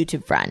first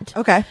YouTube friend.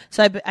 Okay.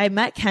 So I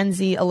met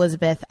Kenzie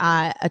Elizabeth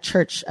at a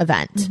church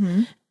event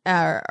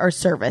or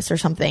service or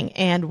something.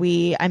 And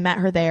I met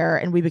her there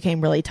and we became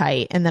really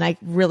tight. And then I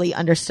really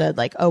understood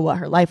like, oh, what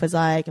her life was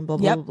like and blah,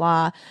 blah, Yep. blah,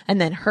 blah. And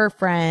then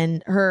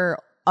her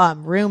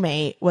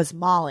roommate was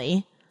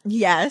Molly.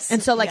 Yes.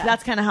 And so like, yeah.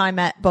 that's kind of how I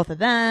met both of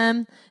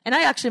them. And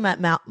I actually met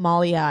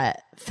Molly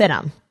at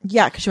FITM.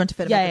 Yeah, because she went to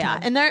FITM. at the Yeah. time.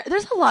 And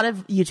there's a lot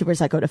of YouTubers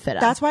that go to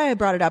FITM. That's why I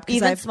brought it up.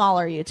 Because even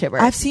smaller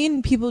YouTubers. I've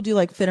seen people do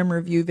like FITM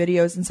review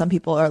videos, and some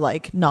people are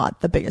like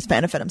not the biggest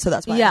fan of FITM. So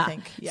that's why I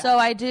think. Yeah. So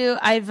I do.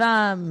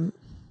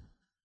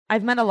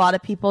 I've met a lot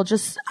of people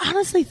just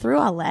honestly through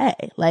LA,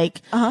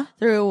 like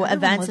through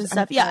events and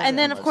stuff. Yeah. And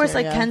then of course,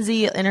 like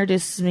Kenzie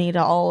introduces me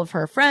to all of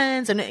her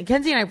friends, and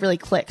Kenzie and I really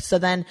clicked. So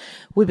then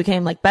we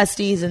became like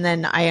besties. And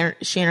then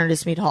she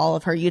introduced me to all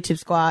of her YouTube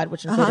squad,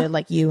 which included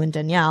like you and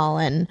Danielle.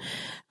 And,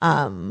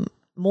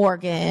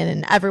 Morgan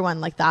and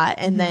everyone like that.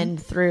 And then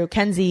through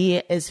Kenzie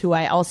is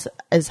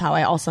how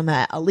I also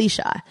met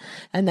Alicia.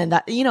 And then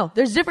that,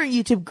 there's different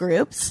YouTube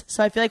groups.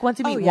 So I feel like once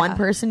you meet one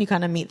person, you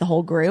kind of meet the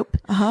whole group.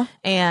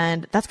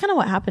 And that's kind of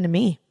what happened to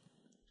me.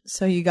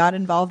 So you got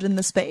involved in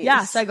the space.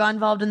 Yeah. So I got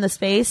involved in the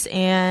space,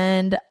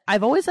 and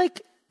I've always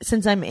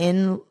since I'm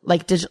in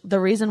the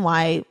reason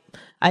why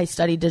I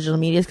studied digital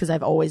media is because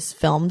I've always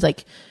filmed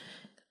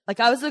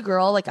I was the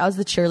girl, I was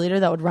the cheerleader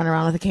that would run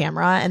around with a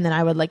camera, and then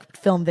I would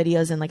film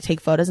videos and take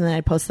photos, and then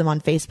I'd post them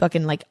on Facebook,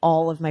 and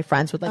all of my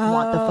friends would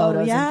want the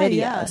photos and videos.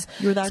 Yeah.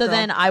 You were that so girl.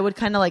 then I would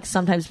kind of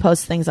sometimes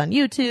post things on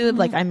YouTube.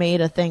 I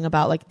made a thing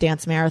about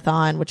Dance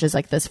Marathon, which is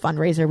this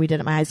fundraiser we did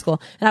at my high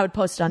school, and I would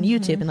post it on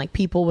YouTube, and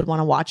people would want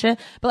to watch it.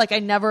 But I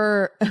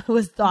never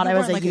thought I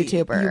was a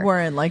YouTuber. You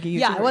weren't a YouTuber.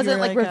 Yeah, I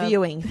wasn't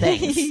reviewing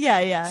things.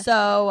 Yeah.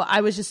 So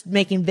I was just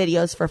making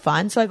videos for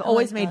fun. So I've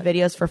always made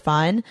videos for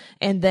fun,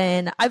 and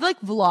then I've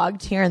vlogged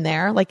here and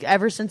there,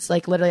 ever since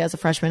literally as a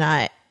freshman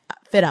at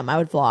FITM, I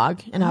would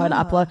vlog and I would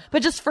upload,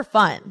 but just for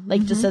fun,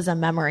 just as a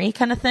memory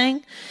kind of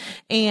thing.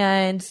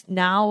 And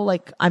now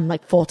I'm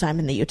full-time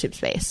in the YouTube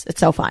space. It's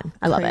so fun.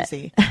 I love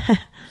it.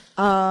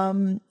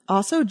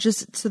 Also,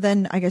 just so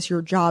then I guess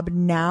your job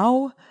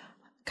now,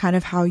 kind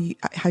of how you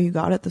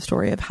got it, the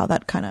story of how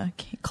that kind of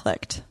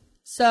clicked.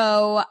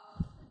 So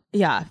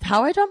yeah,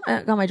 how I got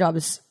my job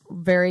is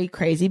very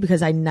crazy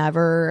because I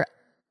never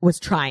was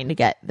trying to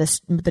get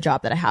the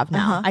job that I have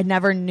now. I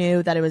never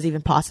knew that it was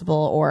even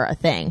possible or a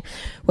thing,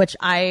 which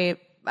I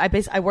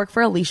work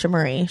for Alicia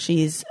Marie.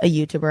 She's a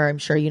YouTuber. I'm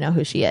sure you know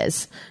who she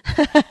is.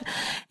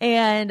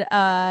 And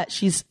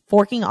she's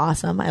forking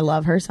awesome. I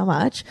love her so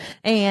much.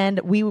 And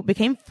we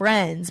became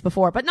friends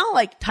before, but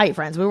not tight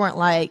friends. We weren't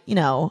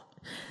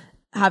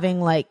having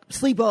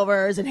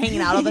sleepovers and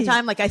hanging out all the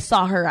time. I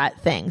saw her at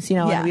things,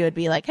 and we would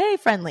be hey,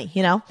 friendly,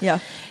 Yeah.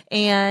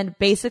 And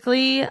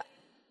basically,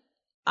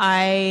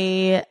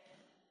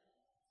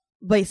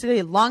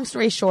 long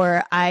story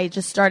short, I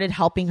just started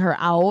helping her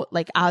out.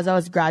 As I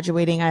was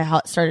graduating, I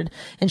started,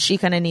 and she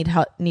kind of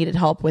needed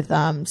help with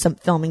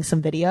filming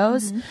some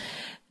videos.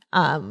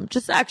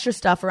 Just extra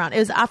stuff around. It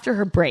was after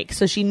her break,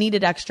 so she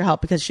needed extra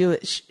help because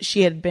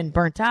she had been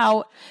burnt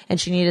out and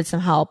she needed some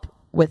help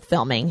with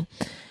filming.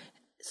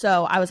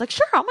 So I was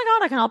sure, oh my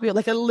God, I can help you. I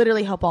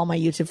literally help all my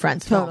YouTube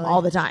friends film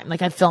all the time. I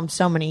filmed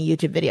so many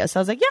YouTube videos. So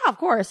I was yeah, of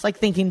course,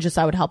 thinking just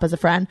I would help as a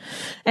friend.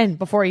 And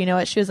before you know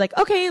it, she was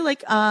okay,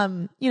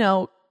 can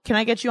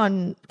I get you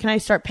on, can I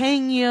start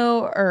paying you?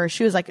 Or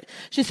she was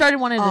she started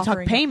wanting to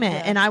talk payment.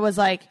 Yeah. And I was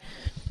what?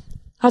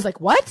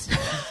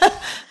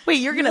 Wait,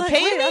 you're going to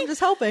pay me? I'm just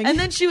helping. And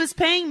then she was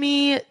paying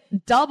me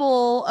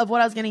double of what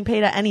I was getting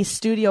paid at any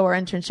studio or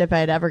internship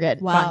I'd ever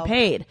gotten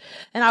paid.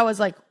 And I was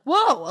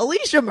whoa,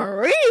 Alicia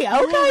Marie. Okay, baby.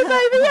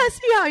 I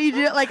see how you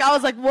do it. I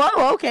was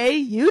whoa,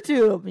 okay,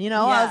 YouTube,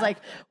 I was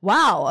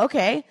wow,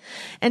 okay.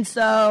 And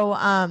so,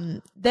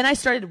 then I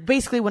started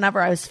basically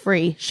whenever I was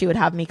free, she would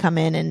have me come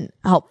in and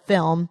help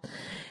film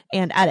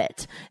and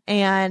edit.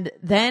 And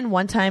then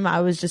one time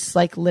I was just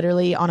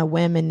literally on a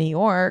whim in New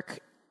York,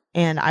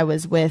 and I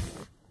was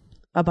with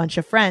a bunch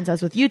of friends. I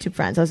was with YouTube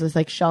friends. I was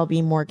with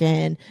Shelby,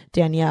 Morgan,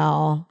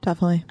 Danielle.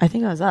 Definitely. I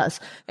think it was us.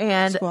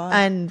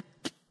 And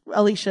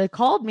Alicia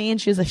called me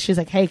and she was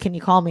like, hey, can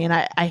you call me? And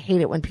I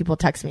hate it when people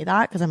text me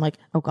that because I'm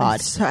oh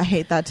God. I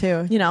hate that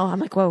too.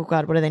 I'm oh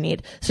God, what do they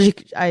need? So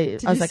I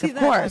was of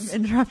course.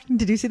 I'm interrupting.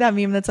 Did you see that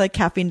meme that's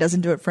caffeine doesn't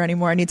do it for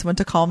anymore? I need someone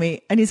to call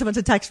me. I need someone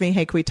to text me.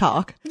 Hey, can we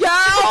talk? Yeah.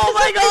 Oh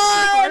my God. So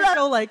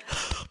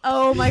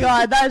oh my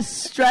God. That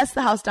stressed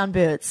the house down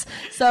boots.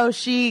 So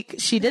she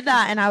did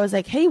that. And I was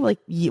hey, what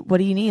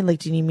do you need?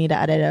 Do you need me to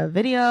edit a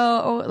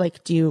video?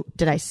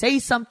 Did I say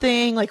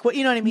something? What,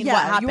 you know what I mean? Yeah,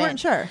 what happened? You weren't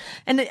sure.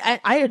 And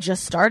I had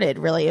just started,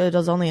 really. It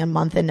was only a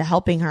month into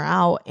helping her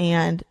out.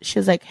 And she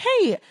was hey,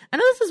 I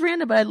know this is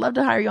random, but I'd love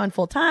to hire you on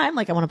full time.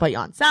 I want to put you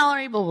on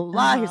salary, blah, blah,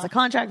 blah. Here's the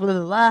contract, blah,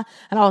 blah, blah.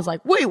 And I was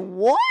wait,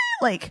 what?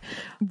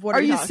 What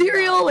are you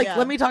serial? Yeah.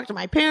 Let me talk to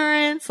my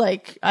parents.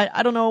 I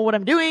don't know what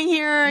I'm doing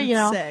here,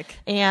 Sick.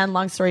 And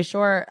long story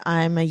short,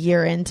 I'm a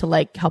year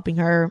into helping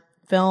her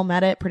film,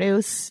 edit,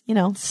 produce,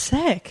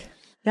 Sick.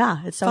 Yeah,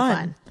 it's so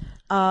fun.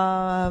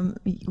 So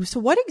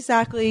what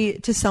exactly,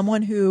 to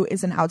someone who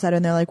is an outsider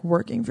and they're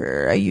working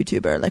for a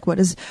YouTuber,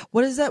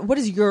 what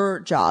is your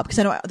job? Because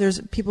I know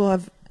some people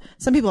have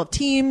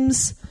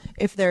teams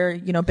if they're,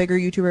 bigger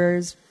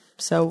YouTubers.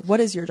 So what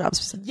is your job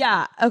specifically?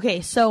 Yeah.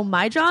 Okay. So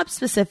my job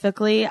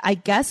specifically, I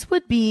guess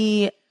would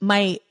be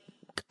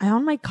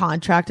on my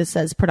contract, it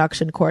says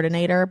production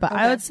coordinator, but okay.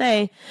 I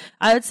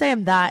would say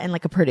I'm that and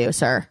a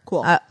producer.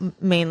 Cool.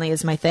 Mainly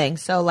is my thing.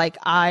 So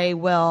I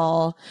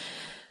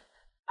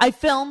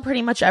film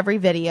pretty much every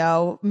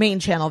video, main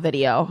channel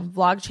video.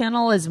 Vlog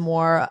channel is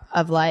more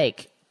of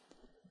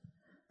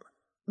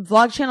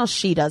vlog channel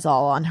she does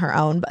all on her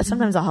own, but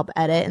sometimes I'll help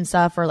edit and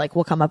stuff, or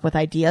we'll come up with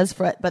ideas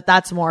for it, but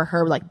that's more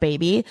her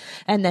baby.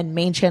 And then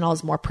main channel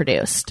is more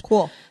produced.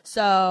 Cool.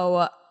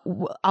 So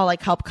I'll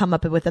like help come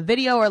up with a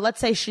video, or let's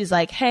say she's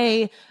like,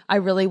 hey, I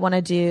really want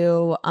to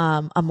do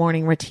a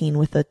morning routine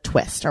with a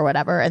twist or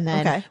whatever, and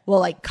then we'll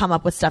like come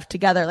up with stuff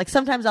together. Like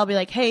sometimes I'll be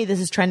like, hey, this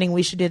is trending,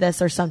 we should do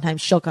this, or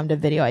sometimes she'll come to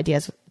video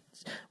ideas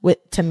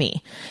to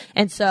me.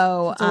 And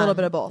so it's a little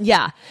bit of both.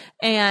 Yeah.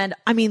 And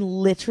I mean,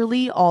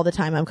 literally all the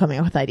time I'm coming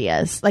up with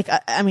ideas. Like,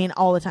 I mean,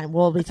 all the time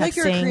we'll be texting. Like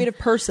you're a creative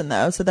person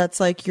though. So that's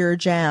like your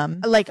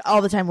jam. Like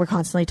all the time we're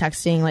constantly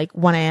texting, like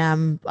 1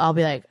 a.m. I'll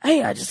be like,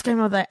 hey, I just came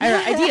up with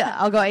an idea.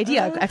 I'll go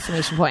idea,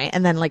 exclamation point,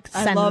 and then like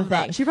send I love the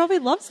thing. that. She probably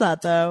loves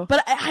that though.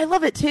 But I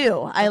love it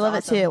too. I love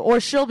it too. Or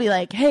she'll be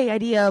like, hey,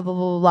 idea, blah,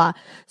 blah, blah, blah.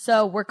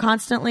 So we're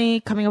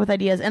constantly coming up with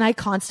ideas, and I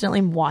constantly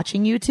am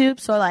watching YouTube.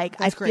 So like,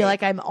 I feel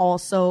like I'm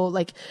also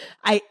like,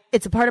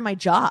 it's a part of my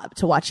job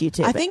to watch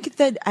YouTube. I think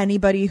that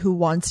anybody who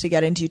wants to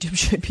get into YouTube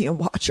should be a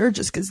watcher,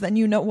 just because then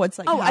you know what's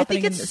like happening. I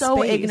think it's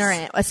so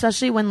ignorant,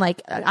 especially when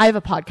like I have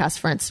a podcast,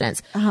 for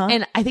instance,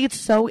 and I think it's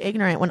so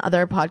ignorant when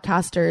other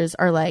podcasters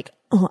are like,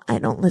 oh, I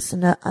don't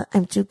listen to,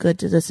 I'm too good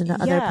to listen to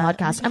other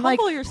podcasts. I'm like,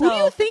 yourself. Who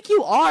do you think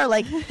you are?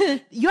 Like,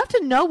 you have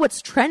to know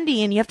what's trendy,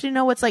 and you have to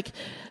know what's like,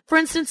 for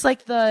instance,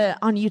 like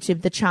on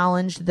YouTube, the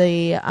challenge,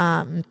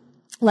 the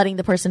letting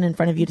the person in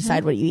front of you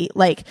decide what you eat.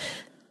 Like,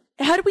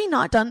 had we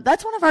not done,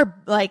 that's one of our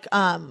like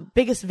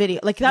biggest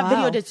video, like that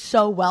video did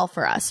so well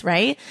for us,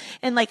 right?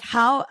 And like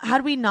had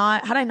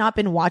I not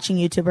been watching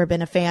YouTube or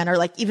been a fan, or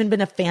like even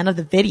been a fan of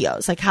the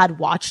videos, like had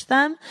watched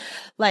them,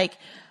 like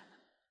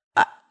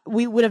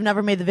we would have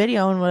never made the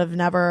video and would have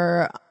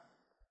never,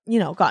 you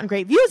know, gotten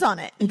great views on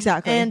it.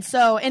 Exactly. And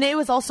so, and it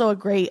was also a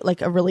great,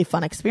 like a really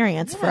fun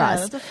experience for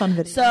us. That's a fun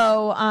video.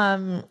 So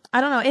I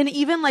don't know. And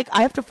even like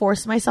I have to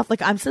force myself,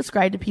 like I'm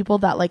subscribed to people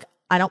that like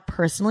I don't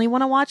personally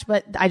want to watch,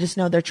 but I just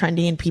know they're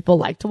trendy and people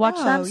like to watch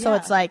them. So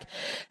it's like,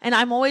 and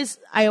I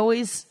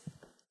always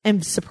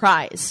am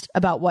surprised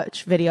about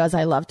which videos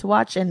I love to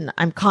watch, and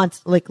I'm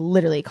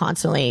literally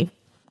constantly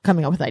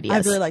coming up with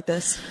ideas. I really like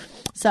this.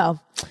 So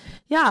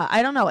yeah,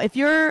 I don't know. If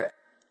you're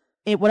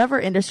in whatever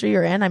industry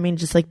you're in, I mean,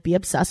 just like be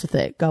obsessed with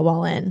it. Go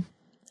all in.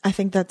 I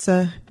think that's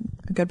a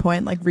good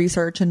point. Like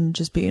research and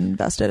just being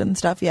invested in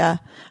stuff. Yeah.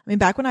 I mean,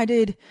 back when I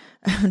did,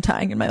 I'm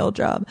dying in my old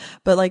job,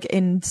 but like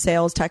in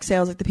sales, tech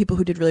sales, like the people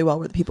who did really well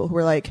were the people who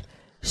were like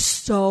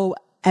so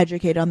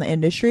educated on the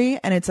industry.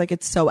 And it's like,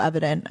 it's so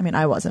evident. I mean,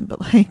 I wasn't,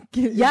 but like,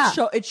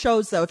 it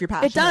shows though if you're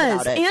passionate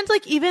about it. And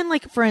like, even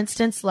like, for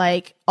instance,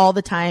 like all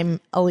the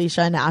time,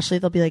 Alicia and Ashley,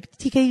 they'll be like,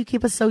 TK, you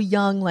keep us so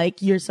young.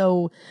 Like you're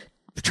so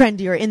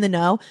trendy or in the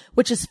know,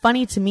 which is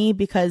funny to me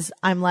because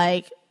I'm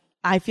like,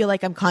 I feel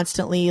like I'm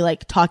constantly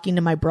like talking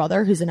to my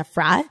brother who's in a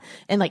frat,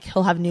 and like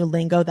he'll have new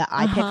lingo that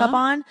I pick up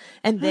on,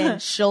 and then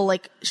she'll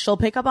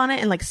pick up on it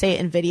and like say it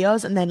in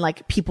videos, and then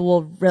like people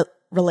will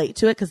relate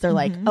to it because they're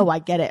like, oh, I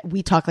get it.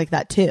 We talk like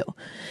that too.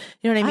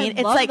 You know what I mean?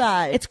 It's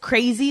like, it's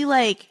crazy.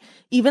 Like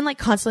even like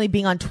constantly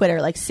being on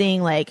Twitter, like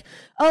seeing like,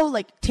 oh,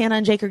 like Tana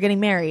and Jake are getting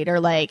married, or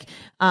like,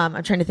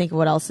 I'm trying to think of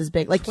what else is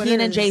big. Like Kian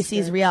and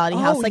JC's reality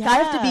house. Like I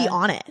have to be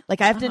on it.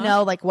 Like I have to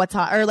know like what's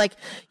hot, or like,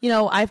 you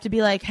know, I have to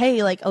be like,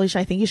 hey, like Alicia,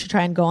 I think you should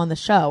try and go on the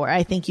show, or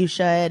I think you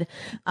should.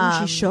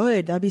 She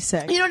should. That'd be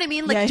sick. You know what I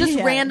mean? Like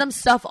random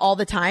stuff all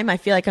the time. I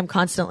feel like I'm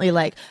constantly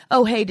like,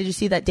 oh, hey, did you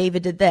see that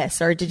David did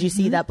this? Or did you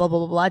see that blah, blah,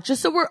 blah, blah.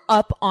 Just so we're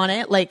up on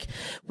it. Like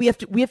we have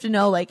to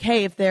know like,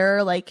 hey, if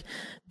they're like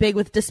big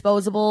with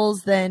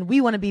disposables, then we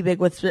want to be big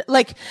with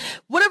like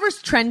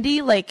whatever's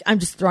trendy. Like I'm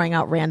just throwing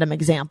out random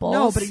examples.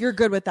 No, but you're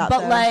good with that.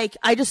 But like,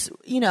 I just,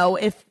 you know,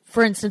 if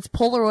for instance,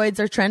 Polaroids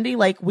are trendy,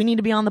 like we need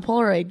to be on the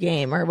Polaroid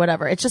game or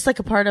whatever. It's just like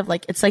a part of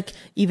like, it's like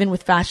even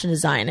with fashion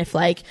design, if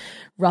like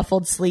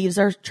ruffled sleeves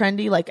are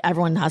trendy, like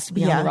everyone has to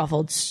be on the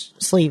ruffled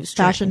sleeves.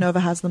 Fashion Nova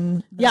has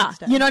them. Yeah.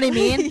 You know what I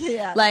mean?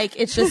 Like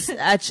it's just,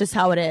 that's just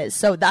how it is.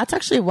 So that's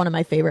actually one of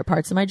my favorite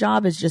parts of my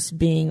job, is just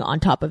being on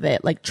top of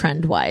it, like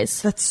trend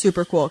wise. That's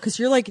super cool. Cause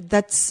you're like,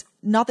 that's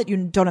not that you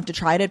don't have to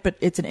try it, but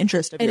it's an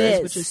interest of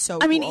yours, which is so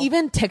cool. I mean,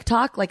 even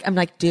TikTok, like I'm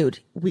like, dude,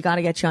 we got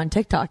to get you on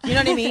TikTok. You know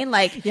what I mean?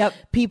 Like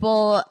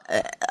people,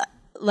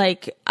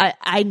 like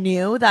I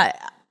knew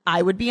that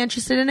I would be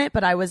interested in it,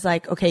 but I was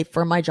like, okay,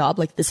 for my job,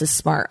 like this is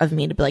smart of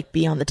me to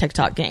be on the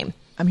TikTok game.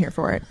 I'm here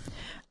for it.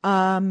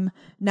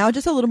 Now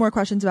just a little more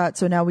questions about,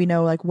 so now we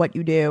know like what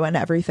you do and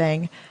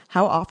everything.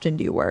 How often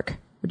do you work,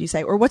 would you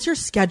say? Or what's your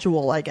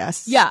schedule, I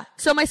guess? Yeah.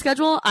 So my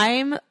schedule,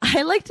 I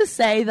like to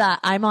say that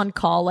I'm on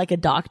call like a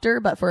doctor,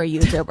 but for a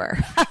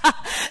YouTuber.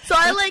 So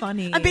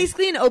I'm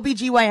basically an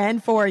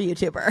OBGYN for a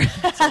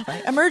YouTuber. So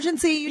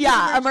emergency.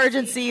 Yeah.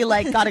 Emergency.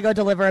 Like got to go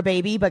deliver a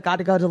baby, but got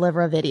to go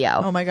deliver a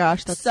video. Oh my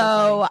gosh. That's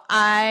so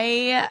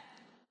I'm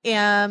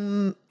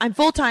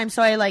full-time.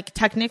 So I like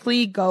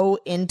technically go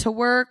into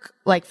work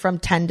like from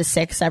 10 to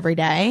 6 every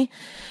day.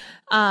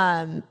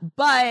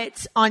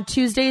 But on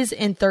Tuesdays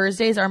and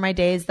Thursdays are my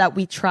days that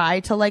we try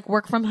to like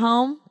work from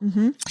home.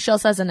 She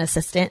also has an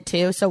assistant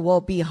too. So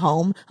we'll be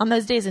home on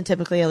those days. And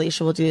typically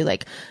Alicia will do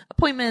like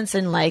appointments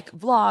and like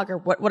vlog or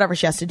whatever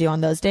she has to do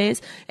on those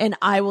days. And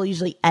I will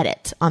usually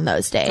edit on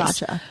those days.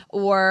 Gotcha.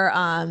 Or,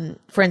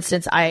 for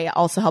instance, I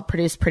also help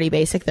produce Pretty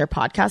Basic, their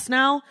podcast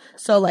now.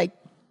 So like,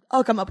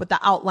 I'll come up with the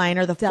outline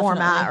or the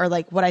format or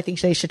like what I think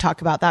they should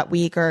talk about that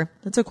week. Or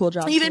That's a cool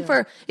job. even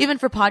for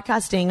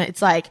podcasting,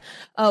 it's like,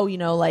 oh, you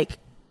know, like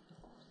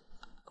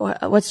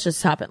what's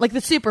just happened? Like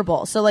the Super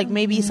Bowl. So like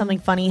maybe something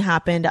funny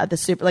happened at the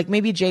Super, like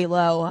maybe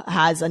J-Lo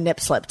has a nip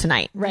slip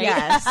tonight, right?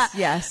 Yes.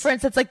 Yes. For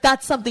instance, like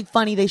that's something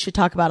funny they should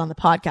talk about on the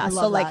podcast.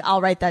 So like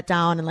I'll write that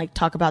down and like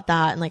talk about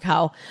that and like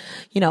how,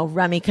 you know,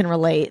 Remy can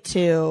relate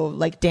to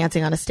like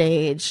dancing on a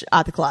stage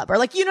at the club or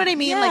like, you know what I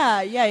mean?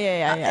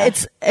 Yeah.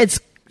 It's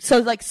so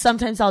like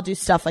sometimes I'll do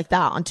stuff like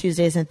that on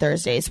Tuesdays and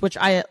Thursdays, which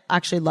I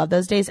actually love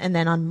those days. And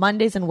then on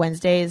Mondays and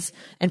Wednesdays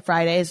and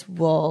Fridays,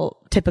 we'll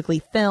typically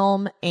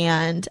film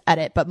and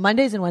edit. But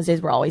Mondays and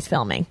Wednesdays, we're always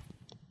filming.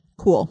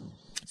 Cool.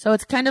 So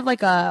it's kind of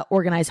like a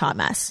organized hot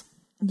mess.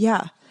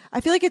 Yeah.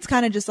 I feel like it's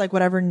kind of just like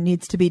whatever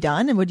needs to be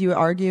done. And would you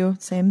argue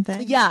same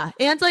thing? Yeah.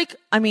 And like,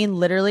 I mean,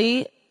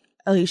 literally,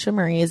 Alicia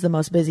Marie is the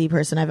most busy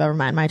person I've ever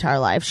met in my entire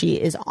life. She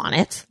is on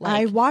it. Like,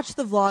 I watch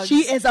the vlogs.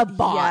 She is a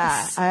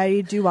boss. Yeah,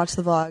 I do watch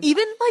the vlogs.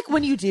 Even like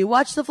when you do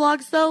watch the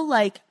vlogs though,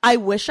 like I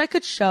wish I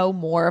could show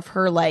more of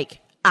her like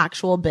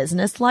actual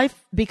business life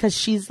because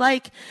she's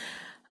like,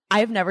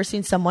 I've never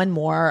seen someone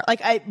more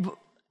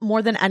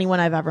more than anyone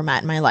I've ever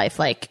met in my life.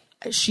 Like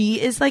she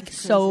is like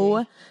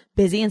so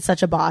busy and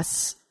such a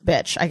boss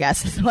bitch, I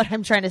guess is what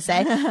I'm trying to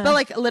say. But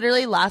like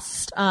literally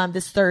last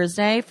this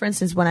Thursday, for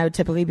instance, when I would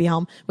typically be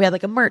home, we had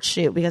like a merch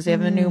shoot because we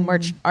have a new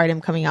merch item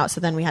coming out.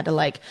 So then we had to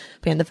like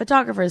plan the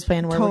photographers,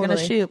 plan where we're gonna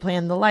shoot,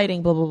 plan the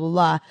lighting, blah blah blah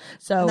blah.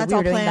 So and that's we were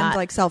all doing planned, that.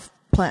 like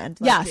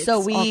self-planned. Like Yeah, it's so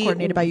we all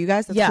coordinated by you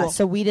guys. That's cool.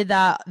 so we did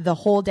that the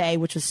whole day,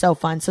 which was so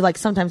fun. So like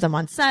sometimes I'm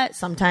on set,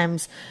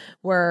 sometimes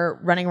we're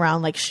running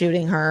around like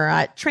shooting her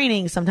at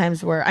training.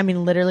 Sometimes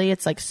literally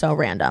it's like so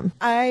random.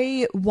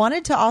 I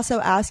wanted to also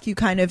ask you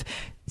kind of,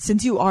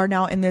 since you are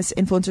now in this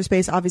influencer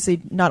space,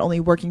 obviously not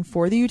only working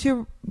for the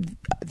only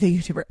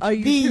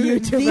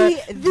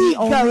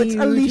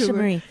Alicia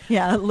Marie.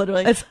 Yeah,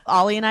 literally. It's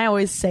Ollie and I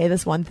always say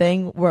this one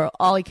thing where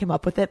Ollie came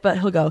up with it, but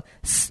he'll go,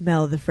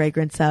 smell the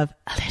fragrance of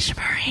Alicia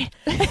Marie.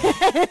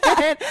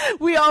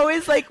 We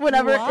always like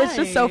whenever it's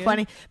just so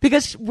funny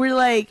because we're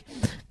like,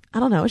 I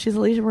don't know, she's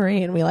Alicia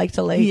Marie and we like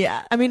to like,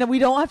 yeah. I mean, we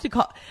don't have to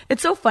call,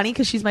 it's so funny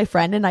because she's my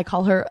friend and I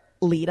call her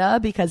Lita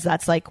because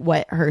that's like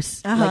what her,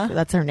 like,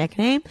 that's her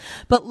nickname.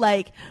 But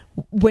like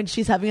when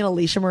she's having an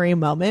Alicia Marie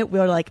moment,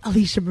 we're like,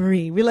 Alicia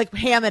Marie, we like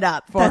ham it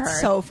up for her. That's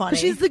so funny.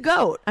 She's the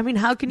GOAT. I mean,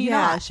 how can you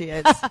not?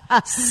 Yeah, she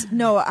is.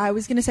 No, I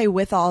was going to say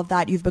with all of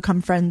that, you've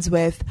become friends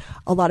with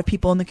a lot of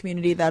people in the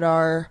community that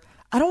are,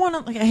 I don't want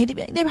to, like, I hate to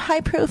be like, they're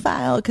high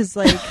profile because,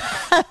 like,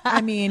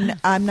 I mean,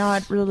 I'm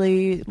not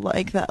really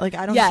like that. Like,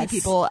 I don't see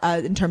people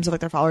in terms of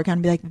like their follower count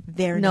and be like,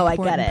 they're an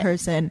important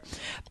person.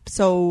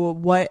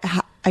 So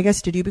I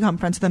guess, did you become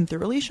friends with them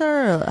through Alicia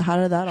or how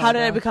did that all How did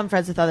go? I become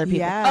friends with other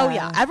people? Yeah. Oh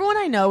yeah. Everyone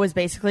I know is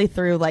basically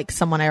through like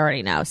someone I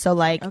already know. So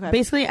like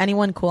basically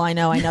anyone cool I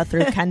know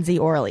through Kenzie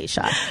or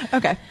Alicia.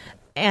 Okay.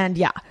 And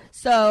yeah.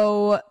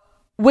 So,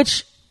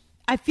 which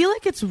I feel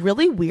like it's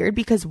really weird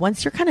because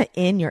once you're kind of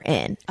in, you're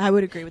in. I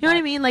would agree with that. You know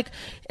what I mean? Like,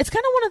 it's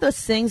kind of one of those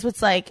things where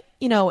it's like,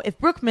 you know, if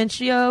Brooke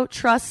Minchio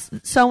trusts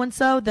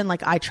so-and-so, then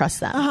like I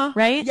trust them.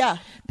 Right? Yeah.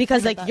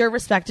 Because like you're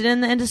respected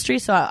in the industry.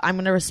 So I'm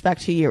going to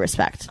respect who you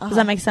respect. Does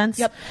that make sense?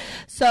 Yep.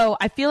 So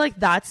I feel like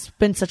that's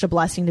been such a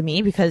blessing to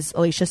me because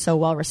Alicia's so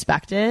well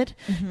respected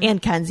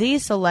and Kenzie.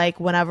 So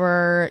like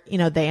whenever, you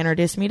know, they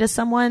introduce me to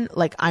someone,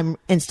 like I'm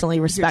instantly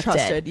respected. You're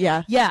trusted.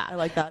 Yeah. Yeah. I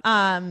like that.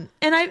 And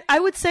I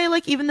would say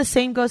like even the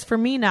same goes for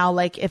me now.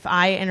 Like if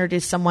I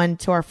introduce someone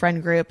to our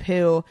friend group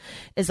who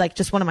is like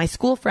just one of my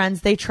school friends,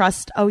 they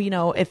trust, oh, you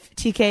know, if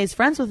TK is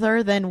friends with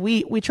her, then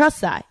we trust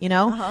that, you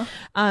know?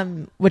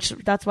 Which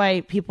that's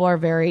why people are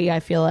very, I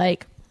feel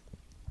like,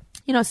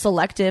 you know,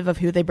 selective of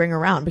who they bring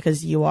around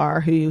because you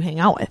are who you hang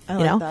out with, you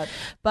know? That.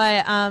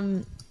 But,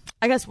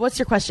 I guess what's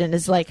your question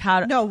is like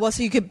how no well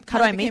so you could how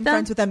do I meet them?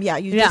 friends with them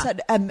just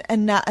said and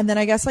then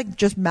I guess like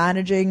just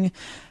managing.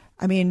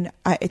 I mean,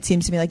 it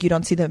seems to me like you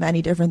don't see them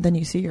any different than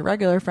you see your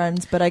regular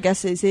friends, but I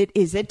guess is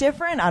it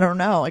different? I don't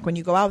know. Like when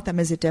you go out with them,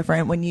 is it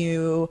different? When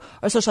you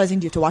are socializing,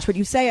 do you have to watch what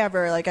you say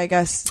ever? Like I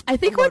guess I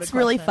think what's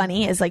really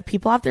funny is like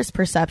people have this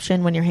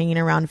perception when you're hanging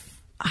around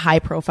high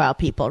profile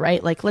people,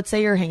 right? Like let's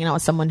say you're hanging out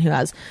with someone who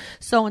has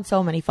so and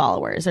so many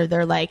followers, or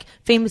they're like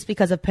famous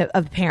because of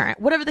a parent,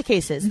 whatever the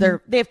case is.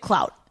 They have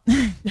clout.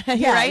 Yeah,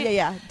 right?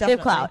 Yeah, definitely. They have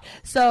clout.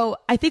 So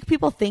I think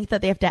people think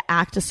that they have to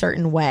act a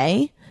certain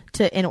way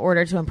in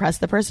order to impress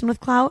the person with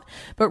clout.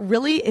 But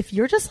really, if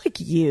you're just like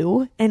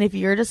you, and if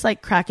you're just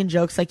like cracking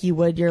jokes like you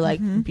would your like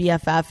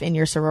BFF in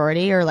your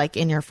sorority or like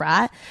in your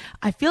frat,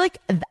 I feel like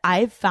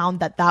I've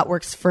found that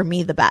works for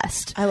me the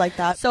best. I like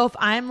that. So if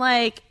I'm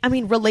like, I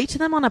mean, relate to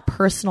them on a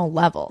personal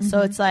level.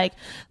 So it's like,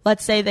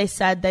 let's say they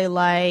said they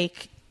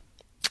like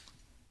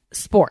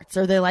sports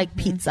or they like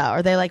pizza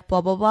or they like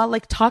blah, blah, blah.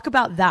 Like talk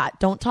about that.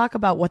 Don't talk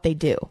about what they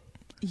do.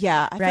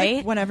 Yeah. I feel right?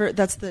 like whenever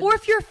that's the Or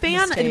if you're a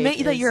fan, mistake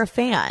admit that is- you're a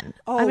fan.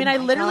 Oh I mean, I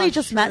my literally gosh,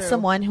 just met true.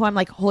 someone who I'm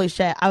like, holy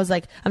shit. I was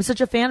like, I'm such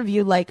a fan of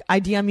you. Like, I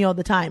DM you all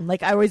the time.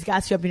 Like, I always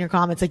gas you up in your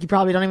comments. Like, you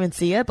probably don't even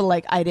see it, but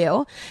like, I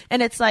do.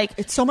 And it's like,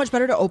 It's so much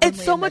better to openly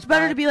it's so much admit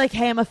better that. to be like,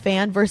 hey, I'm a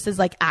fan versus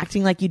like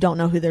acting like you don't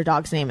know who their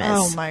dog's name is.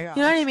 Oh my gosh.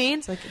 You know what I mean?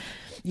 It's like,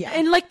 yeah.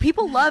 And like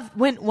people love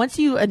once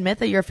you admit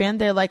that you're a fan,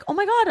 they're like, oh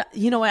my God,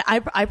 you know what?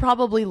 I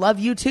probably love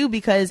you too,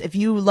 because if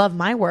you love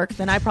my work,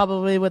 then I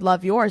probably would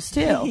love yours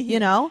too, you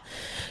know,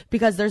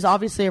 because there's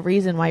obviously a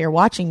reason why you're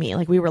watching me.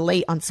 Like we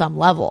relate on some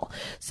level.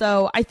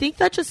 So I think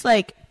that just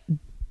like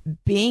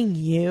being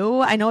you,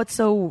 I know it's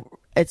so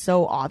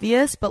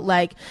obvious, but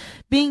like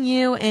being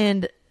you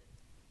and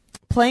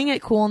playing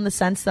it cool in the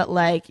sense that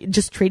like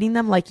just treating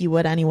them like you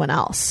would anyone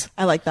else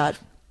I like that.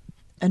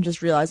 And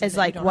just realizing is that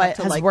you like don't what have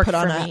to, has like, worked put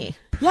on for a me.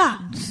 Yeah.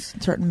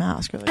 certain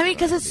mask. Or, like, I mean,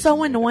 because it's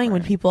so annoying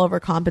when people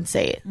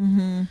overcompensate.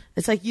 Mm-hmm.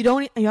 It's like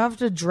you have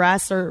to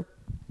dress or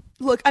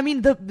look. I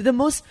mean,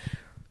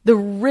 the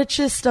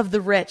richest of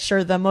the rich,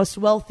 or the most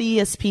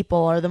wealthiest people,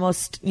 or the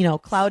most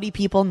cloudy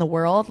people in the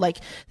world. Like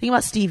think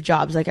about Steve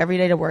Jobs. Like every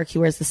day to work, he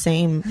wears the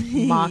same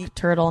mock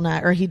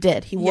turtleneck, or he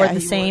did. He wore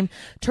the same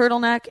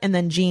turtleneck and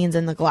then jeans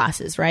and the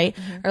glasses, right?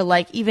 Mm-hmm. Or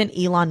like even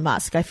Elon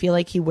Musk. I feel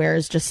like he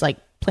wears just like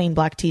plain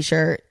black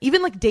t-shirt.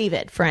 Even like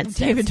David, for instance.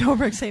 David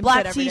Dobrik, same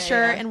black shit every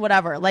t-shirt day, and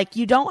whatever. Like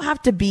you don't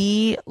have to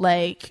be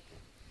like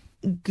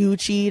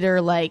Gucci'd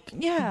or like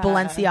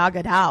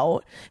Balenciaga'd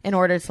out in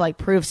order to like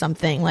prove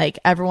something. Like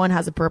everyone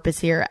has a purpose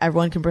here.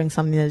 Everyone can bring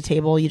something to the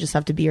table. You just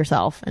have to be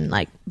yourself and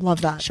like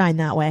Love that. shine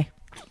that way.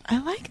 I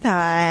like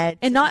that.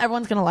 And not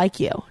everyone's gonna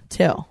like you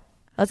too.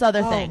 That's the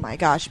other Oh thing. my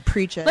gosh,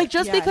 preach it. Like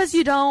just Yes. because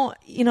you don't,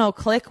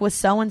 click with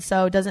so and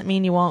so doesn't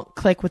mean you won't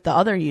click with the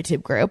other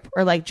YouTube group.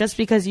 Or like just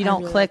because you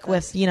don't really click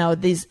like with,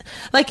 these,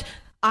 like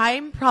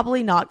I'm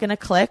probably not gonna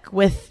click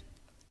with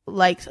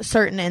like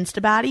certain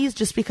Insta baddies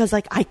just because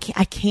like I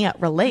can't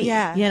relate.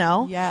 Yeah.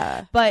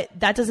 Yeah. But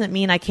that doesn't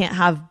mean I can't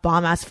have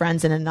bomb ass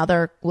friends in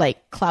another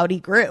like cloudy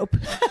group.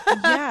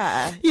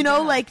 Yeah.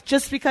 Like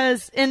just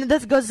because, and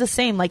this goes the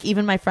same, like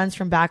even my friends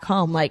from back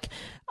home, like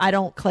I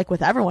don't click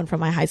with everyone from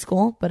my high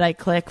school, but I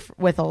click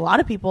with a lot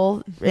of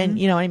people and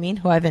you know what I mean,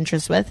 who I have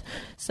interest with.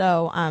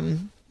 So,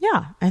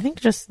 yeah, I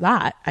think just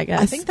that, I guess.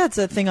 I think that's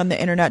a thing on the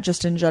internet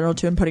just in general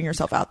too, and putting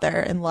yourself out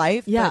there in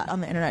life. Yeah. But on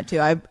the internet too.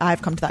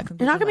 I've come to that conclusion.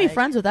 you're not going to be like,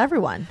 friends with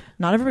everyone.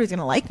 Not everybody's going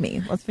to like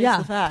me. Let's face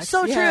the facts.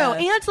 So true.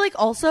 And like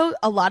also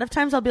a lot of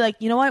times I'll be like,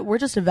 you know what? We're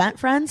just event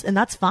friends and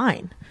that's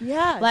fine.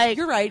 Yeah. Like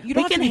you're right. You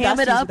don't we have can to be ham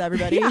it besties up with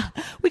everybody. Yeah.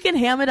 We can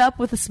ham it up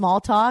with a small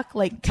talk,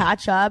 like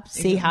catch up,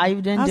 see how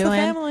you've been How's the doing.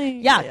 family?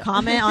 Yeah, Yeah.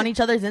 comment on each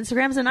other's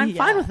Instagrams and I'm Yeah.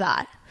 fine with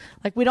that.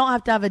 Like we don't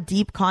have to have a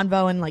deep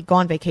convo and like go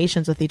on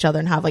vacations with each other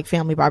and have like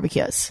family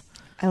barbecues.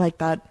 I like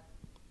that.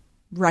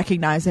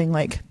 Recognizing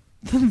like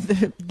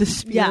the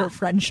spirit of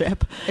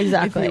friendship,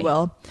 Exactly. if you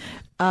will.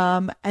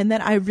 And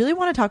then I really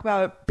want to talk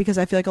about, because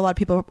I feel like a lot of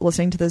people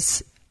listening to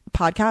this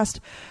podcast,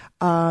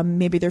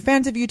 maybe they're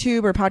fans of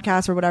YouTube or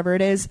podcasts or whatever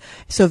it is.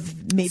 So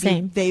maybe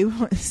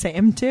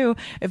same too.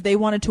 If they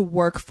wanted to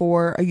work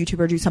for a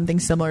YouTuber, do something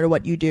similar to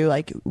what you do,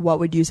 like what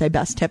would you say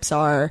best tips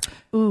are?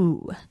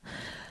 Ooh.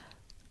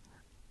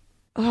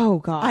 Oh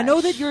god. I know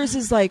that yours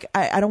is like,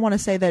 I don't want to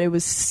say that it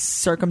was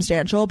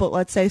circumstantial, but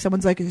let's say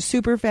someone's like a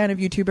super fan of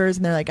YouTubers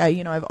and they're like,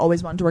 I've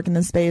always wanted to work in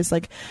this space.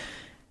 Like,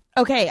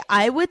 okay,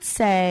 I would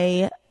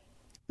say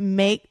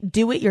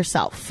do it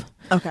yourself.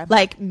 Okay.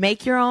 Like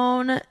make your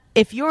own.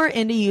 If you're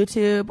into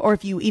YouTube, or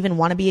if you even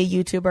want to be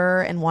a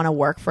YouTuber and want to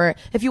work for,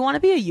 if you want to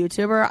be a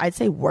YouTuber, I'd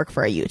say work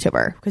for a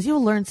YouTuber because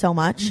you'll learn so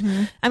much.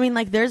 Mm-hmm. I mean,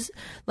 there's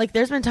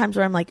been times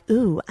where I'm like,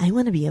 ooh, I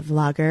want to be a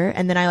vlogger.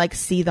 And then I like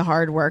see the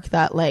hard work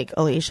that like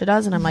Alicia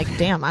does. And I'm like,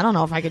 damn, I don't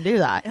know if I could do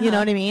that. Yeah. You know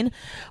what I mean?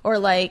 Or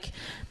like,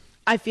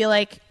 I feel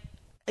like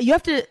you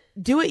have to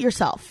do it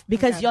yourself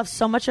because you have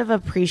so much of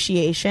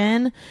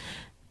appreciation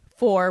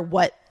for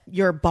what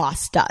your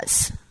boss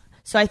does.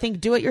 So I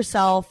think do it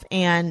yourself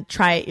and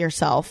try it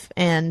yourself,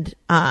 and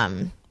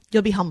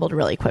you'll be humbled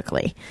really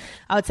quickly.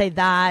 I would say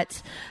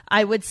that.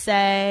 I would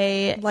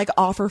say like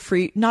offer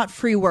not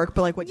free work,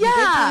 but like what you did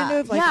kind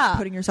of like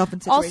putting yourself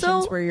in situations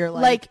also, where you're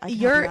like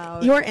your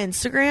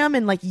Instagram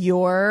and like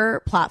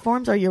your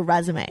platforms are your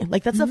resume.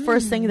 Like that's the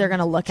first thing they're going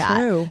to look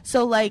True. at.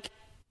 So like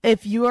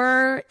if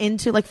you're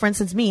into, like, for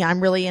instance, me, I'm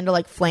really into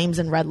like flames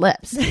and red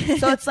lips.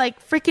 So it's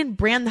like freaking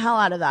brand the hell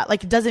out of that.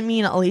 Like it doesn't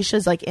mean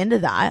Alicia's like into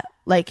that.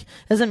 Like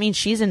doesn't mean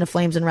she's into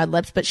flames and red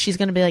lips, but she's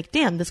going to be like,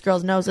 damn, this girl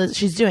knows what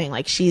she's doing.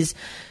 Like she's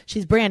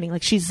branding,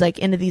 like she's like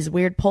into these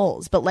weird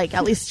polls, but like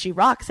at least she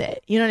rocks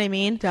it. You know what I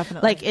mean?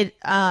 Definitely. Like it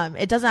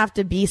doesn't have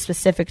to be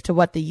specific to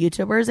what the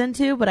YouTuber is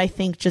into, but I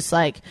think just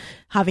like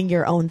having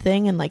your own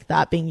thing and like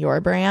that being your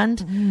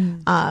brand.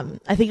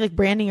 I think like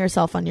branding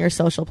yourself on your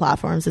social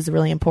platforms is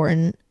really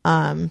important.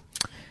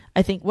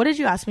 I think, what did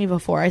you ask me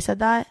before I said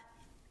that?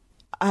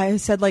 I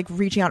said like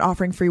reaching out,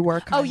 offering free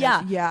work. Oh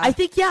yeah. I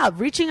think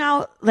reaching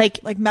out,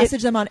 like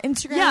message them on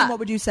Instagram. Yeah. What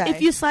would you say?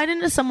 If you slide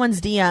into someone's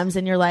DMs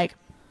and you're like,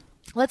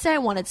 let's say I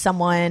wanted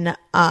someone,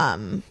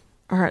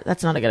 or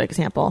that's not a good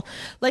example.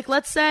 Like,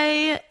 let's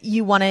say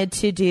you wanted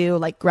to do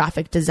like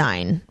graphic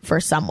design for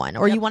someone,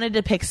 or you wanted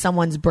to pick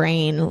someone's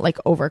brain like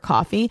over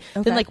coffee.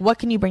 Then like, what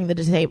can you bring to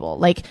the table?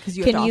 Like,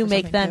 can you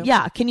make them,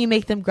 can you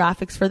make them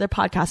graphics for their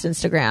podcast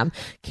Instagram?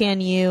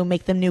 Can you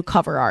make them new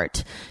cover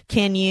art?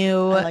 Can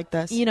you, I like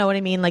this. You know what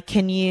I mean? Like,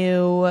 can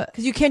you,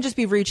 because you can't just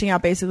be reaching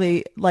out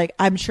basically, like,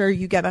 I'm sure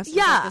you get messages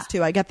like this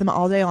too. I get them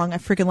all day long. I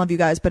freaking love you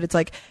guys, but it's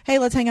like, hey,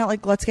 let's hang out,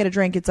 like, let's get a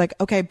drink. It's like,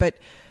 okay, but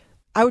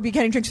I would be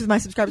getting drinks with my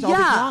subscribers all day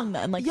long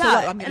then. Like, so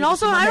what? And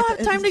also, I don't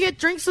have time to get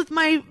drinks with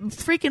my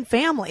freaking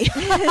family.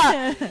 You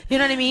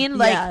know what I mean?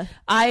 Like,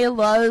 I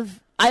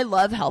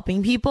love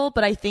helping people,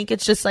 but I think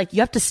it's just like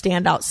you have to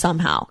stand out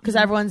somehow, because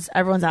everyone's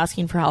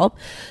asking for help.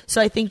 So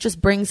I think just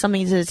bring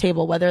something to the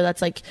table, whether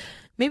that's like,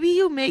 maybe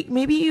you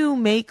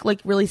make like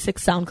really sick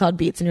SoundCloud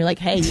beats and you're like,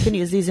 hey, you can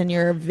use these in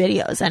your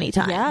videos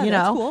anytime, you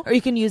know, cool. or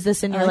you can use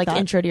this in your like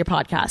intro to your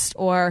podcast,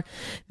 or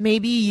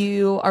maybe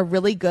you are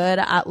really good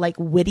at like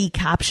witty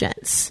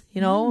captions,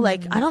 you know,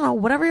 like, I don't know,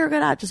 whatever you're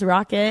good at, just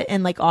rock it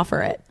and like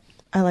offer it.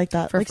 I like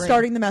that. Like free.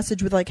 Starting the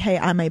message with like, hey,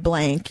 I'm a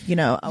blank, you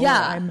know,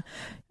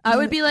 I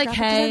would be like,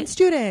 hey,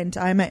 student,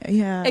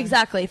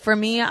 exactly. For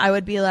me, I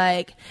would be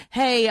like,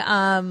 hey,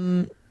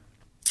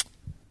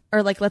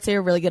 or like, let's say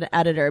you're a really good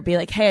editor, be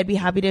like, hey, I'd be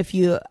happy to if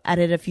you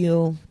edit a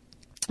few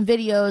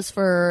videos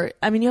for,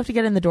 I mean, you have to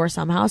get in the door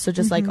somehow. So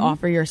just like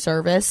offer your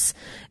service.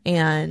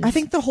 And I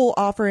think the whole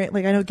offering,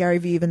 like, I know Gary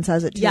Vee even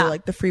says it too,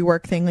 like the free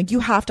work thing, like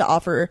you have to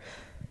offer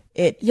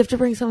it. You have to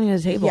bring something to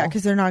the table. Yeah,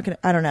 because they're not going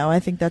to, I don't know.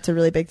 I think that's a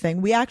really big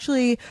thing. We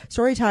actually,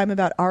 story time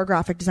about our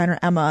graphic designer,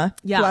 Emma,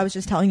 who I was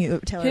just telling you,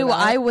 Taylor,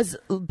 I was,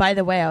 by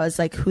the way, I was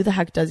like, who the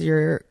heck does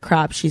your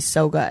crap? She's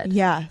so good.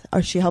 Yeah.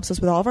 She helps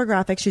us with all of our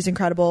graphics. She's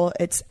incredible.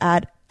 It's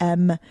at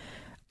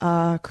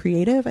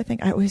Creative, I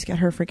think. I always get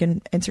her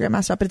freaking Instagram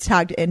messed up, but it's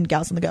tagged in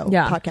Gals on the Go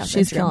podcast.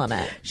 She's Instagram. killing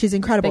it. She's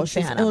incredible. Big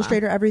She's fan, an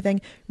illustrator,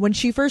 everything. When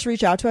she first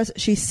reached out to us,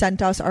 she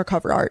sent us our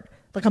cover art,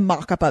 like a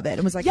mock-up of it,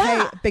 and was like,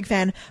 hey, big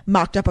fan,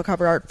 mocked up a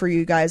cover art for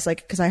you guys,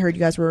 like, because I heard you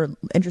guys were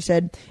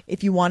interested.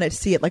 If you wanted to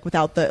see it like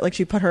without the, like,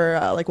 she put her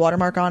like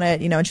watermark on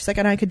it, you know, and she's like,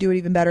 and I could do it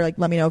even better, like,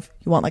 let me know if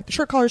you want like the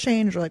shirt color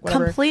change or like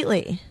whatever.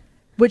 Completely.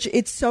 Which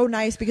it's so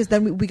nice, because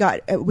then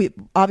we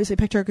obviously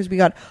picked her because we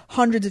got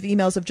hundreds of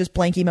emails of just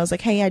blank emails like,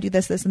 hey, I do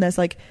this, this, and this.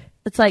 Like,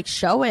 it's like,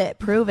 show it,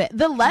 prove it.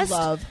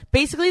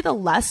 Basically the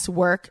less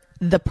work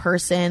the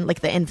person, like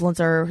the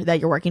influencer that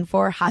you're working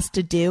for, has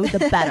to do, the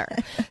better.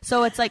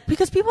 So it's like,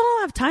 because people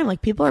don't have time,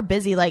 like people are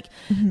busy, like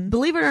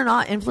believe it or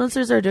not,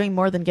 influencers are doing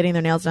more than getting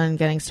their nails done and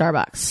getting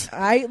Starbucks.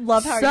 I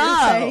love how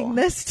you're saying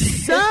this too.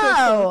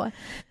 So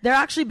they're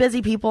actually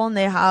busy people, and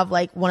they have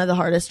like one of the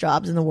hardest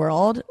jobs in the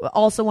world,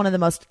 also one of the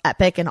most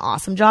epic and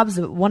awesome jobs,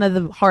 one of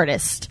the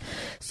hardest.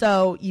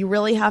 So you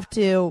really have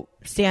to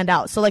stand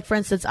out. So like, for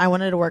instance, I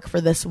wanted to work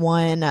for this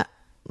one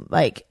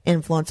like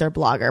influencer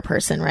blogger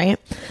person, right?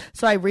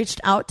 So I reached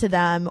out to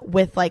them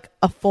with like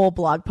a full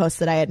blog post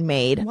that I had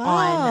made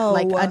on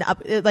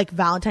like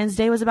Valentine's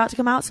Day was about to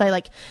come out. So I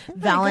like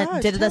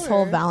did this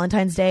whole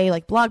Valentine's Day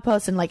like blog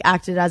post and like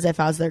acted as if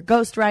I was their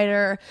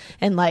ghostwriter,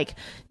 and like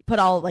put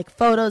all like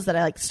photos that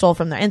I like stole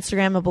from their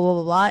Instagram and blah, blah,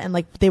 blah, blah. And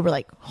like, they were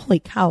like, holy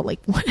cow,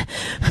 like what,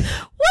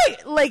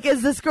 like,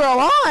 is this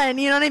girl on?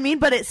 You know what I mean?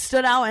 But it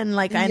stood out, and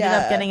like, I ended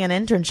up getting an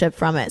internship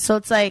from it. So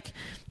it's like,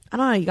 I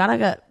don't know,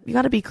 you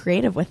gotta be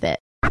creative with it.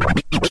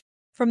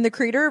 From the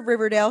creator of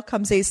Riverdale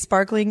comes a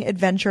sparkling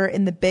adventure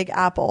in the Big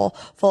Apple,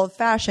 full of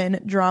fashion,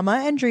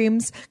 drama, and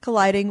dreams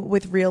colliding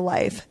with real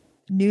life.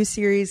 New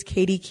series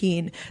Katie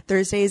Keene,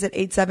 Thursdays at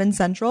 8/7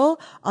 Central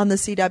on the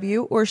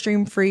CW, or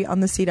stream free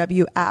on the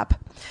CW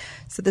app.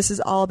 So this is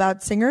all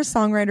about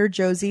singer-songwriter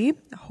Josie,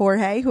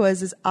 Jorge, who has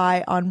his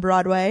eye on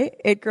Broadway,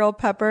 It Girl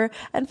Pepper,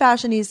 and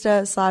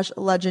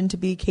fashionista/legend to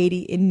be Katie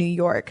in New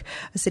York,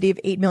 a city of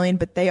 8 million,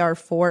 but they are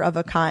 4 of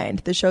a kind.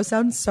 The show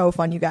sounds so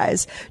fun, you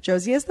guys.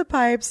 Josie has the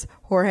pipes,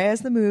 Jorge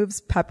has the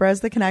moves, Pepper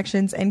has the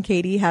connections, and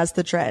Katie has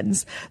the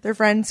trends. They're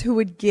friends who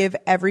would give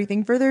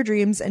everything for their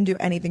dreams and do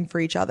anything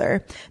for each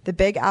other. The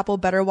Big Apple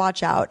better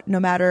watch out. No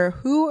matter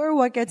who or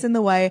what gets in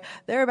the way,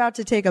 they're about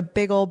to take a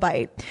big ol'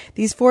 bite.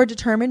 These 4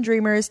 determined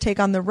dreamers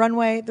take on the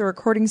runway, the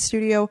recording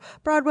studio,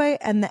 Broadway,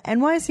 and the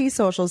NYC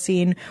social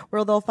scene,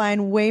 where they'll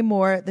find way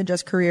more than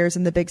just careers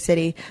in the big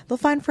city. They'll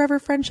find forever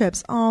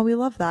friendships. Oh, we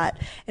love that.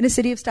 In a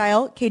city of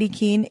style, Katie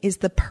Keene is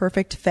the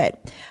perfect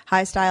fit.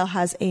 High Style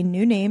has a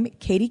new name,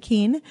 Katie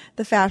Keene,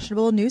 the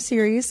fashionable new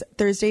series,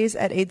 Thursdays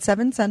at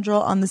 8/7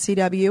 Central on the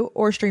CW,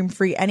 or stream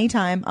free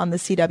anytime on the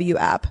CW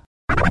app.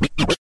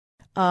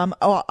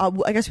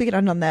 I guess we can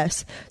end on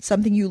this.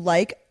 Something you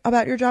like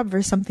about your job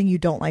versus something you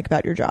don't like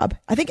about your job.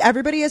 I think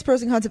everybody has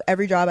pros and cons of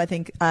every job. I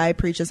think I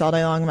preach this all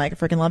day long. Like, I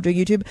freaking love doing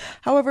YouTube.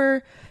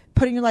 However,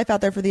 putting your life out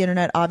there for the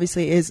internet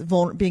obviously is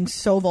being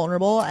so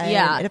vulnerable, and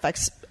it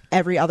affects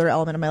every other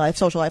element of my life,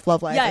 social life,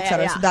 love life,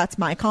 etc. So that's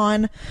my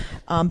con.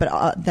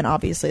 But then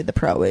obviously the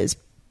pro is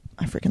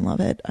I freaking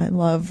love it. I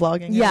love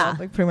vlogging. I love,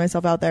 like, putting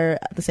myself out there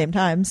at the same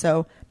time.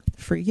 So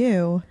for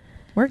you,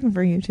 working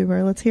for a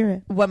YouTuber, let's hear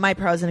it. What my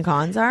pros and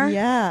cons are?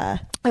 Yeah.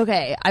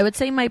 Okay, I would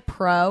say my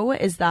pro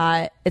is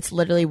that it's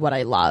literally what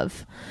I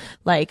love.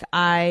 Like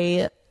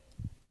I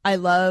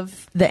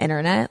love the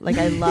internet. Like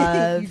I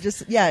love You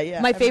just yeah.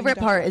 My favorite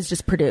part is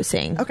just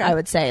producing. Okay. I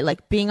would say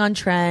like being on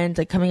trend,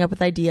 like coming up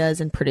with ideas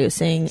and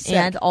producing. Sick.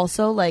 And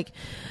also like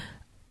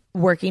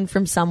working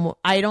from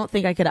I don't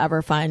think I could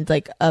ever find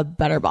like a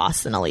better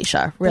boss than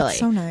Alicia. Really. That's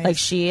so nice. Like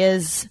she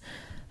is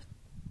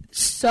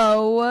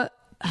so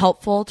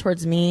helpful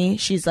towards me.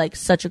 She's like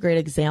such a great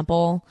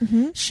example.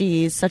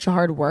 She's such a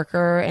hard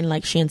worker and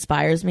like she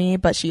inspires me,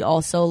 but she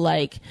also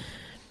like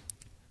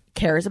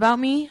cares about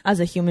me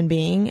as a human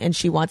being, and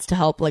she wants to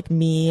help like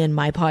me and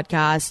my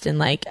podcast, and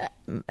like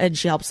and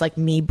she helps like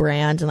me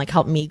brand and like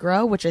help me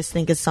grow, which I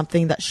think is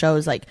something that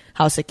shows like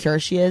how secure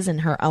she is in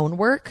her own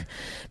work,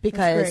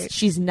 because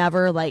she's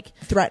never like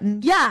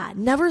threatened. Yeah,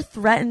 never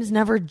threatens,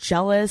 never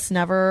jealous,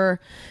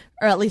 never,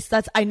 or at least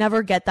I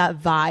never get that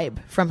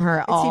vibe from her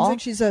at all. It seems like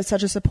she's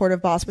such a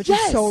supportive boss, which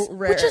is so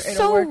rare. Which is in a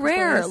so workplace.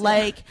 rare.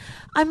 Like,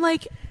 I'm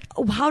like,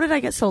 oh, how did I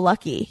get so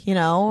lucky? You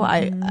know,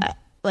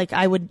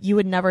 you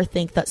would never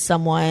think that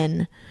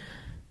someone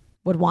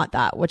would want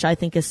that, which I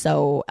think is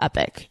so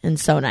epic and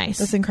so nice.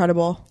 That's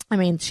incredible. I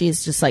mean,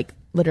 she's just like,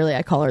 literally,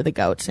 I call her the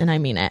GOAT, and I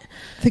mean it.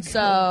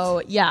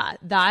 So yeah,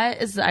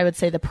 that is, I would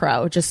say, the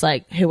pro, just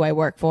like who I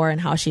work for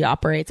and how she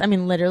operates. I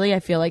mean, literally,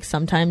 I feel like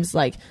sometimes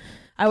like,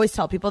 I always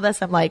tell people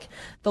this. I'm like,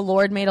 the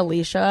Lord made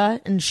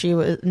Alicia, and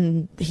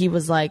he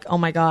was like, oh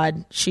my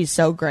God, she's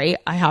so great.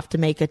 I have to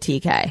make a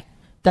TK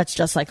that's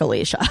just like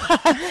Alicia.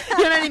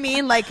 You know what I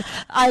mean? Like,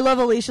 I love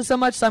Alicia so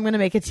much, so I'm going to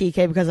make a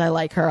TK because I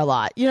like her a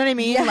lot. You know what I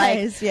mean?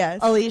 Yes.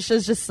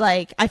 Alicia's just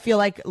like, I feel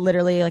like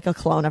literally like a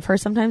clone of her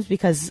sometimes,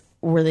 because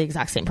we're the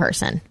exact same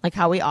person. Like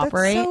how we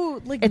operate. That's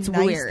so, like, it's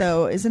nice, weird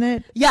though, isn't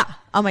it? Yeah.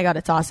 Oh my God,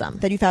 it's awesome.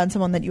 That you found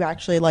someone that you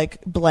actually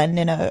like blend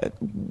in a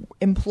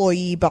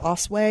employee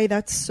boss way.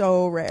 That's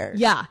so rare.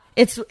 Yeah.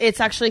 It's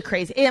actually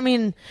crazy. I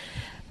mean,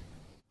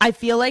 I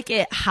feel like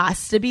it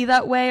has to be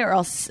that way, or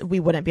else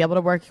we wouldn't be able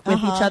to work with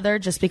each other,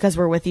 just because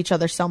we're with each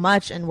other so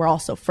much and we're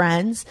also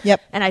friends.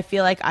 Yep. And I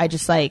feel like I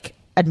just like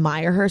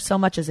admire her so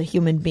much as a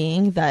human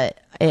being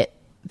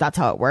that's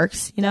how it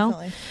works, you know?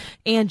 Definitely.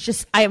 And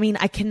just, I mean,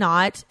 I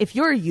cannot, if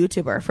you're a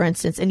YouTuber, for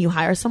instance, and you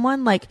hire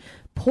someone, like,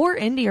 pour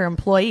into your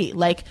employee,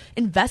 like,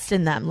 invest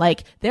in them.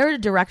 Like, they're a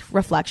direct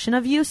reflection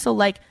of you. So,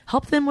 like,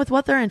 help them with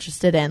what they're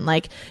interested in.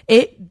 Like,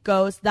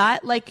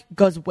 that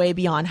goes way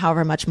beyond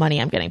however much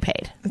money I'm getting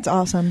paid. That's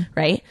awesome.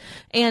 Right.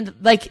 And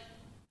like,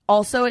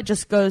 also it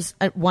just goes,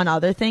 one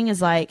other thing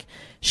is like,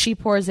 she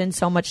pours in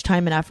so much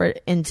time and effort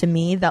into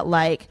me that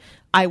like,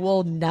 I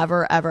will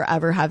never, ever,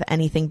 ever have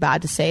anything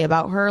bad to say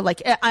about her.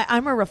 Like,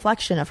 I'm a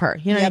reflection of her.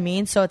 You know what I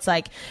mean? So it's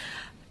like,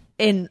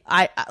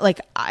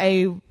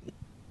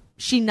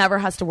 she never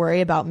has to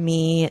worry about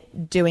me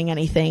doing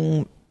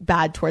anything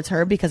bad towards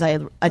her, because I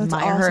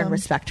admire her and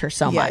respect her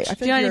so much. I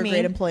feel you know like what you're I mean? a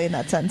great employee in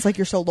that sense. Like,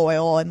 you're so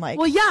loyal and like.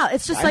 Well, yeah,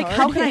 it's just like,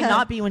 how can I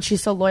not be when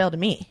she's so loyal to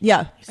me?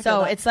 Yeah.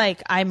 So it's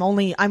like, I'm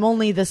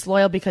only this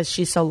loyal because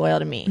she's so loyal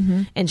to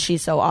me, and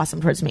she's so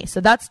awesome towards me. So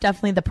that's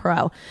definitely the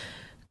pro.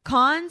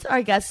 Cons,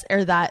 I guess,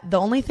 are that the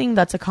only thing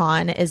that's a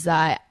con is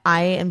that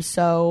I am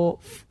so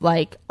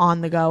like on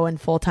the go and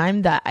full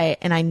time that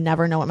I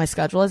never know what my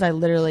schedule is. I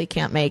literally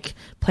can't make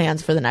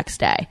plans for the next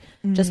day,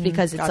 just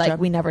because it's like,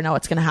 we never know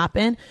what's going to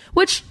happen,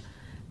 which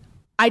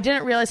I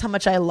didn't realize how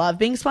much I love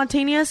being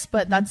spontaneous,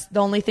 but that's the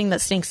only thing that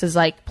stinks is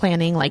like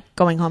planning, like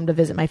going home to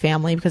visit my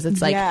family, because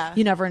it's like,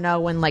 you never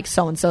know when like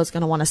so-and-so is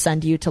going to want to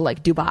send you to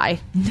like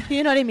Dubai.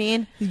 You know what I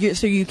mean?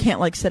 So you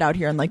can't like sit out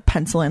here and like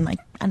pencil in like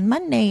on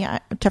Monday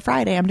to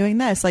Friday, I'm doing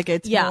this. Like,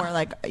 it's more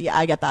like,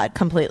 I get that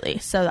completely.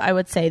 So I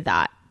would say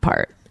that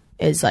part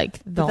is like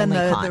the only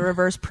con. The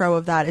reverse pro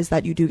of that is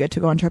that you do get to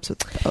go on trips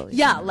with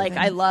like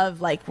I love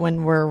like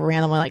when we're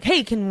randomly like,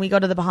 hey, can we go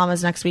to the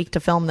Bahamas next week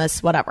to film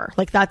this, whatever.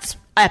 Like, that's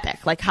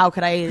epic. Like, how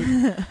could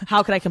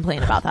I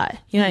complain about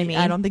that? You know what I mean?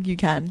 I don't think you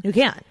can. You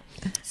can't.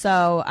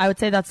 So I would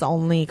say that's the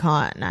only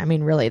con. I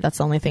mean, really, that's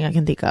the only thing I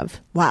can think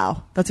of.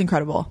 Wow, that's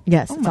incredible.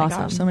 Yes, oh it's my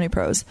awesome. Gosh, so many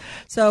pros.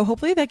 So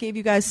hopefully that gave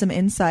you guys some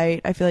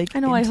insight. I feel like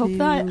I hope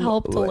that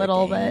helped a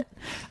little bit.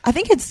 I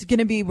think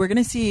we're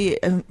gonna see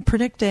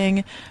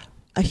predicting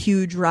a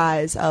huge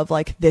rise of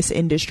like this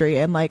industry,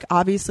 and like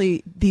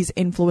obviously these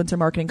influencer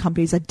marketing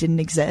companies that didn't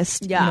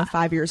exist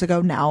 5 years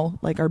ago now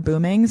like are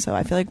booming. So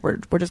I feel like we're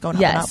just going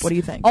up and up. What do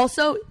you think?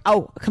 Also,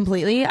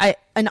 completely.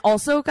 And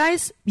also,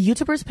 guys,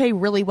 YouTubers pay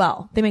really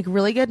well. They make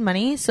really good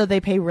money, so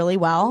they pay really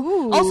well.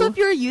 Ooh. Also, if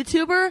you're a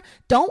YouTuber,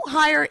 don't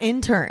hire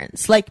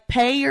interns. Like,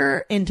 pay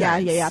your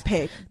interns.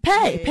 Pay.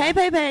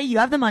 Pay. You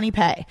have the money,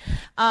 pay.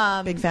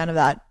 Big fan of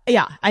that.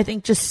 Yeah, I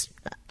think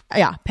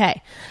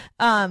pay.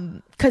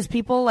 Because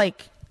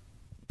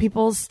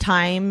people's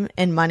time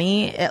and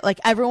money, like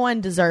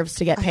everyone deserves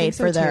to get paid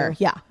for their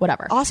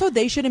whatever. Also,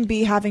 they shouldn't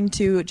be having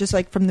to, just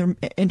like from the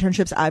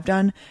internships I've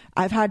done,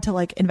 I've had to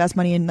like invest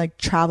money in like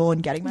travel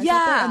and getting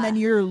myself there, and then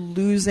you're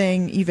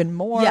losing even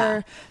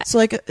more. So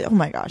like, oh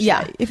my gosh.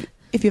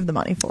 if you have the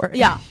money for it.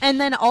 Yeah. And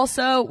then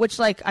also, which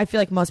like I feel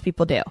like most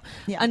people do.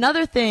 Yeah.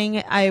 Another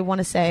thing I want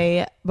to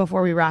say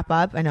before we wrap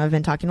up, I know I've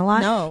been talking a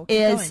lot, No, keep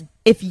is going.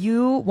 if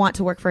you want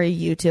to work for a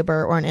YouTuber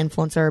or an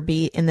influencer or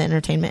be in the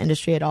entertainment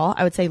industry at all,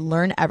 I would say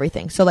learn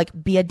everything. So like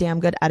be a damn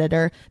good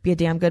editor, be a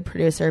damn good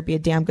producer, be a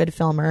damn good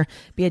filmer,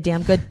 be a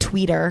damn good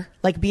tweeter,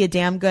 like be a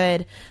damn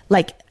good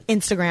like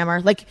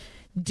Instagrammer, like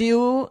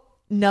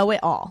know it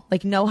all,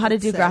 like know how to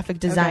do Sick. graphic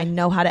design, Okay.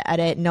 know how to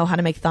edit, know how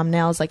to make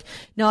thumbnails, like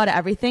know how to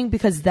everything,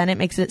 because then it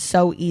makes it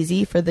so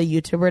easy for the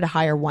YouTuber to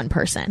hire one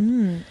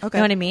person. Okay.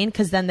 You know what I mean?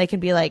 Because then they can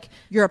be like,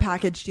 You're a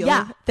package deal.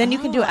 yeah, then you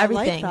can do Oh, I like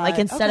everything. that. Like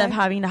instead of Okay.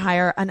 having to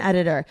hire an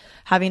editor,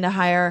 having to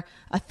hire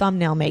a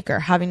thumbnail maker,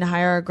 having to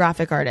hire a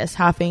graphic artist,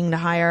 having to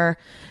hire,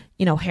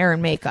 you know, hair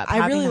and makeup. I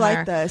having really to like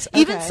hire- this.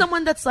 Even Okay.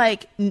 someone that's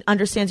like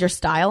understands your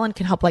style and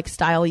can help like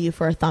style you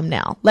for a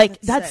thumbnail. Like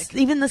that's sick.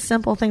 even the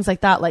simple things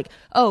like that. Like,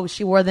 oh,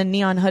 she wore the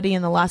neon hoodie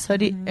in the last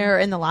hoodie Mm-hmm. or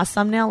in the last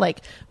thumbnail.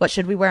 Like, what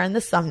should we wear in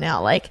this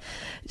thumbnail? Like,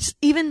 just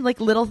even like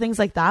little things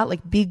like that.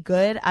 Like, be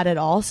good at it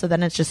all. So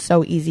then it's just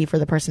so easy for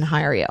the person to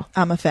hire you.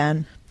 I'm a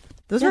fan.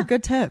 Those are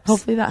good tips.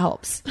 Hopefully that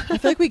helps. I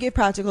feel like we gave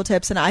practical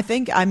tips, and I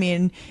think, I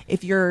mean,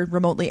 if you're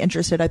remotely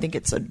interested, I think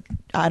it's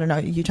I don't know,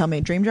 you tell me,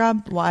 dream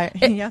job? Why?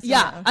 Yes or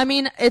Yeah. no? I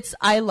mean,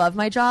 I love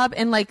my job,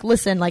 and like,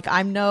 listen, like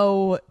I'm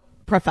no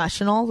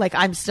professional, like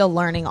I'm still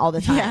learning all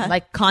the time. Yeah.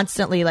 Like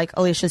constantly, like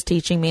Alicia's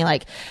teaching me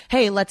like,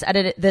 hey, let's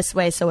edit it this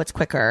way so it's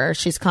quicker. Or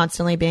she's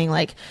constantly being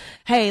like,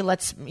 hey,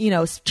 let's, you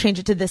know, change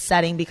it to this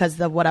setting because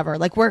the whatever.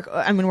 Like we're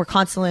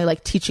constantly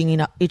like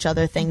teaching each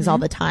other things all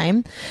the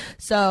time.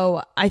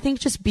 So I think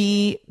just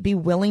be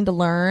willing to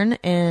learn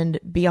and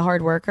be a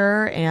hard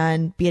worker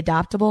and be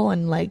adaptable,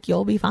 and like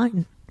you'll be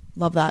fine.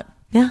 Love that.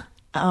 Yeah.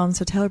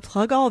 So Taylor,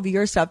 plug all of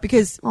your stuff,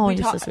 because Oh, we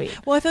you're talk- so sweet.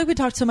 Well, I feel like we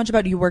talked so much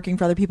about you working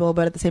for other people,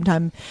 but at the same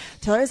time,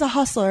 Taylor is a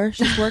hustler.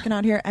 She's working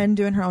out here and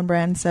doing her own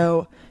brand.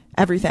 So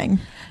everything.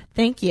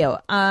 Thank you.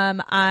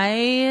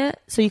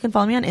 So you can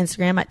follow me on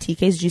Instagram at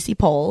TK's Juicy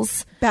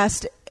Polls.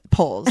 Best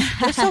polls.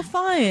 They're so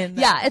fun.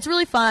 Yeah, it's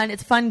really fun.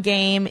 It's a fun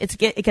game. It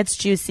gets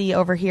juicy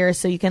over here,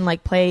 so you can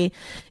like play.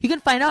 You can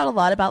find out a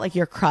lot about like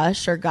your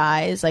crush or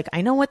guys. Like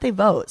I know what they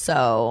vote,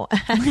 so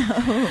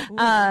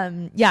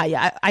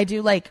yeah. I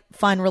do like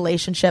fun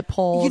relationship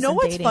polls. You know and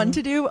what's dating. fun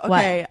to do? What?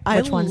 Okay,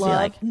 Which ones do you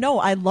like? No,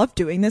 I love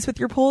doing this with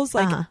your polls.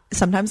 Like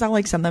sometimes I'll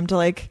like send them to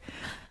like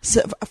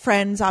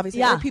friends, obviously,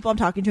 Yeah. or people I'm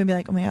talking to, and be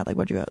like, "Oh my god, like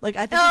what'd you vote?" Like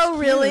I think Oh,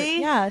 it's cute. really?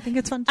 Yeah, I think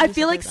it's fun. To I do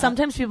feel stuff like that.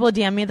 sometimes people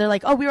DM me, they're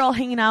like, "Oh, we were all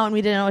hanging out and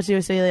we didn't know what to do,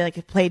 so we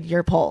like played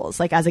your polls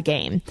like as a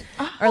game,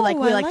 or like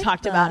we I like like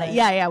talked about that. it."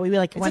 Yeah, we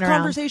like It's went a around.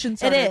 conversation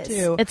starter It is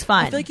too. It's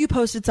fun. I feel like you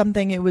posted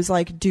something. It was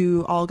like,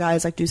 do all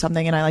guys like do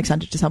something, and I like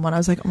sent it to someone. I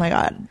was like, oh my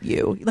god,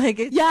 you like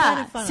it's Yeah. kind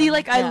of fun. See,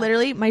 like I Yeah.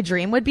 literally, my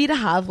dream would be to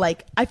have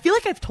like, I feel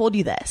like I've told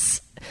you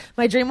this.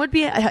 My dream would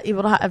be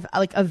able to have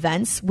like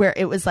events where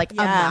it was like a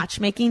Yeah.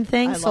 matchmaking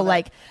thing. I So love it.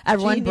 like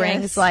everyone Genius.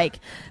 brings like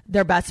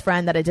their best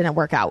friend that it didn't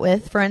work out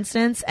with, for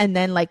instance. And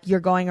then like you're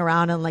going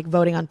around and like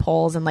voting on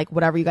polls and like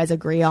whatever you guys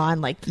agree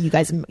on, like you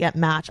guys get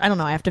matched. I don't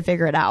know. I have to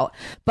figure it out.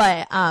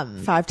 But,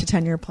 5 to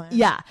 10 year plan.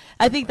 yeah,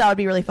 I think that would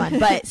be really fun.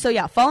 But so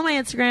yeah, follow my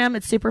Instagram.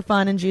 It's super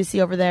fun and juicy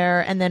over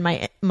there. And then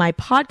my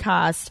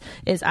podcast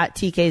is at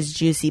TK's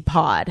Juicy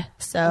Pod.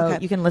 So Okay.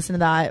 you can listen to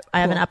that. I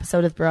have an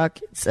episode with Brooke.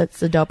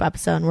 It's a dope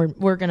episode. And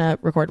we're gonna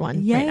record one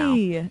right now.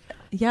 Yay.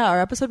 Yeah,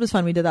 our episode was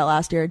fun. We did that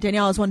last year.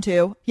 Danielle has one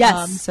too.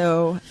 Yes.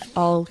 So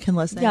all can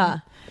listen. Yeah.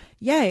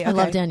 Yay. I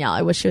love okay. Danielle.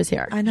 I wish she was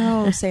here. I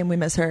know. Same. We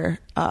miss her.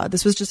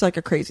 This was just like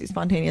a crazy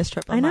spontaneous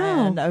trip on I my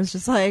know. end. I was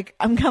just like,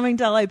 I'm coming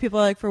to LA. People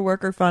are like, for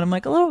work or fun. I'm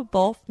like, a little of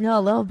both. No,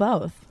 a little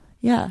both.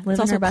 Yeah. Living It's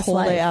also her a best cold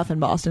life. AF in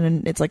Boston,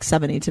 and it's like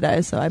 70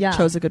 today. So I Yeah.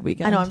 chose a good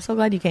weekend. I know. I'm so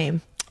glad you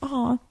came.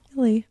 Aw,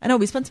 really? I know.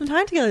 We spent some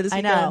time together this I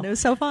weekend. know. It was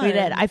so fun. We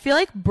did. I feel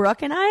like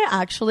Brooke and I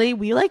actually,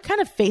 we like kind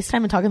of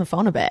FaceTime and talk on the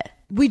phone a bit.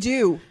 We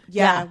do.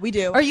 Yeah, we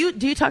do.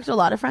 Do you talk to a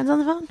lot of friends on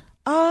the phone?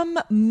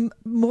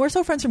 More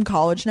so friends from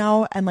college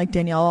now, and like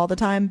Danielle all the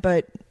time,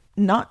 but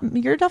not.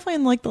 You're definitely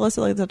in like the list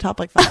of like the top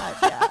like 5.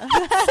 Yeah.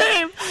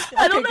 Same.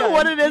 I don't know good.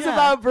 what it is Yeah.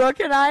 about Brooke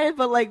and I,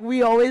 but like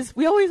we always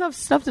have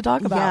stuff to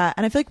talk about. Yeah,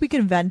 and I feel like we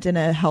can vent in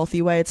a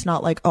healthy way. It's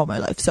not like, oh, my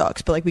life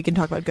sucks, but like we can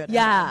talk about good. and bad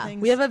Yeah.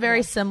 things. We have a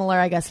very similar,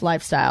 I guess,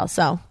 lifestyle.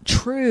 So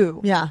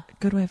true. yeah.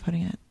 Good way of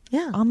putting it.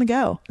 Yeah. On the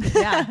go.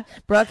 Yeah.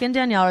 Brooke and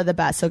Danielle are the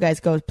best. So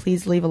guys, go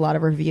please leave a lot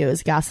of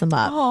reviews. Gas them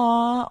up.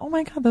 Aw, oh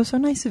my god, that was so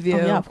nice of you.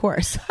 Oh, yeah, of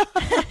course.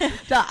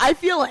 Duh, I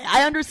feel like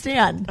I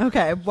understand.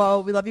 Okay,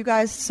 well, we love you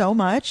guys so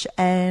much,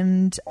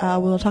 and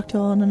we'll talk to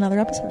you all in another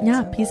episode.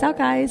 Yeah. So, Peace out,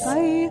 guys.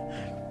 bye.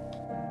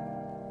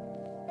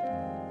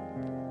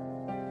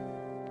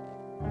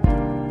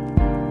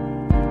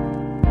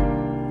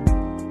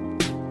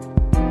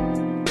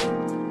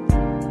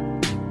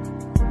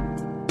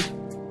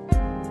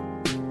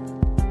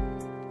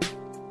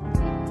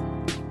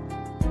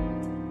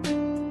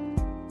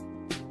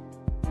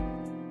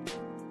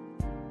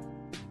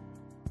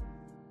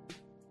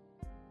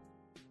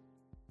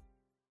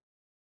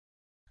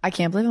 I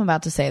can't believe I'm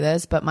about to say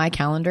this, but my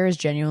calendar is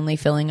genuinely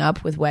filling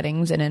up with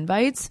weddings and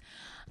invites.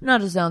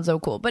 not to sound so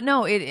cool, but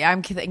no,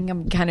 I'm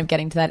kind of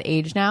getting to that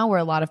age now where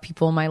a lot of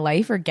people in my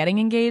life are getting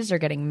engaged or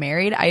getting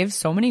married. I have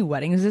so many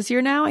weddings this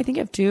year now. I think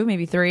I have 2,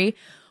 maybe 3,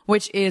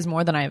 which is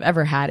more than I've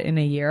ever had in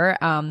a year.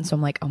 So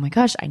I'm like, oh my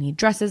gosh, I need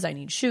dresses, I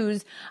need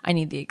shoes, I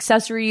need the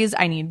accessories,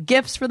 I need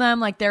gifts for them.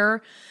 Like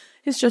there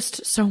is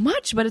just so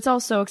much, but it's all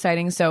so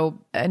exciting. So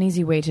an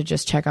easy way to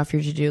just check off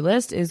your to-do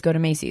list is go to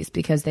Macy's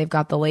because they've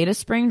got the latest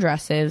spring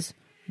dresses,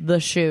 the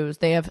shoes.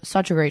 They have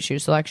such a great shoe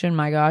selection.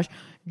 My gosh.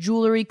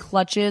 Jewelry,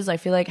 clutches. I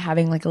feel like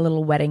having like a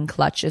little wedding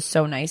clutch is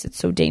so nice. It's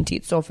so dainty.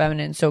 It's so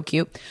feminine. So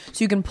cute.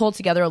 So you can pull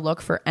together a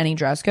look for any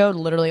dress code,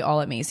 literally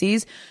all at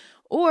Macy's.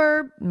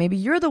 Or maybe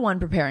you're the one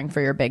preparing for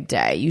your big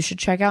day. You should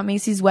check out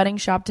Macy's Wedding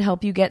Shop to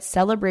help you get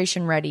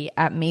celebration ready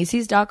at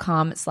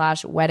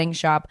Macys.com/wedding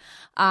shop.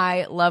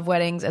 I love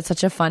weddings. It's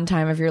such a fun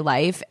time of your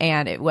life.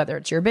 And whether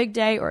it's your big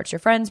day or it's your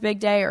friend's big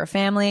day or a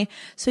family.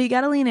 So you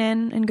got to lean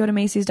in and go to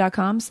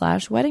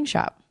Macys.com/wedding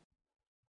shop.